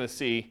 You're not going to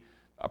see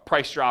a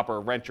price drop or a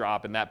rent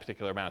drop in that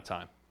particular amount of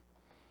time.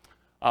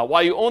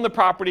 While you own the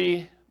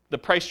property, the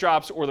price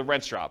drops or the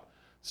rents drop.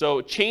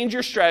 So change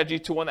your strategy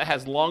to one that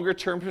has longer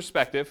term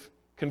perspective.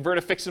 Convert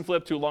a fix and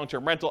flip to a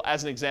long-term rental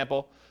as an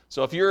example.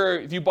 So if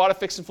you bought a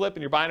fix and flip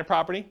and you're buying a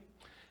property,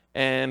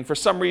 and for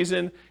some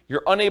reason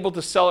you're unable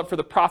to sell it for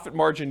the profit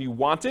margin you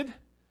wanted,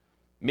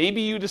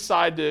 maybe you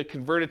decide to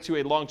convert it to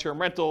a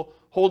long-term rental,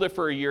 hold it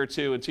for a year or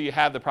two until you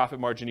have the profit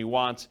margin you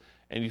want,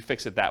 and you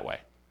fix it that way.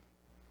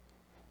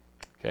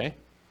 Okay?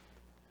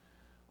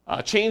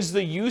 Change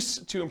the use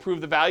to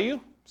improve the value.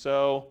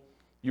 So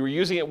you were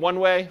using it one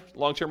way,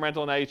 long-term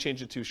rental, now you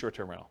change it to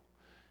short-term rental.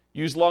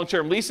 Use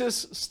long-term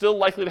leases, still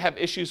likely to have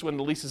issues when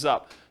the lease is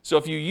up. So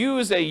if you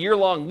use a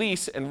year-long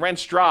lease and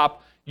rents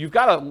drop, you've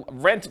got a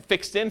rent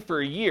fixed in for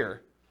a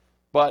year,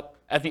 but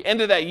at the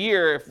end of that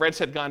year, if rents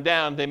had gone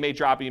down, they may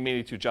drop and you may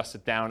need to adjust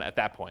it down at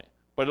that point.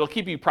 But it'll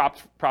keep you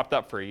propped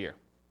up for a year.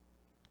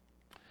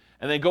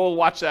 And then go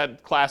watch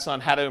that class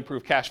on how to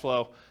improve cash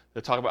flow.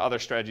 They'll talk about other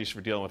strategies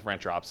for dealing with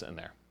rent drops in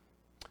there.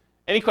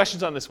 Any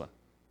questions on this one?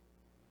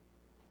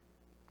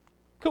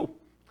 Cool.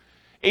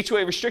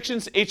 HOA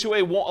restrictions.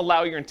 HOA won't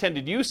allow your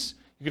intended use.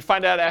 You can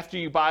find out after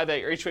you buy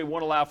that your HOA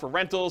won't allow for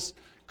rentals.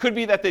 Could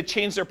be that they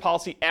change their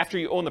policy after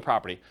you own the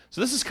property.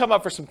 So this has come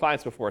up for some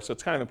clients before, so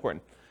it's kind of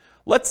important.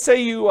 Let's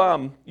say you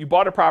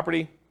bought a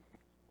property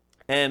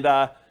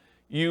and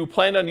you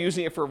planned on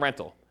using it for a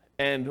rental.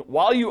 And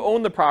while you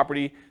own the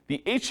property,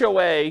 the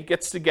HOA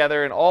gets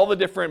together and all the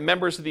different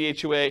members of the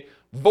HOA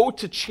vote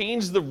to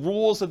change the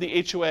rules of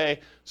the HOA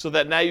so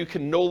that now you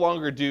can no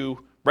longer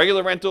do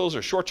regular rentals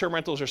or short-term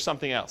rentals or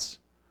something else.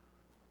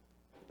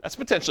 That's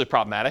potentially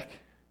problematic.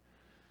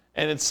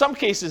 And in some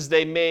cases,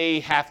 they may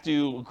have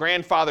to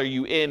grandfather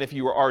you in if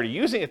you were already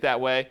using it that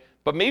way,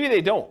 but maybe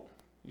they don't.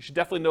 You should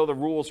definitely know the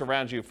rules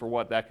around you for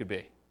what that could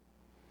be.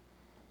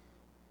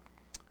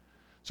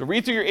 So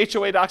read through your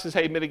HOA docs is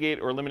how you mitigate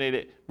or eliminate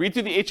it. Read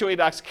through the HOA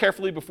docs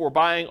carefully before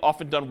buying,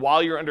 often done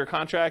while you're under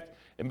contract.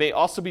 It may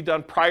also be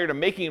done prior to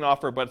making an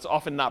offer, but it's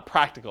often not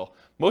practical.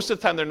 Most of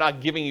the time, they're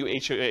not giving you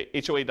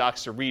HOA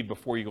docs to read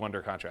before you go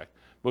under contract.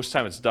 Most of the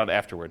time, it's done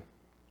afterward.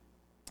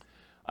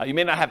 You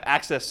may not have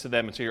access to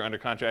them until you're under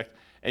contract,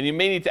 and you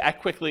may need to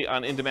act quickly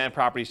on in-demand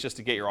properties just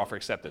to get your offer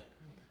accepted.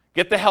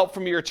 Get the help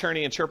from your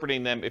attorney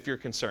interpreting them if you're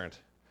concerned.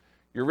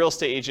 Your real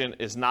estate agent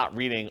is not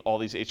reading all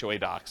these HOA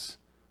docs,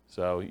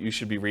 so you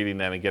should be reading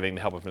them and getting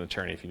the help of an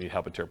attorney if you need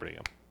help interpreting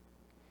them.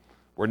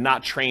 We're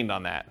not trained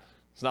on that.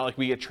 It's not like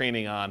we get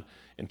training on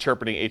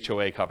interpreting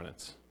HOA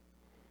covenants.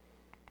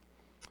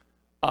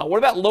 What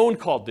about loan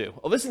call due?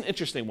 Oh, this is an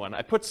interesting one.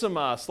 I put some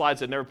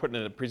slides I've never put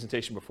in a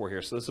presentation before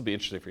here, so this will be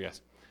interesting for you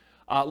guys.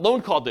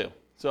 Loan call due.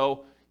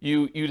 So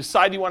you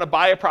decide you want to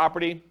buy a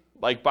property,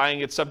 like buying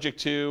it subject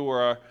to,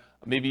 or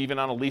maybe even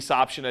on a lease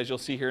option, as you'll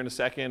see here in a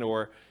second,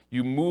 or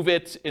you move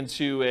it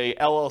into a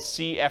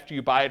LLC after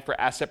you buy it for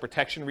asset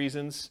protection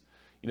reasons.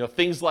 You know,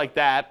 things like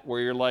that, where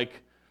you're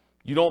like,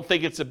 you don't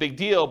think it's a big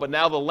deal, but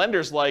now the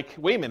lender's like,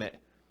 wait a minute,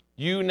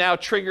 you now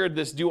triggered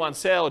this due on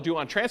sale or due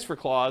on transfer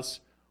clause.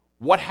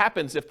 What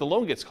happens if the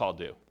loan gets called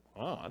due?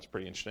 Oh, that's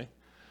pretty interesting.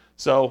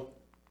 So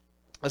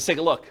let's take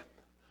a look.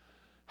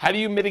 How do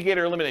you mitigate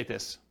or eliminate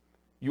this?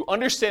 You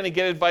understand and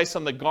get advice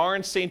on the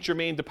Garn-St.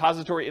 Germain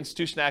Depository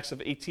Institution Acts of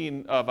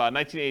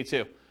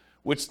 1982,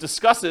 which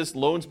discusses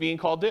loans being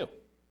called due.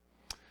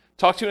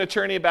 Talk to an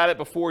attorney about it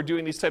before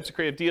doing these types of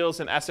creative deals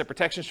and asset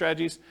protection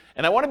strategies.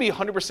 And I want to be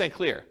 100%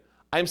 clear.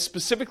 I'm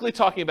specifically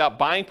talking about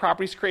buying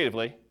properties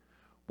creatively,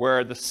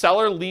 where the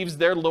seller leaves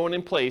their loan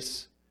in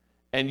place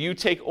and you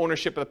take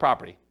ownership of the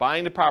property.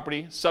 Buying the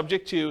property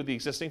subject to the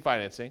existing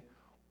financing,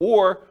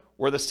 or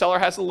where the seller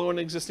has the loan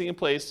existing in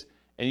place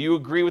and you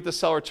agree with the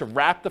seller to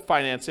wrap the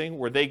financing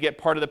where they get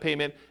part of the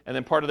payment and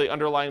then part of the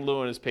underlying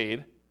loan is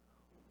paid.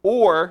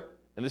 Or,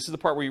 and this is the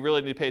part where you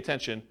really need to pay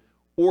attention,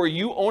 or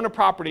you own a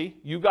property,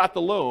 you got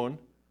the loan,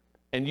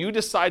 and you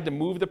decide to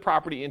move the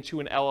property into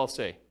an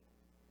LLC.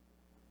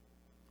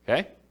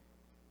 Okay?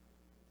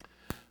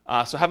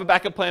 So have a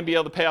backup plan, be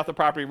able to pay off the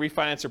property,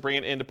 refinance, or bring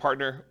it in to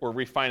partner or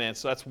refinance.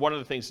 So that's one of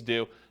the things to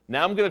do.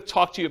 Now I'm going to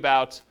talk to you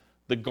about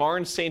the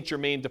Garn-St.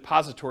 Germain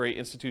Depository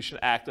Institution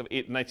Act of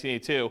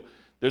 1982.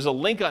 There's a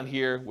link on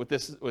here with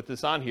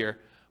this on here,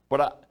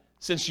 but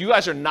since you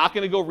guys are not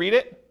going to go read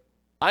it,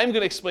 I'm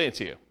going to explain it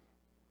to you,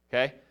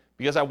 okay?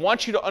 Because I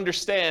want you to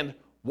understand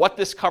what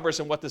this covers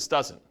and what this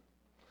doesn't.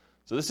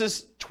 So this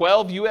is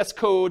 12 U.S.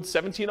 Code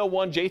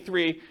 1701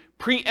 J3,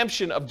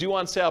 preemption of due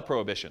on sale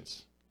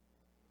prohibitions.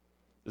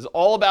 This is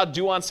all about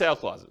due on sale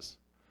clauses.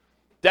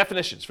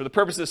 Definitions. For the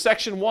purposes of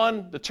Section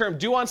 1, the term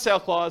due on sale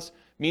clause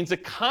means a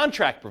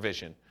contract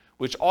provision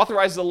which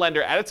authorizes the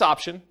lender at its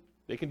option,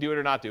 they can do it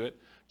or not do it,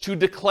 to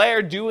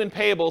declare due and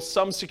payable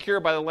sums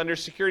secured by the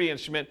lender's security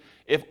instrument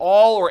if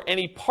all or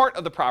any part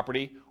of the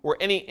property or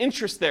any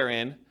interest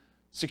therein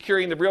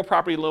securing the real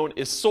property loan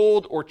is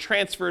sold or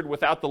transferred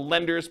without the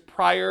lender's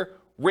prior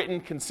written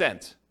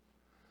consent.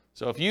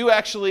 So if you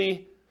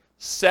actually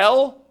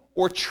sell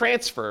or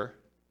transfer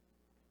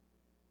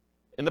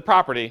in the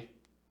property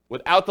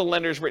without the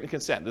lender's written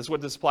consent, this is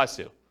what this applies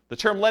to. The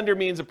term lender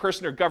means a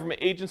person or government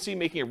agency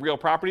making a real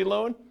property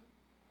loan,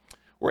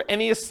 or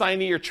any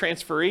assignee or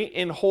transferee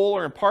in whole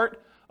or in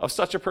part of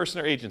such a person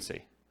or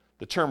agency.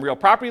 The term real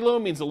property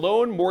loan means a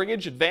loan,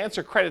 mortgage, advance,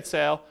 or credit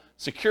sale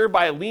secured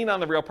by a lien on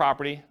the real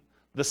property,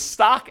 the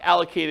stock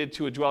allocated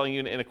to a dwelling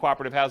unit in a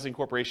cooperative housing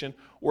corporation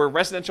or a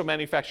residential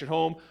manufactured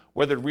home,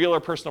 whether real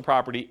or personal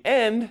property,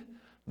 and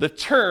the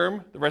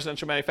term, the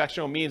residential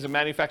manufactured home, means a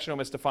manufactured home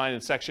as defined in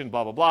section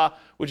blah, blah, blah,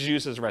 which is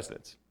used as a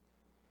residence.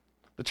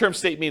 The term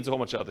state means a whole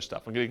bunch of other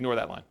stuff. I'm going to ignore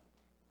that line.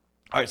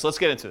 All right, so let's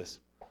get into this.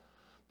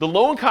 The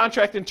loan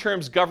contract and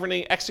terms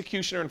governing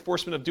execution or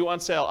enforcement of due on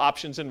sale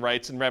options and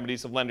rights and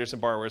remedies of lenders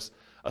and borrowers,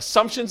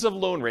 assumptions of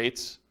loan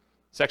rates,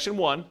 Section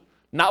 1,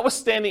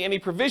 notwithstanding any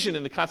provision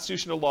in the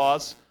constitutional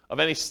laws of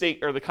any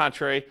state or the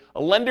contrary,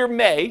 a lender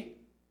may,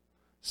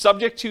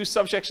 subject to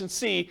subsection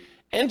C,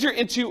 enter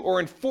into or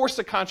enforce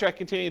a contract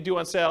containing a due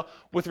on sale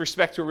with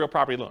respect to a real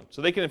property loan.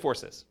 So they can enforce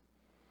this.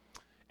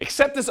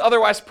 Except as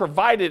otherwise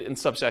provided in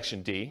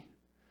subsection D,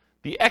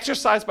 the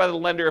exercise by the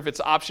lender of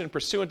its option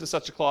pursuant to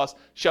such a clause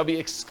shall be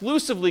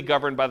exclusively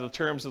governed by the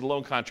terms of the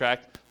loan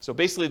contract. So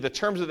basically the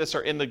terms of this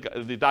are in the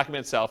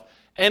document itself,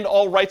 and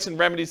all rights and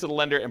remedies of the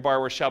lender and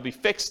borrower shall be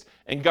fixed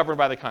and governed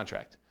by the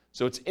contract.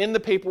 So it's in the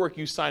paperwork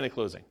you sign at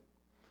closing.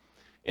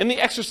 In the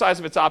exercise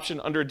of its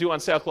option under a due on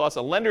sale clause,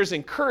 a lender is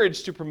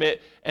encouraged to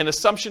permit an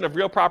assumption of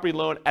real property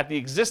loan at the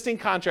existing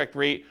contract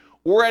rate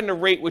or at a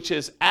rate which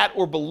is at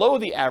or below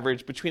the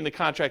average between the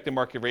contract and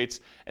market rates,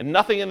 and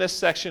nothing in this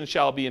section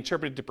shall be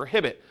interpreted to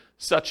prohibit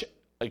such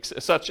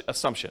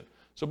assumption.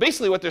 So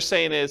basically what they're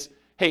saying is,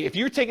 hey, if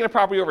you're taking a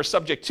property over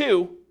subject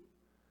to,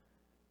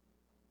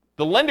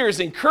 the lender is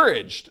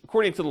encouraged,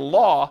 according to the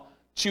law,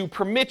 to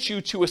permit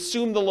you to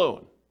assume the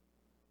loan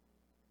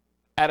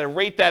at a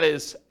rate that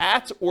is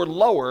at or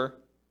lower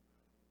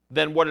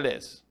than what it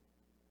is.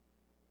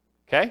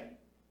 Okay?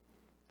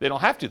 They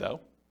don't have to, though,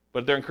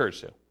 but they're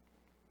encouraged to.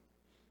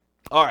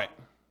 All right.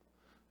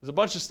 There's a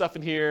bunch of stuff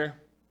in here.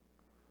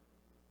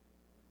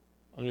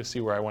 I'm going to see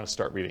where I want to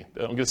start reading.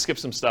 I'm going to skip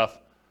some stuff.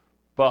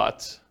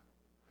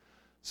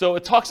 So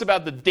it talks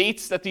about the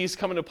dates that these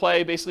come into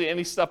play, basically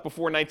any stuff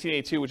before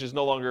 1982, which is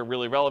no longer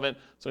really relevant.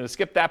 So I'm going to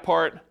skip that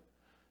part.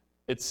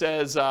 It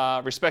says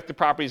respective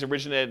properties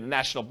originated in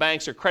national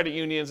banks or credit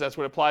unions. That's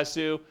what it applies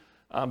to.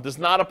 Does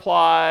not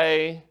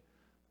apply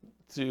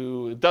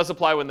to, it does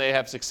apply when they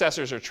have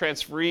successors or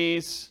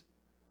transferees.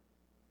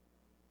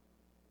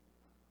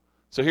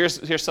 So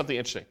here's something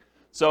interesting.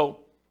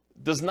 So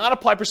does not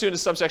apply pursuant to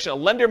subsection. A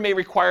lender may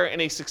require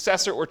any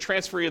successor or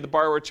transferee of the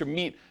borrower to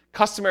meet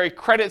customary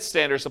credit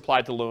standards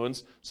applied to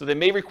loans. So they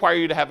may require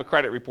you to have a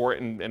credit report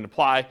and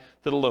apply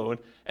to the loan.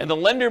 And the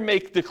lender may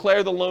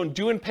declare the loan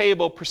due and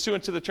payable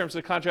pursuant to the terms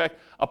of the contract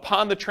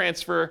upon the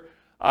transfer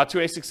to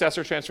a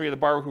successor or transferee of the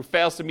borrower who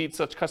fails to meet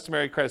such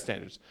customary credit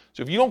standards.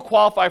 So if you don't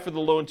qualify for the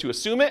loan to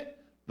assume it,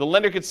 the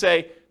lender could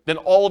say, then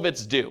all of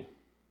it's due.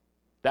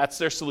 That's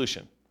their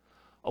solution.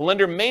 A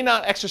lender may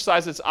not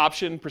exercise its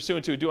option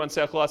pursuant to a due on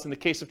sale clause in the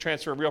case of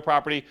transfer of real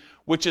property,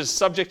 which is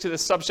subject to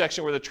this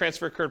subsection where the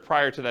transfer occurred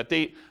prior to that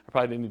date. I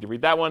probably didn't need to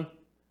read that one.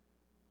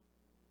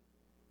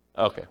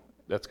 Okay,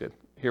 that's good.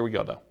 Here we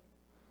go, though.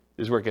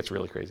 This is where it gets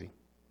really crazy.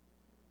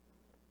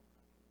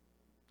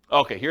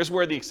 Okay, here's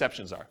where the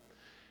exceptions are.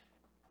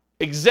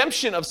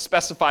 Exemption of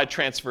specified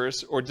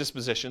transfers or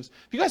dispositions.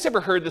 Have you guys ever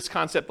heard this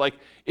concept? Like,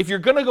 if you're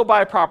going to go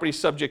buy a property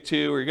subject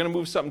to, or you're going to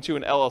move something to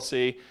an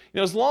LLC,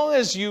 as long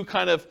as you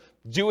kind of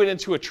do it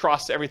into a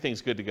trust,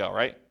 everything's good to go,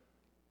 right?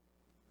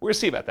 We're going to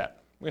see about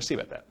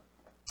that.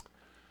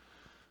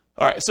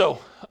 All right, so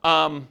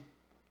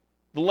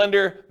the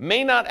lender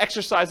may not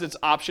exercise its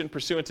option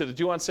pursuant to the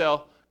due on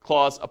sale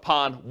clause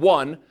upon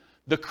 1,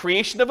 the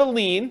creation of a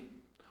lien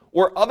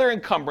or other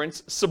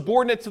encumbrance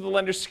subordinate to the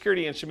lender's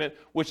security instrument,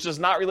 which does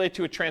not relate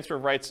to a transfer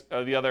of rights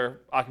of the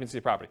other occupancy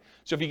of the property.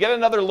 So if you get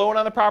another loan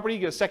on the property, you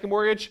get a second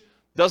mortgage,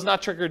 does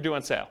not trigger due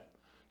on sale.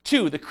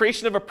 2, the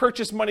creation of a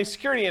purchase money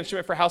security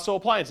instrument for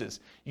household appliances.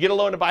 You get a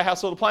loan to buy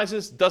household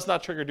appliances, does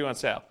not trigger due on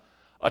sale.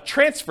 A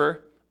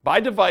transfer by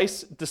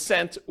device,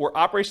 descent, or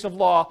operation of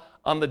law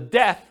on the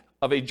death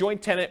of a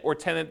joint tenant or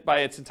tenant by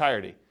its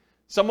entirety.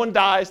 Someone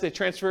dies, they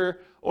transfer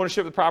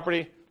ownership of the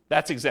property,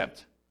 that's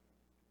exempt.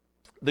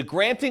 the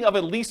granting of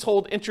a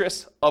leasehold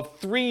interest of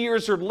 3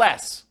 years or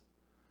less.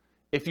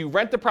 If you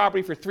rent the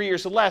property for 3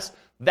 years or less,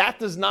 that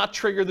does not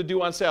trigger the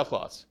due on sale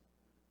clause.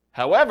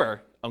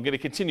 However, I'm going to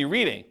continue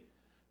reading.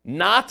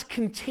 Not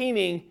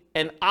containing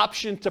an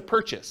option to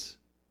purchase.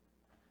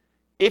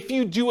 If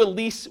you do a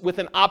lease with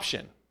an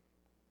option,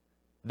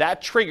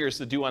 that triggers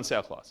the due on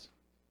sale clause.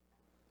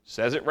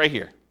 Says it right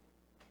here.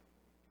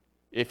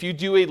 If you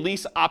do a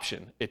lease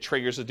option, it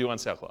triggers the due on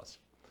sale clause.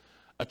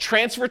 A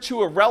transfer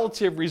to a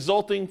relative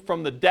resulting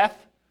from the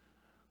death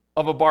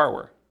of a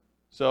borrower.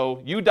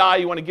 So you die,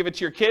 you want to give it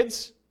to your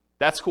kids,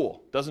 that's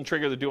cool. Doesn't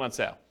trigger the due on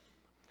sale.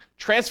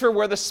 Transfer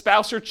where the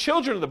spouse or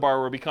children of the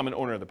borrower become an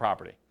owner of the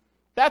property.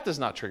 That does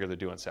not trigger the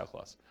due on sale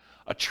clause.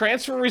 A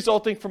transfer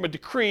resulting from a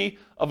decree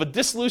of a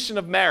dissolution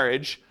of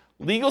marriage,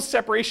 legal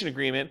separation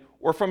agreement,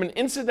 or from an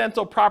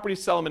incidental property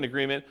settlement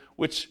agreement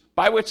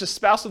by which the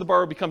spouse of the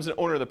borrower becomes an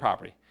owner of the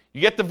property.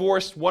 You get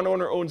divorced, one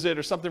owner owns it,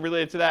 or something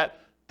related to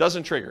that,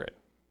 doesn't trigger it.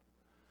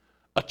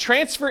 A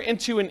transfer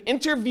into an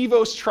inter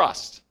vivos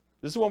trust.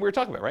 This is the one we were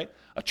talking about, right?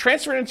 A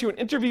transfer into an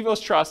inter vivos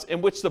trust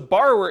in which the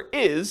borrower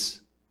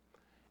is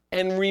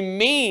and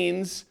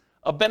remains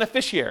a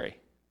beneficiary,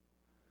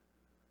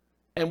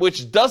 and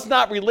which does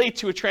not relate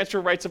to a transfer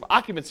of rights of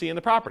occupancy in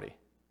the property.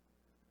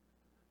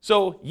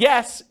 So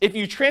yes, if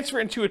you transfer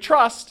into a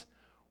trust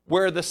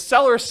where the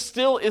seller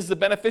still is the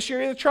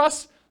beneficiary of the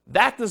trust,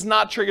 that does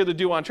not trigger the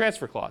due on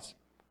transfer clause.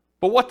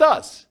 But what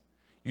does?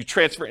 You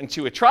transfer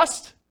into a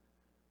trust,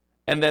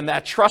 and then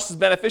that trust's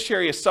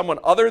beneficiary is someone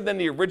other than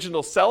the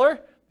original seller,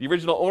 the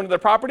original owner of the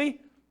property,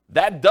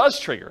 that does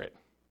trigger it.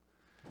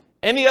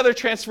 Any other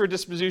transfer or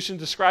disposition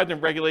described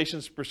in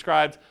regulations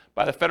prescribed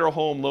by the Federal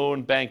Home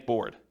Loan Bank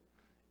Board.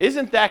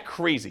 Isn't that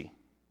crazy?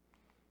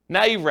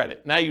 Now you've read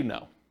it. Now you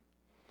know.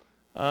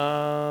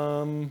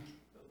 Doesn't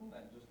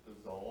that just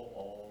dissolve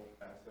all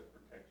asset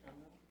protection?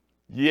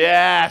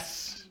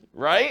 Yes,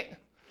 right?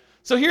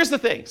 So here's the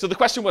thing. So the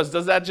question was,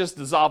 does that just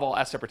dissolve all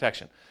asset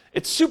protection?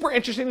 It's super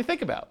interesting to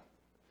think about.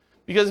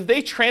 Because if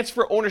they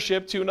transfer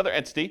ownership to another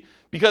entity,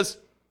 because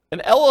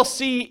an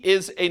LLC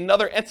is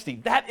another entity,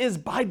 that is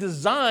by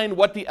design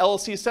what the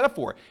LLC is set up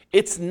for.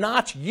 It's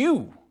not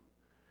you.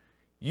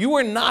 You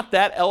are not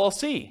that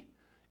LLC.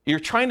 You're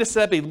trying to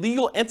set up a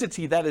legal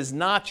entity that is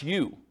not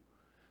you.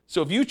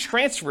 So if you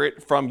transfer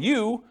it from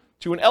you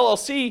to an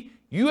LLC,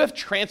 you have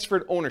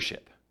transferred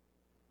ownership.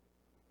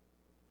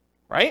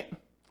 Right?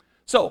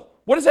 So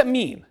what does that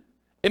mean?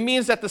 It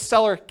means that the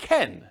seller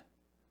can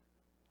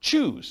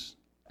choose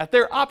at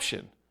their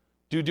option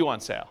do due on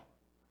sale.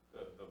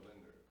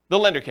 The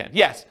lender can,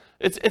 yes.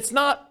 It's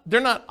not, they're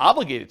not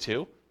obligated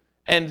to,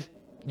 and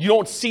you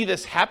don't see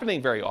this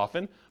happening very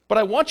often, but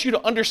I want you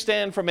to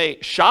understand from a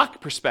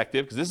shock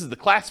perspective, because this is the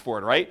class for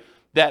it, right?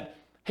 That,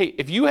 hey,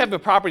 if you have a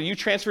property you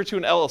transfer to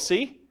an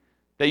LLC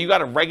that you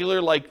got a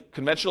regular, like,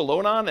 conventional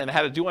loan on and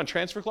had a due on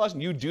transfer clause,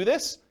 and you do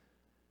this,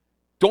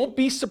 don't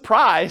be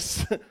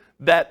surprised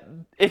that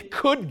it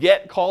could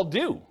get called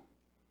due,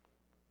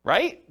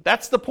 right?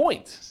 That's the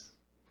point.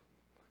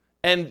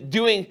 And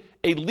doing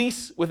a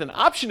lease with an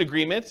option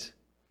agreement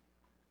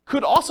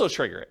could also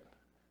trigger it.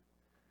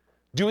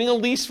 Doing a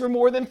lease for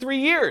more than 3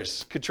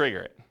 years could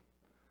trigger it.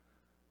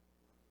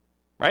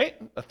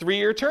 Right? A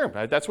 3-year term.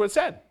 That's what it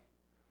said.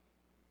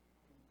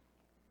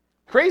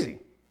 Crazy.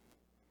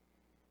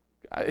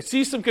 I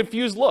see some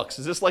confused looks.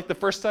 Is this like the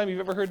first time you've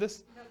ever heard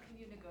this? No, can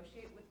you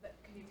negotiate with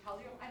can you tell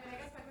your, I mean, I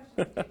guess my question is,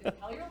 do you just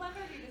tell your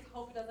lender, or do you just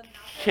hope it doesn't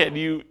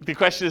happen? The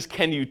question is,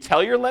 can you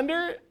tell your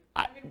lender?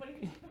 I mean, what do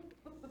you do?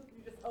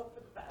 You just hope for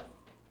the best.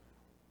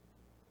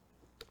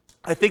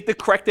 I think the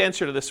correct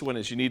answer to this one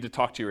is you need to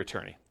talk to your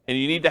attorney. And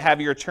you need to have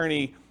your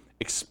attorney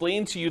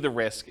explain to you the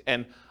risk.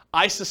 And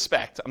I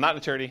suspect, I'm not an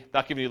attorney,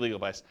 not giving you legal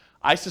advice,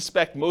 I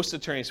suspect most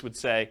attorneys would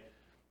say,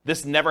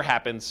 this never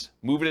happens,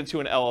 move it into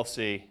an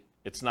LLC,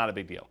 it's not a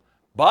big deal.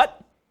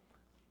 But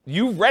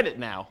you read it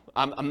now.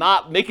 I'm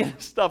not making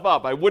stuff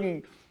up. I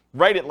wouldn't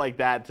write it like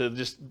that to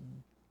just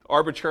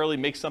arbitrarily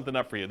make something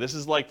up for you. This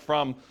is like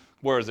from,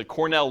 where is it,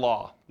 Cornell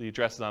Law. The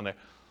address is on there.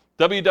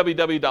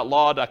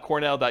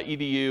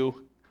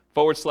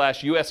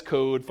 www.law.cornell.edu/US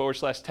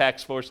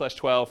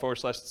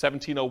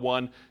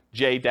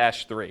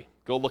code/text/12/1701J-3.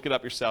 Go look it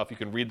up yourself. You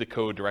can read the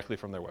code directly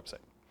from their website.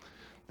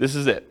 This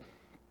is it.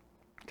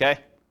 Okay?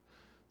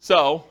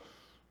 So,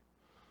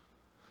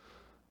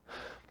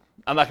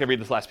 I'm not going to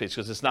read this last page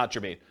because it's not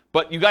germane.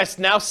 But you guys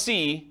now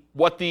see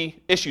what the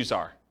issues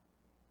are.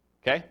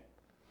 Okay?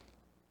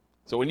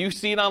 So when you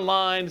see it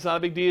online, it's not a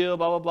big deal,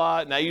 blah, blah,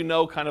 blah. Now you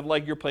know kind of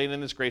like you're playing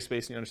in this gray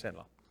space and you understand it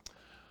all.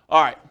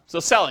 All right, so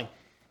selling.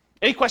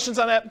 Any questions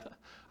on that?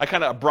 I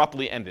kind of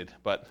abruptly ended,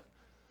 but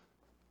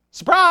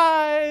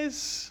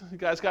surprise! You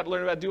guys got to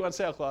learn about due on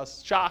sale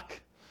clause. Shock.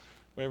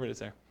 Whatever it is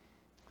there.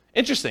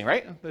 Interesting,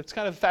 right? It's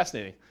kind of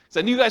fascinating. So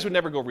I knew you guys would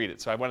never go read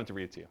it, so I wanted to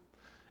read it to you.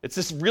 It's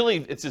this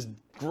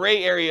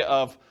gray area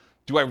of,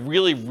 do I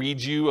really read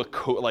you a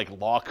code, like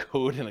law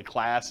code in a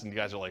class? And you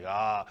guys are like,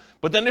 ah.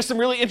 But then there's some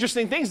really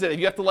interesting things that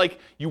you have to like,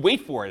 you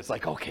wait for it. It's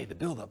like, okay, the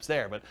build-up's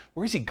there, but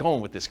where's he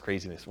going with this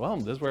craziness? Well,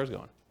 this is where I was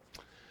going.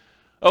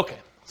 Okay,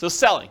 so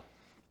selling.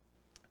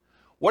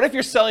 What if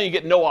you're selling, you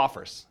get no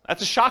offers?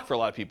 That's a shock for a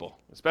lot of people,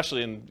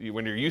 especially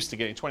when you're used to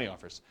getting 20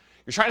 offers.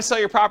 You're trying to sell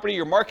your property,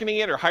 you're marketing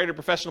it or hired a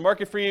professional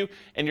market for you,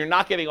 and you're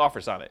not getting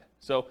offers on it.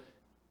 So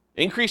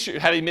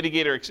how do you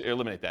mitigate or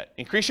eliminate that?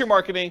 Increase your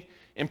marketing,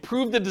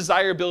 improve the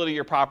desirability of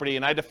your property,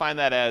 and I define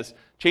that as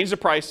change the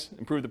price,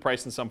 improve the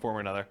price in some form or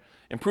another,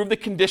 improve the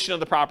condition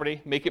of the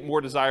property, make it more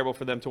desirable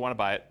for them to want to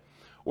buy it,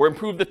 or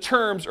improve the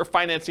terms or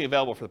financing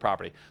available for the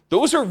property.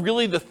 Those are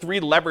really the 3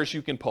 levers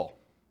you can pull,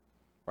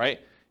 right?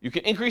 You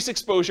can increase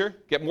exposure,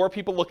 get more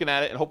people looking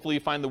at it, and hopefully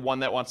you find the one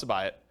that wants to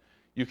buy it.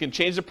 You can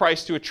change the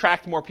price to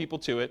attract more people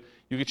to it.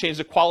 You can change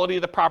the quality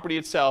of the property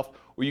itself,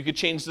 or you could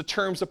change the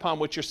terms upon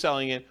which you're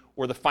selling it,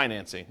 or the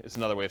financing is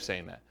another way of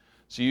saying that.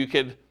 So you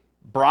could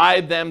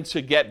bribe them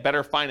to get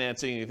better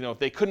financing. If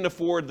they couldn't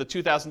afford the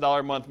 $2,000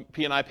 a month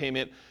P&I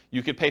payment,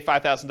 you could pay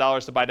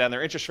 $5,000 to buy down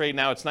their interest rate.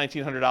 Now it's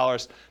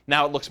 $1,900.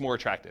 Now it looks more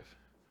attractive.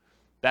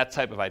 That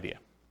type of idea.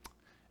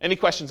 Any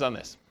questions on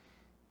this?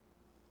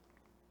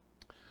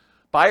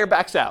 Buyer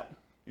backs out.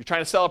 You're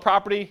trying to sell a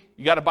property.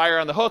 You got a buyer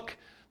on the hook.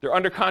 They're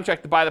under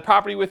contract to buy the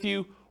property with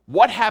you.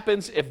 What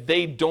happens if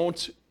they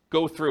don't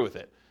go through with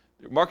it?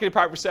 Marketed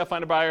property for sale,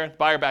 find a buyer,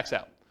 buyer backs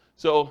out.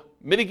 So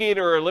mitigate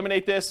or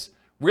eliminate this.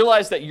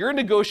 Realize that your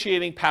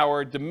negotiating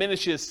power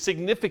diminishes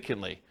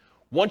significantly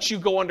once you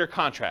go under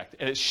contract,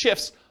 and it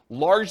shifts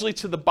largely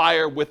to the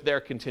buyer with their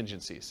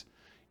contingencies.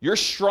 Your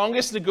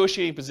strongest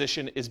negotiating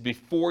position is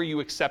before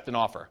you accept an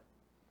offer.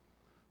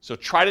 So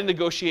try to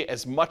negotiate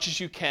as much as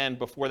you can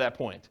before that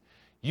point.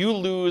 You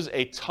lose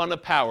a ton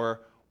of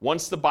power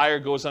once the buyer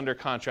goes under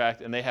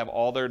contract and they have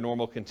all their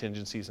normal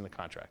contingencies in the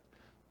contract.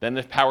 Then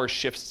the power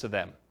shifts to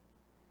them.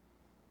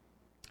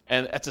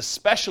 And that's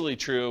especially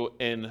true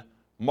in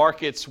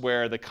markets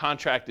where the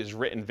contract is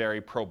written very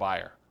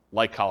pro-buyer,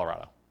 like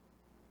Colorado,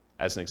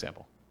 as an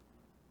example.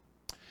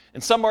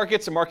 In some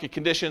markets and market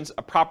conditions,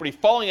 a property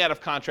falling out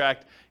of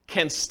contract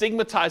can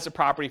stigmatize a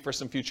property for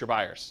some future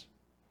buyers.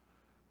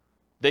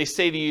 They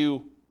say to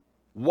you,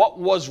 what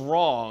was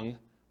wrong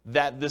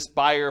that this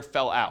buyer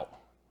fell out?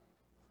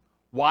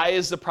 Why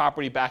is the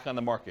property back on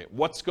the market?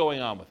 What's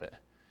going on with it?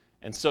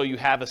 And so you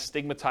have a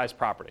stigmatized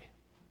property.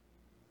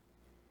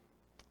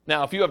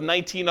 Now, if you have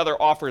 19 other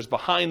offers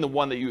behind the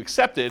one that you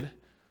accepted,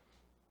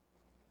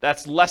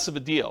 that's less of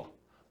a deal.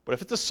 But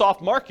if it's a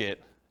soft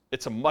market,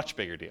 it's a much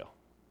bigger deal.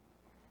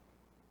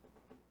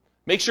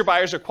 Make sure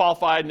buyers are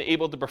qualified and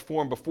able to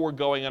perform before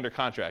going under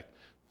contract.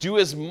 Do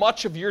as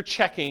much of your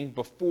checking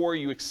before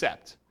you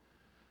accept.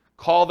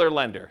 Call their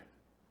lender.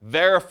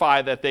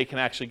 Verify that they can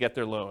actually get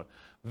their loan.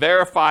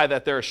 Verify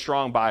that they're a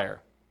strong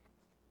buyer.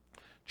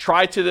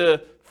 Try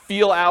to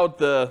feel out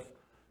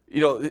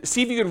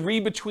see if you can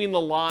read between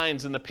the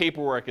lines in the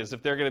paperwork as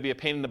if they're going to be a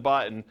pain in the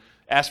butt and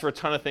ask for a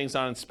ton of things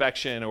on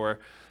inspection or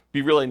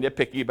be really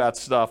nitpicky about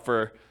stuff,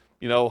 or,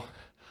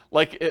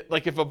 like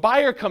if a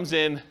buyer comes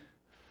in,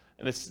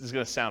 and this is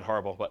going to sound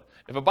horrible, but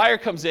if a buyer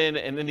comes in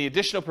and in the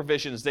additional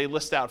provisions, they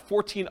list out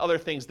 14 other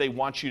things they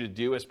want you to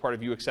do as part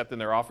of you accepting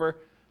their offer,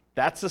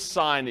 that's a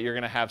sign that you're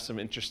going to have some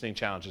interesting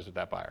challenges with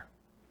that buyer,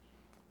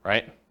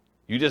 right?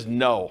 You just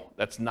know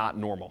that's not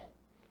normal.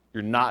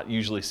 You're not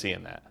usually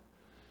seeing that.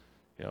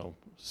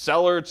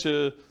 Seller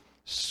to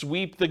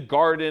sweep the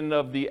garden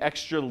of the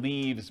extra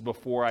leaves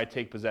before I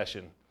take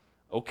possession.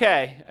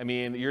 Okay,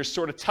 you're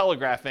sort of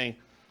telegraphing,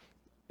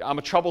 I'm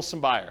a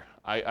troublesome buyer.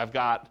 I've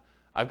got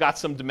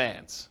some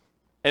demands.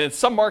 And in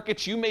some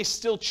markets, you may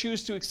still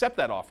choose to accept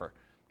that offer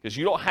because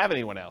you don't have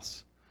anyone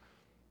else.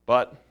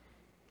 But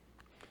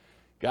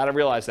got to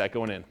realize that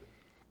going in.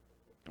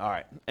 All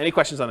right, any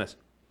questions on this?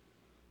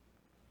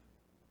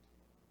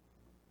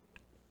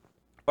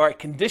 All right,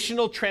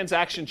 conditional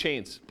transaction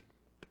chains.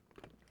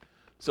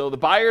 So the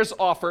buyer's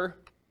offer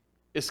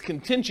is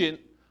contingent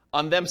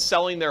on them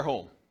selling their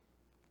home.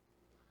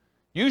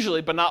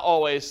 Usually, but not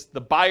always, the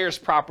buyer's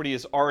property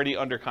is already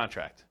under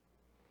contract.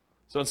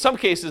 So in some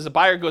cases, a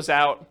buyer goes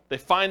out, they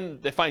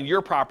find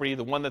your property,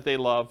 the one that they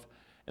love,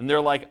 and they're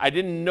like, I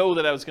didn't know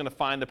that I was going to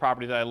find the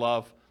property that I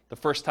love the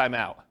first time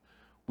out.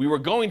 We were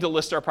going to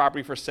list our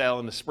property for sale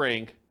in the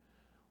spring,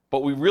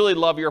 but we really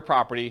love your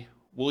property.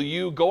 Will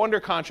you go under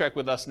contract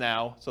with us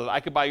now so that I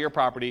could buy your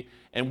property,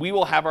 and we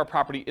will have our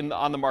property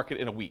on the market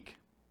in a week?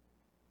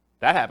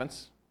 That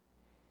happens.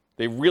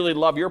 They really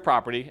love your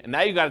property, and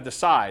now you got to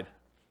decide,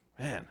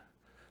 man,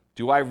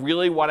 do I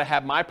really want to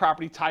have my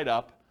property tied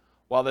up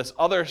while this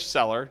other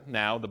seller,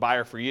 now the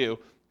buyer for you,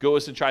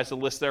 goes and tries to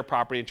list their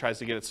property and tries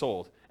to get it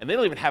sold? And they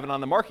don't even have it on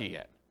the market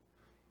yet.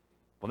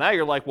 Well, now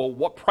you're like, well,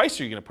 what price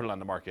are you going to put it on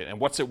the market, and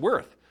what's it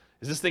worth?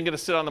 Is this thing going to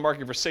sit on the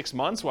market for 6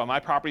 months while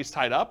my property's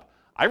tied up?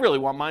 I really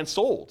want mine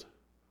sold.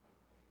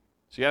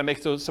 So you got to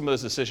make some of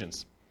those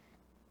decisions.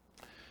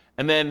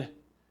 And then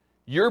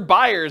your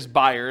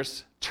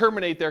buyers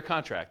terminate their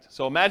contract.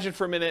 So imagine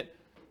for a minute,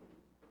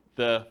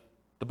 the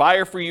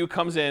buyer for you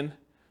comes in.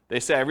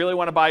 They say, I really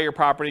want to buy your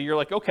property. You're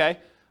like, okay,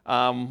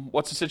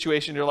 what's the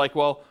situation? You're like,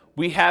 well,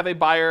 we have a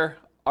buyer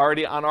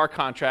already on our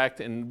contract,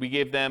 and we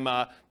gave them,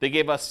 they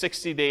gave us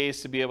 60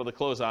 days to be able to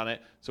close on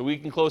it. So we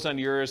can close on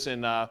yours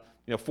in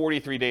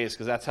 43 days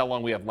because that's how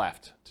long we have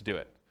left to do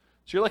it.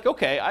 So you're like,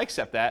 okay, I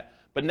accept that.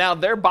 But now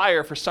their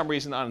buyer, for some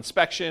reason on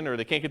inspection or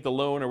they can't get the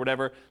loan or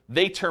whatever,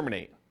 they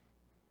terminate.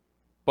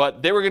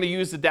 But they were going to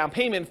use the down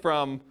payment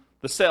from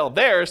the sale of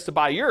theirs to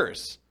buy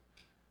yours.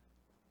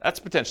 That's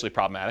potentially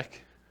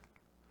problematic.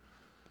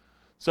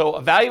 So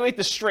evaluate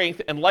the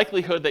strength and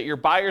likelihood that your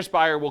buyer's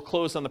buyer will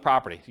close on the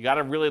property. You got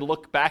to really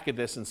look back at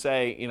this and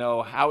say,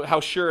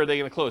 how sure are they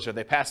going to close? Are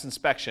they past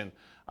inspection?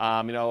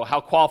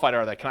 How qualified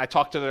are they? Can I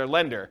talk to their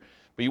lender?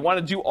 But you want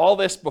to do all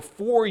this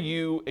before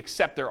you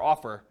accept their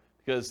offer,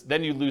 because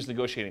then you lose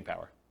negotiating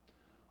power.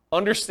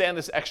 Understand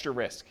this extra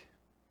risk.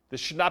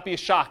 This should not be a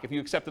shock. If you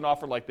accept an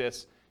offer like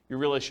this, you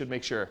really should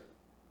make sure.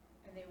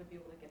 And they would be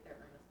able to get their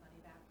earnest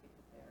money back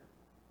because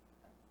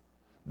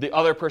they're... The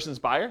other person's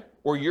buyer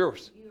or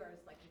yours? Yours,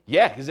 like...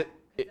 Yeah, because that's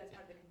part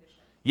of the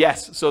condition.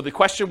 Yes, so the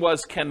question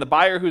was, can the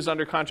buyer who's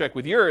under contract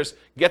with yours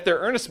get their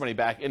earnest money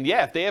back? And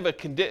yeah, if they have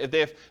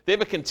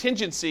a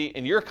contingency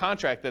in your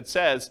contract that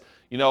says,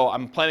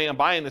 I'm planning on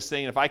buying this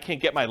thing, and if I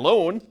can't get my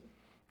loan,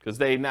 because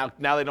they now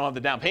they don't have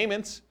the down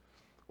payments,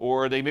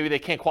 or maybe they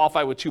can't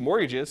qualify with 2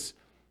 mortgages,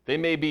 they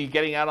may be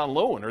getting out on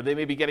loan, or they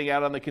may be getting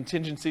out on the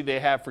contingency they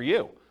have for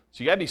you.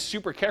 So you got to be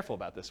super careful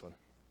about this one.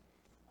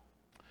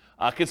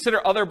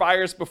 Consider other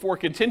buyers before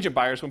contingent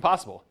buyers when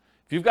possible.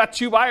 If you've got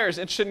 2 buyers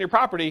interested in your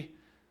property,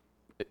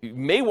 you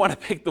may want to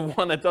pick the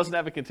one that doesn't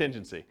have a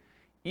contingency,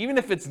 even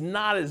if it's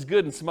not as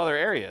good in some other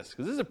areas,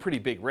 because this is a pretty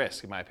big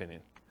risk, in my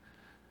opinion.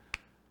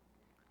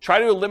 Try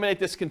to eliminate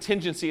this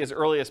contingency as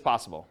early as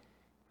possible.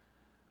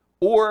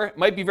 Or it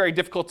might be very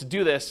difficult to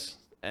do this,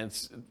 and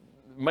it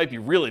might be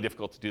really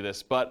difficult to do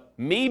this, but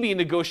maybe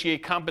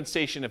negotiate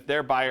compensation if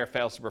their buyer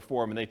fails to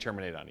perform and they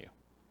terminate on you.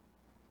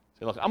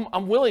 Say, look,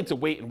 I'm willing to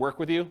wait and work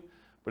with you,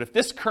 but if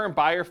this current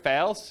buyer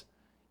fails,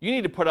 you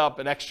need to put up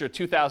an extra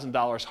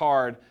 $2,000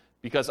 hard,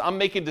 because I'm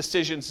making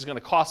decisions that's going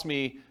to cost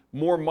me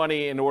more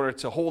money in order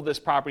to hold this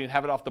property and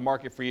have it off the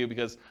market for you,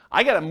 because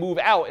I got to move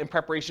out in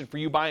preparation for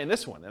you buying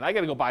this one, and I got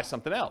to go buy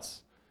something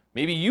else.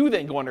 Maybe you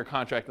then go under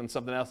contract on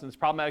something else, and it's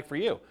problematic for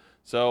you.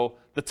 So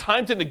the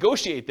time to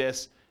negotiate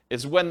this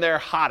is when they're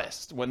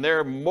hottest, when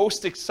they're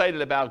most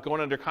excited about going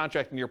under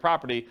contract in your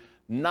property,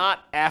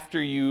 not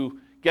after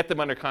you get them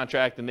under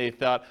contract and they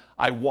thought,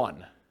 I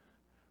won,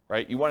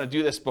 right? You want to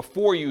do this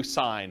before you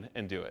sign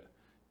and do it.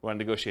 You want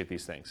to negotiate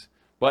these things.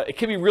 But it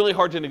can be really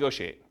hard to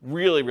negotiate,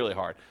 really, really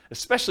hard,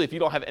 especially if you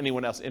don't have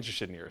anyone else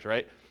interested in yours,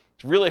 right?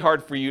 It's really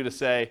hard for you to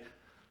say,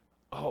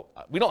 oh,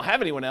 we don't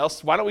have anyone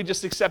else. Why don't we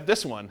just accept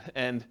this one?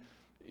 And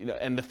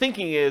the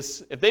thinking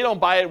is, if they don't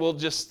buy it, we'll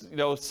just,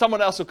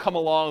 someone else will come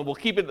along. We'll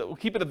keep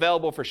it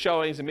available for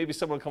showings, and maybe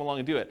someone will come along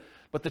and do it.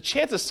 But the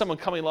chance of someone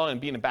coming along and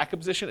being in a backup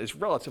position is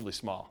relatively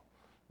small.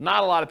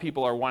 Not a lot of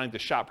people are wanting to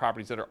shop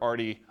properties that are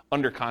already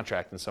under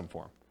contract in some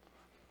form,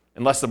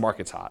 unless the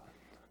market's hot,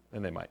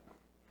 then they might.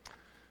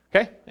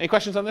 Okay, any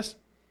questions on this?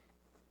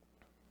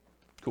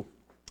 Cool.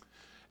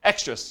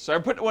 Extras. So I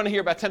put one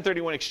here about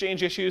 1031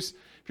 exchange issues.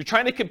 If you're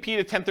trying to compete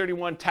a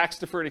 1031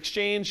 tax-deferred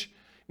exchange,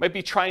 you might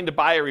be trying to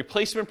buy a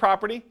replacement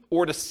property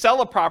or to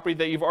sell a property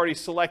that you've already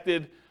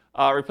selected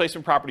a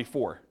replacement property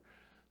for.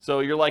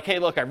 So you're like, hey,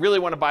 look, I really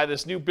want to buy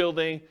this new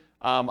building.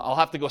 I'll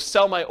have to go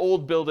sell my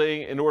old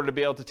building in order to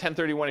be able to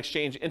 1031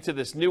 exchange into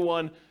this new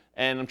one,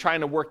 and I'm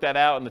trying to work that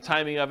out and the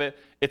timing of it.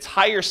 It's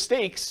higher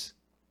stakes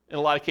in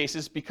a lot of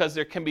cases because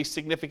there can be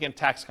significant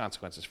tax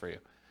consequences for you.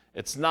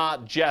 It's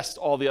not just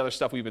all the other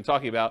stuff we've been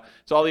talking about.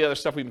 It's all the other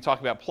stuff we've been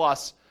talking about,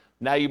 plus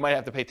now you might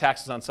have to pay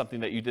taxes on something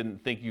that you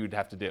didn't think you'd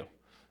have to do.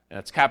 And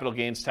it's capital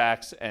gains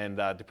tax and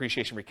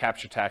depreciation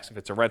recapture tax if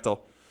it's a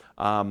rental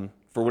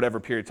for whatever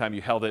period of time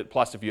you held it,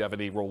 plus if you have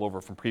any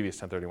rollover from previous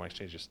 1031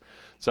 exchanges.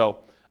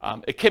 So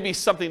it can be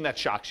something that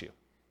shocks you.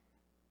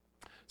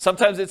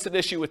 Sometimes it's an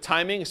issue with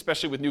timing,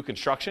 especially with new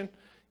construction.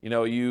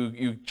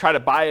 You try to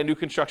buy a new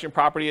construction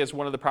property as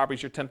one of the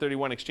properties you're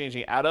 1031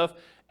 exchanging out of,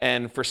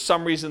 and for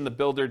some reason the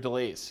builder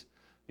delays.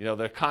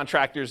 The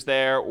contractor's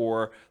there,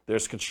 or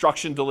there's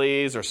construction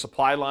delays or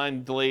supply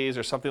line delays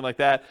or something like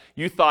that.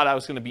 You thought I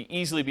was going to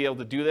easily be able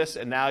to do this,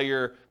 and now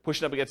you're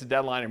pushing up against a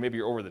deadline, or maybe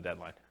you're over the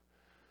deadline.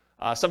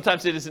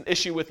 Sometimes it is an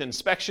issue with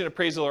inspection,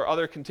 appraisal, or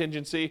other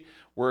contingency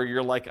where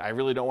you're like, I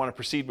really don't want to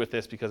proceed with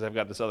this because I've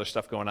got this other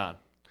stuff going on.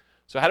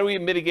 So how do we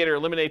mitigate or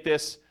eliminate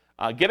this?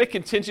 Get a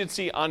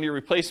contingency on your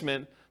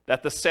replacement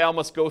that the sale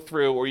must go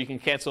through, or you can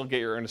cancel and get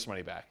your earnest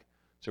money back.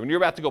 So when you're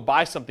about to go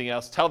buy something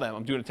else, tell them,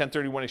 I'm doing a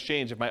 1031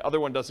 exchange. If my other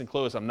one doesn't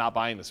close, I'm not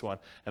buying this one.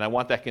 And I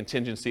want that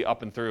contingency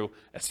up and through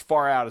as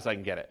far out as I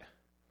can get it,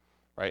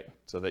 right?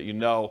 So that you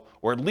know,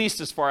 or at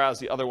least as far out as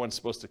the other one's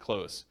supposed to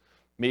close.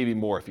 Maybe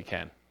more if you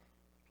can.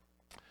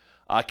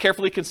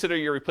 Carefully consider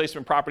your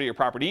replacement property or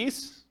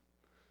properties.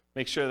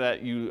 Make sure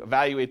that you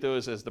evaluate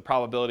those as the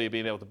probability of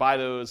being able to buy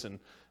those, and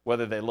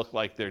whether they look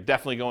like they're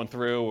definitely going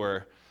through,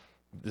 or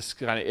this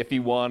kind of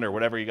iffy one, or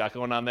whatever you got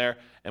going on there.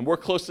 And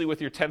work closely with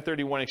your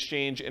 1031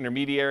 exchange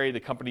intermediary, the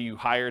company you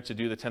hire to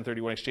do the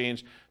 1031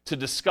 exchange, to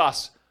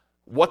discuss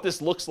what this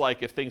looks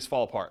like if things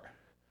fall apart.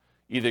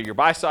 Either your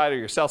buy side or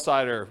your sell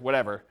side or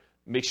whatever.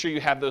 Make sure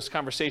you have those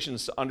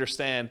conversations to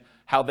understand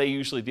how they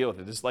usually deal with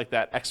it. It's like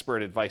that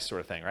expert advice sort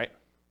of thing, right?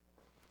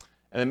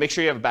 And then make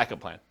sure you have a backup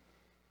plan.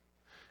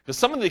 Because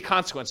some of the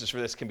consequences for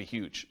this can be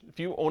huge. If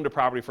you owned a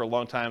property for a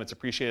long time, it's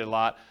appreciated a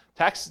lot.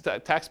 Tax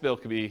bill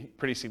could be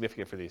pretty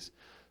significant for these.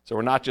 So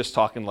we're not just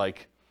talking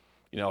like,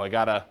 I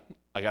gotta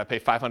pay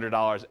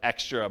 $500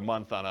 extra a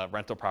month on a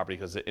rental property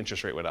because the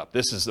interest rate went up.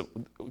 This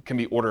can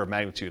be orders of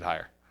magnitude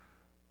higher,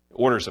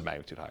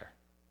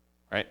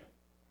 right?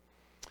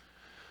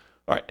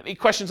 All right, any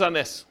questions on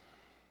this?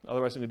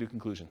 Otherwise, I'm gonna do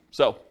conclusion.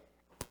 So,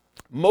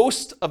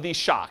 most of these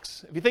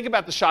shocks, if you think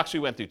about the shocks we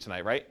went through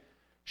tonight, right?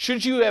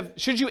 Should you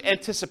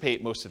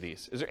anticipate most of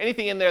these? Is there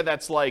anything in there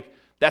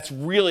that's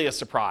really a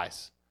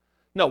surprise?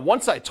 No,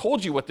 once I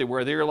told you what they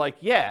were like,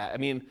 yeah,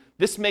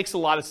 this makes a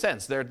lot of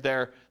sense.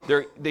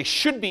 They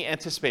should be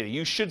anticipated.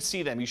 You should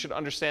see them. You should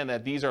understand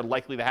that these are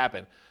likely to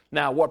happen.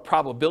 Now, what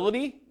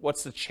probability,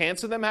 what's the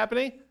chance of them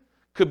happening?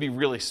 Could be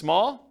really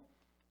small,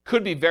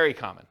 could be very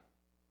common,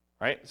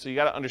 right? So you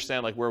got to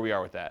understand where we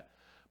are with that.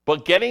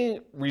 But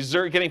getting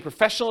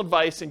professional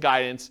advice and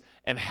guidance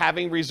and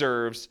having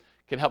reserves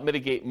can help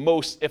mitigate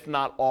most, if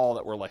not all,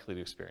 that we're likely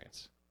to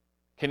experience.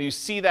 Can you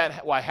see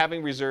that why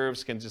having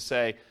reserves can just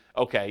say,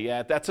 okay,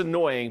 yeah, that's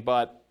annoying,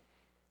 but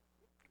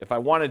if I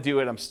want to do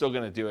it, I'm still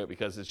going to do it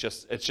because it's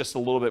just a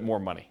little bit more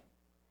money.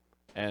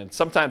 And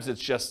sometimes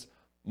it's just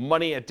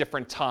money at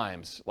different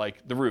times,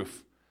 like the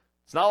roof.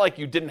 It's not like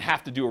you didn't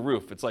have to do a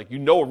roof. It's like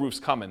a roof's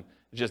coming.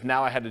 It's just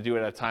now I had to do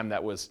it at a time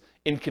that was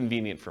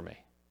inconvenient for me.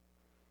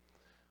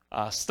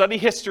 Study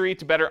history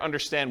to better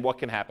understand what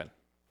can happen.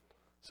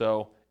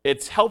 So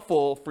it's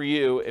helpful for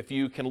you if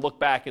you can look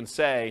back and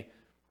say,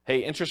 hey,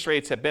 interest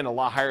rates have been a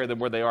lot higher than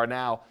where they are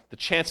now. The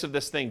chance of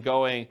this thing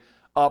going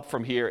up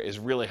from here is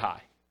really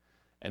high.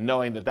 And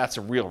knowing that that's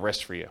a real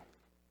risk for you.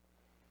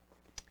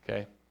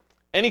 Okay.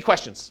 Any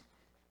questions?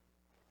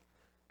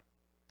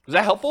 Was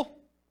that helpful?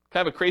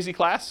 Kind of a crazy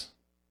class?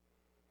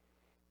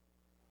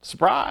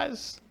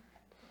 Surprise.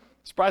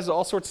 Surprise to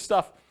all sorts of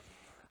stuff.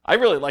 I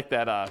really like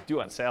that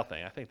due on sale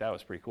thing. I think that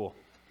was pretty cool.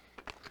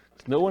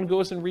 No one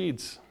goes and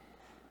reads.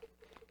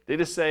 They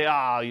just say,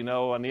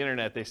 on the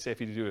internet, they say if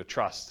you do a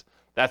trust,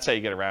 that's how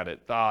you get around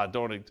it.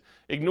 Don't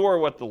ignore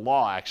what the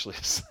law actually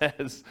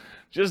says.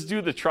 Just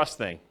do the trust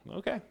thing.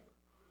 Okay.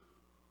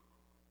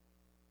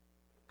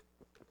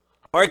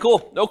 All right,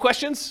 cool. No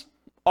questions?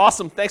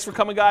 Awesome. Thanks for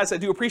coming, guys. I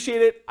do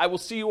appreciate it. I will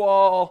see you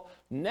all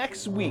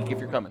next week if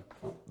you're coming.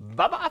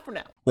 Bye-bye for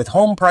now. With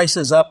home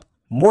prices up,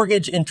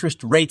 mortgage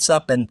interest rates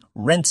up, and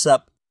rents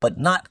up, but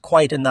not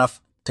quite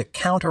enough to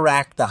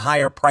counteract the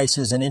higher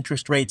prices and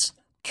interest rates,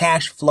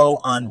 cash flow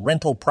on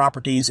rental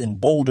properties in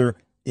Boulder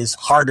is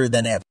harder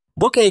than ever.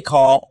 Book a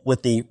call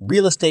with the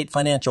Real Estate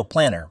Financial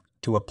Planner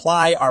to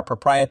apply our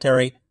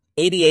proprietary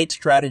 88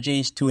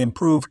 strategies to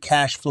improve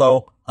cash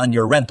flow on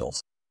your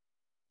rentals.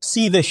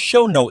 See the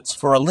show notes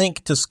for a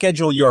link to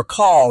schedule your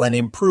call and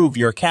improve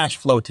your cash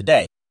flow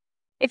today.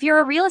 If you're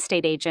a real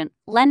estate agent,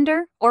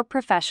 lender, or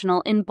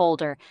professional in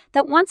Boulder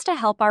that wants to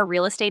help our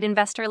real estate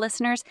investor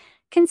listeners,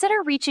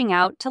 consider reaching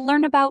out to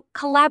learn about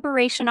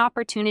collaboration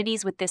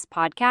opportunities with this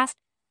podcast.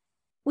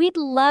 We'd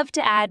love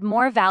to add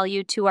more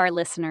value to our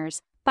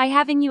listeners by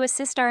having you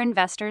assist our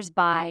investors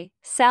buy,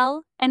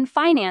 sell, and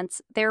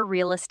finance their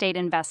real estate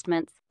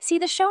investments. See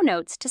the show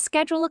notes to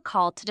schedule a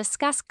call to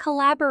discuss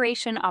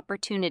collaboration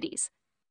opportunities.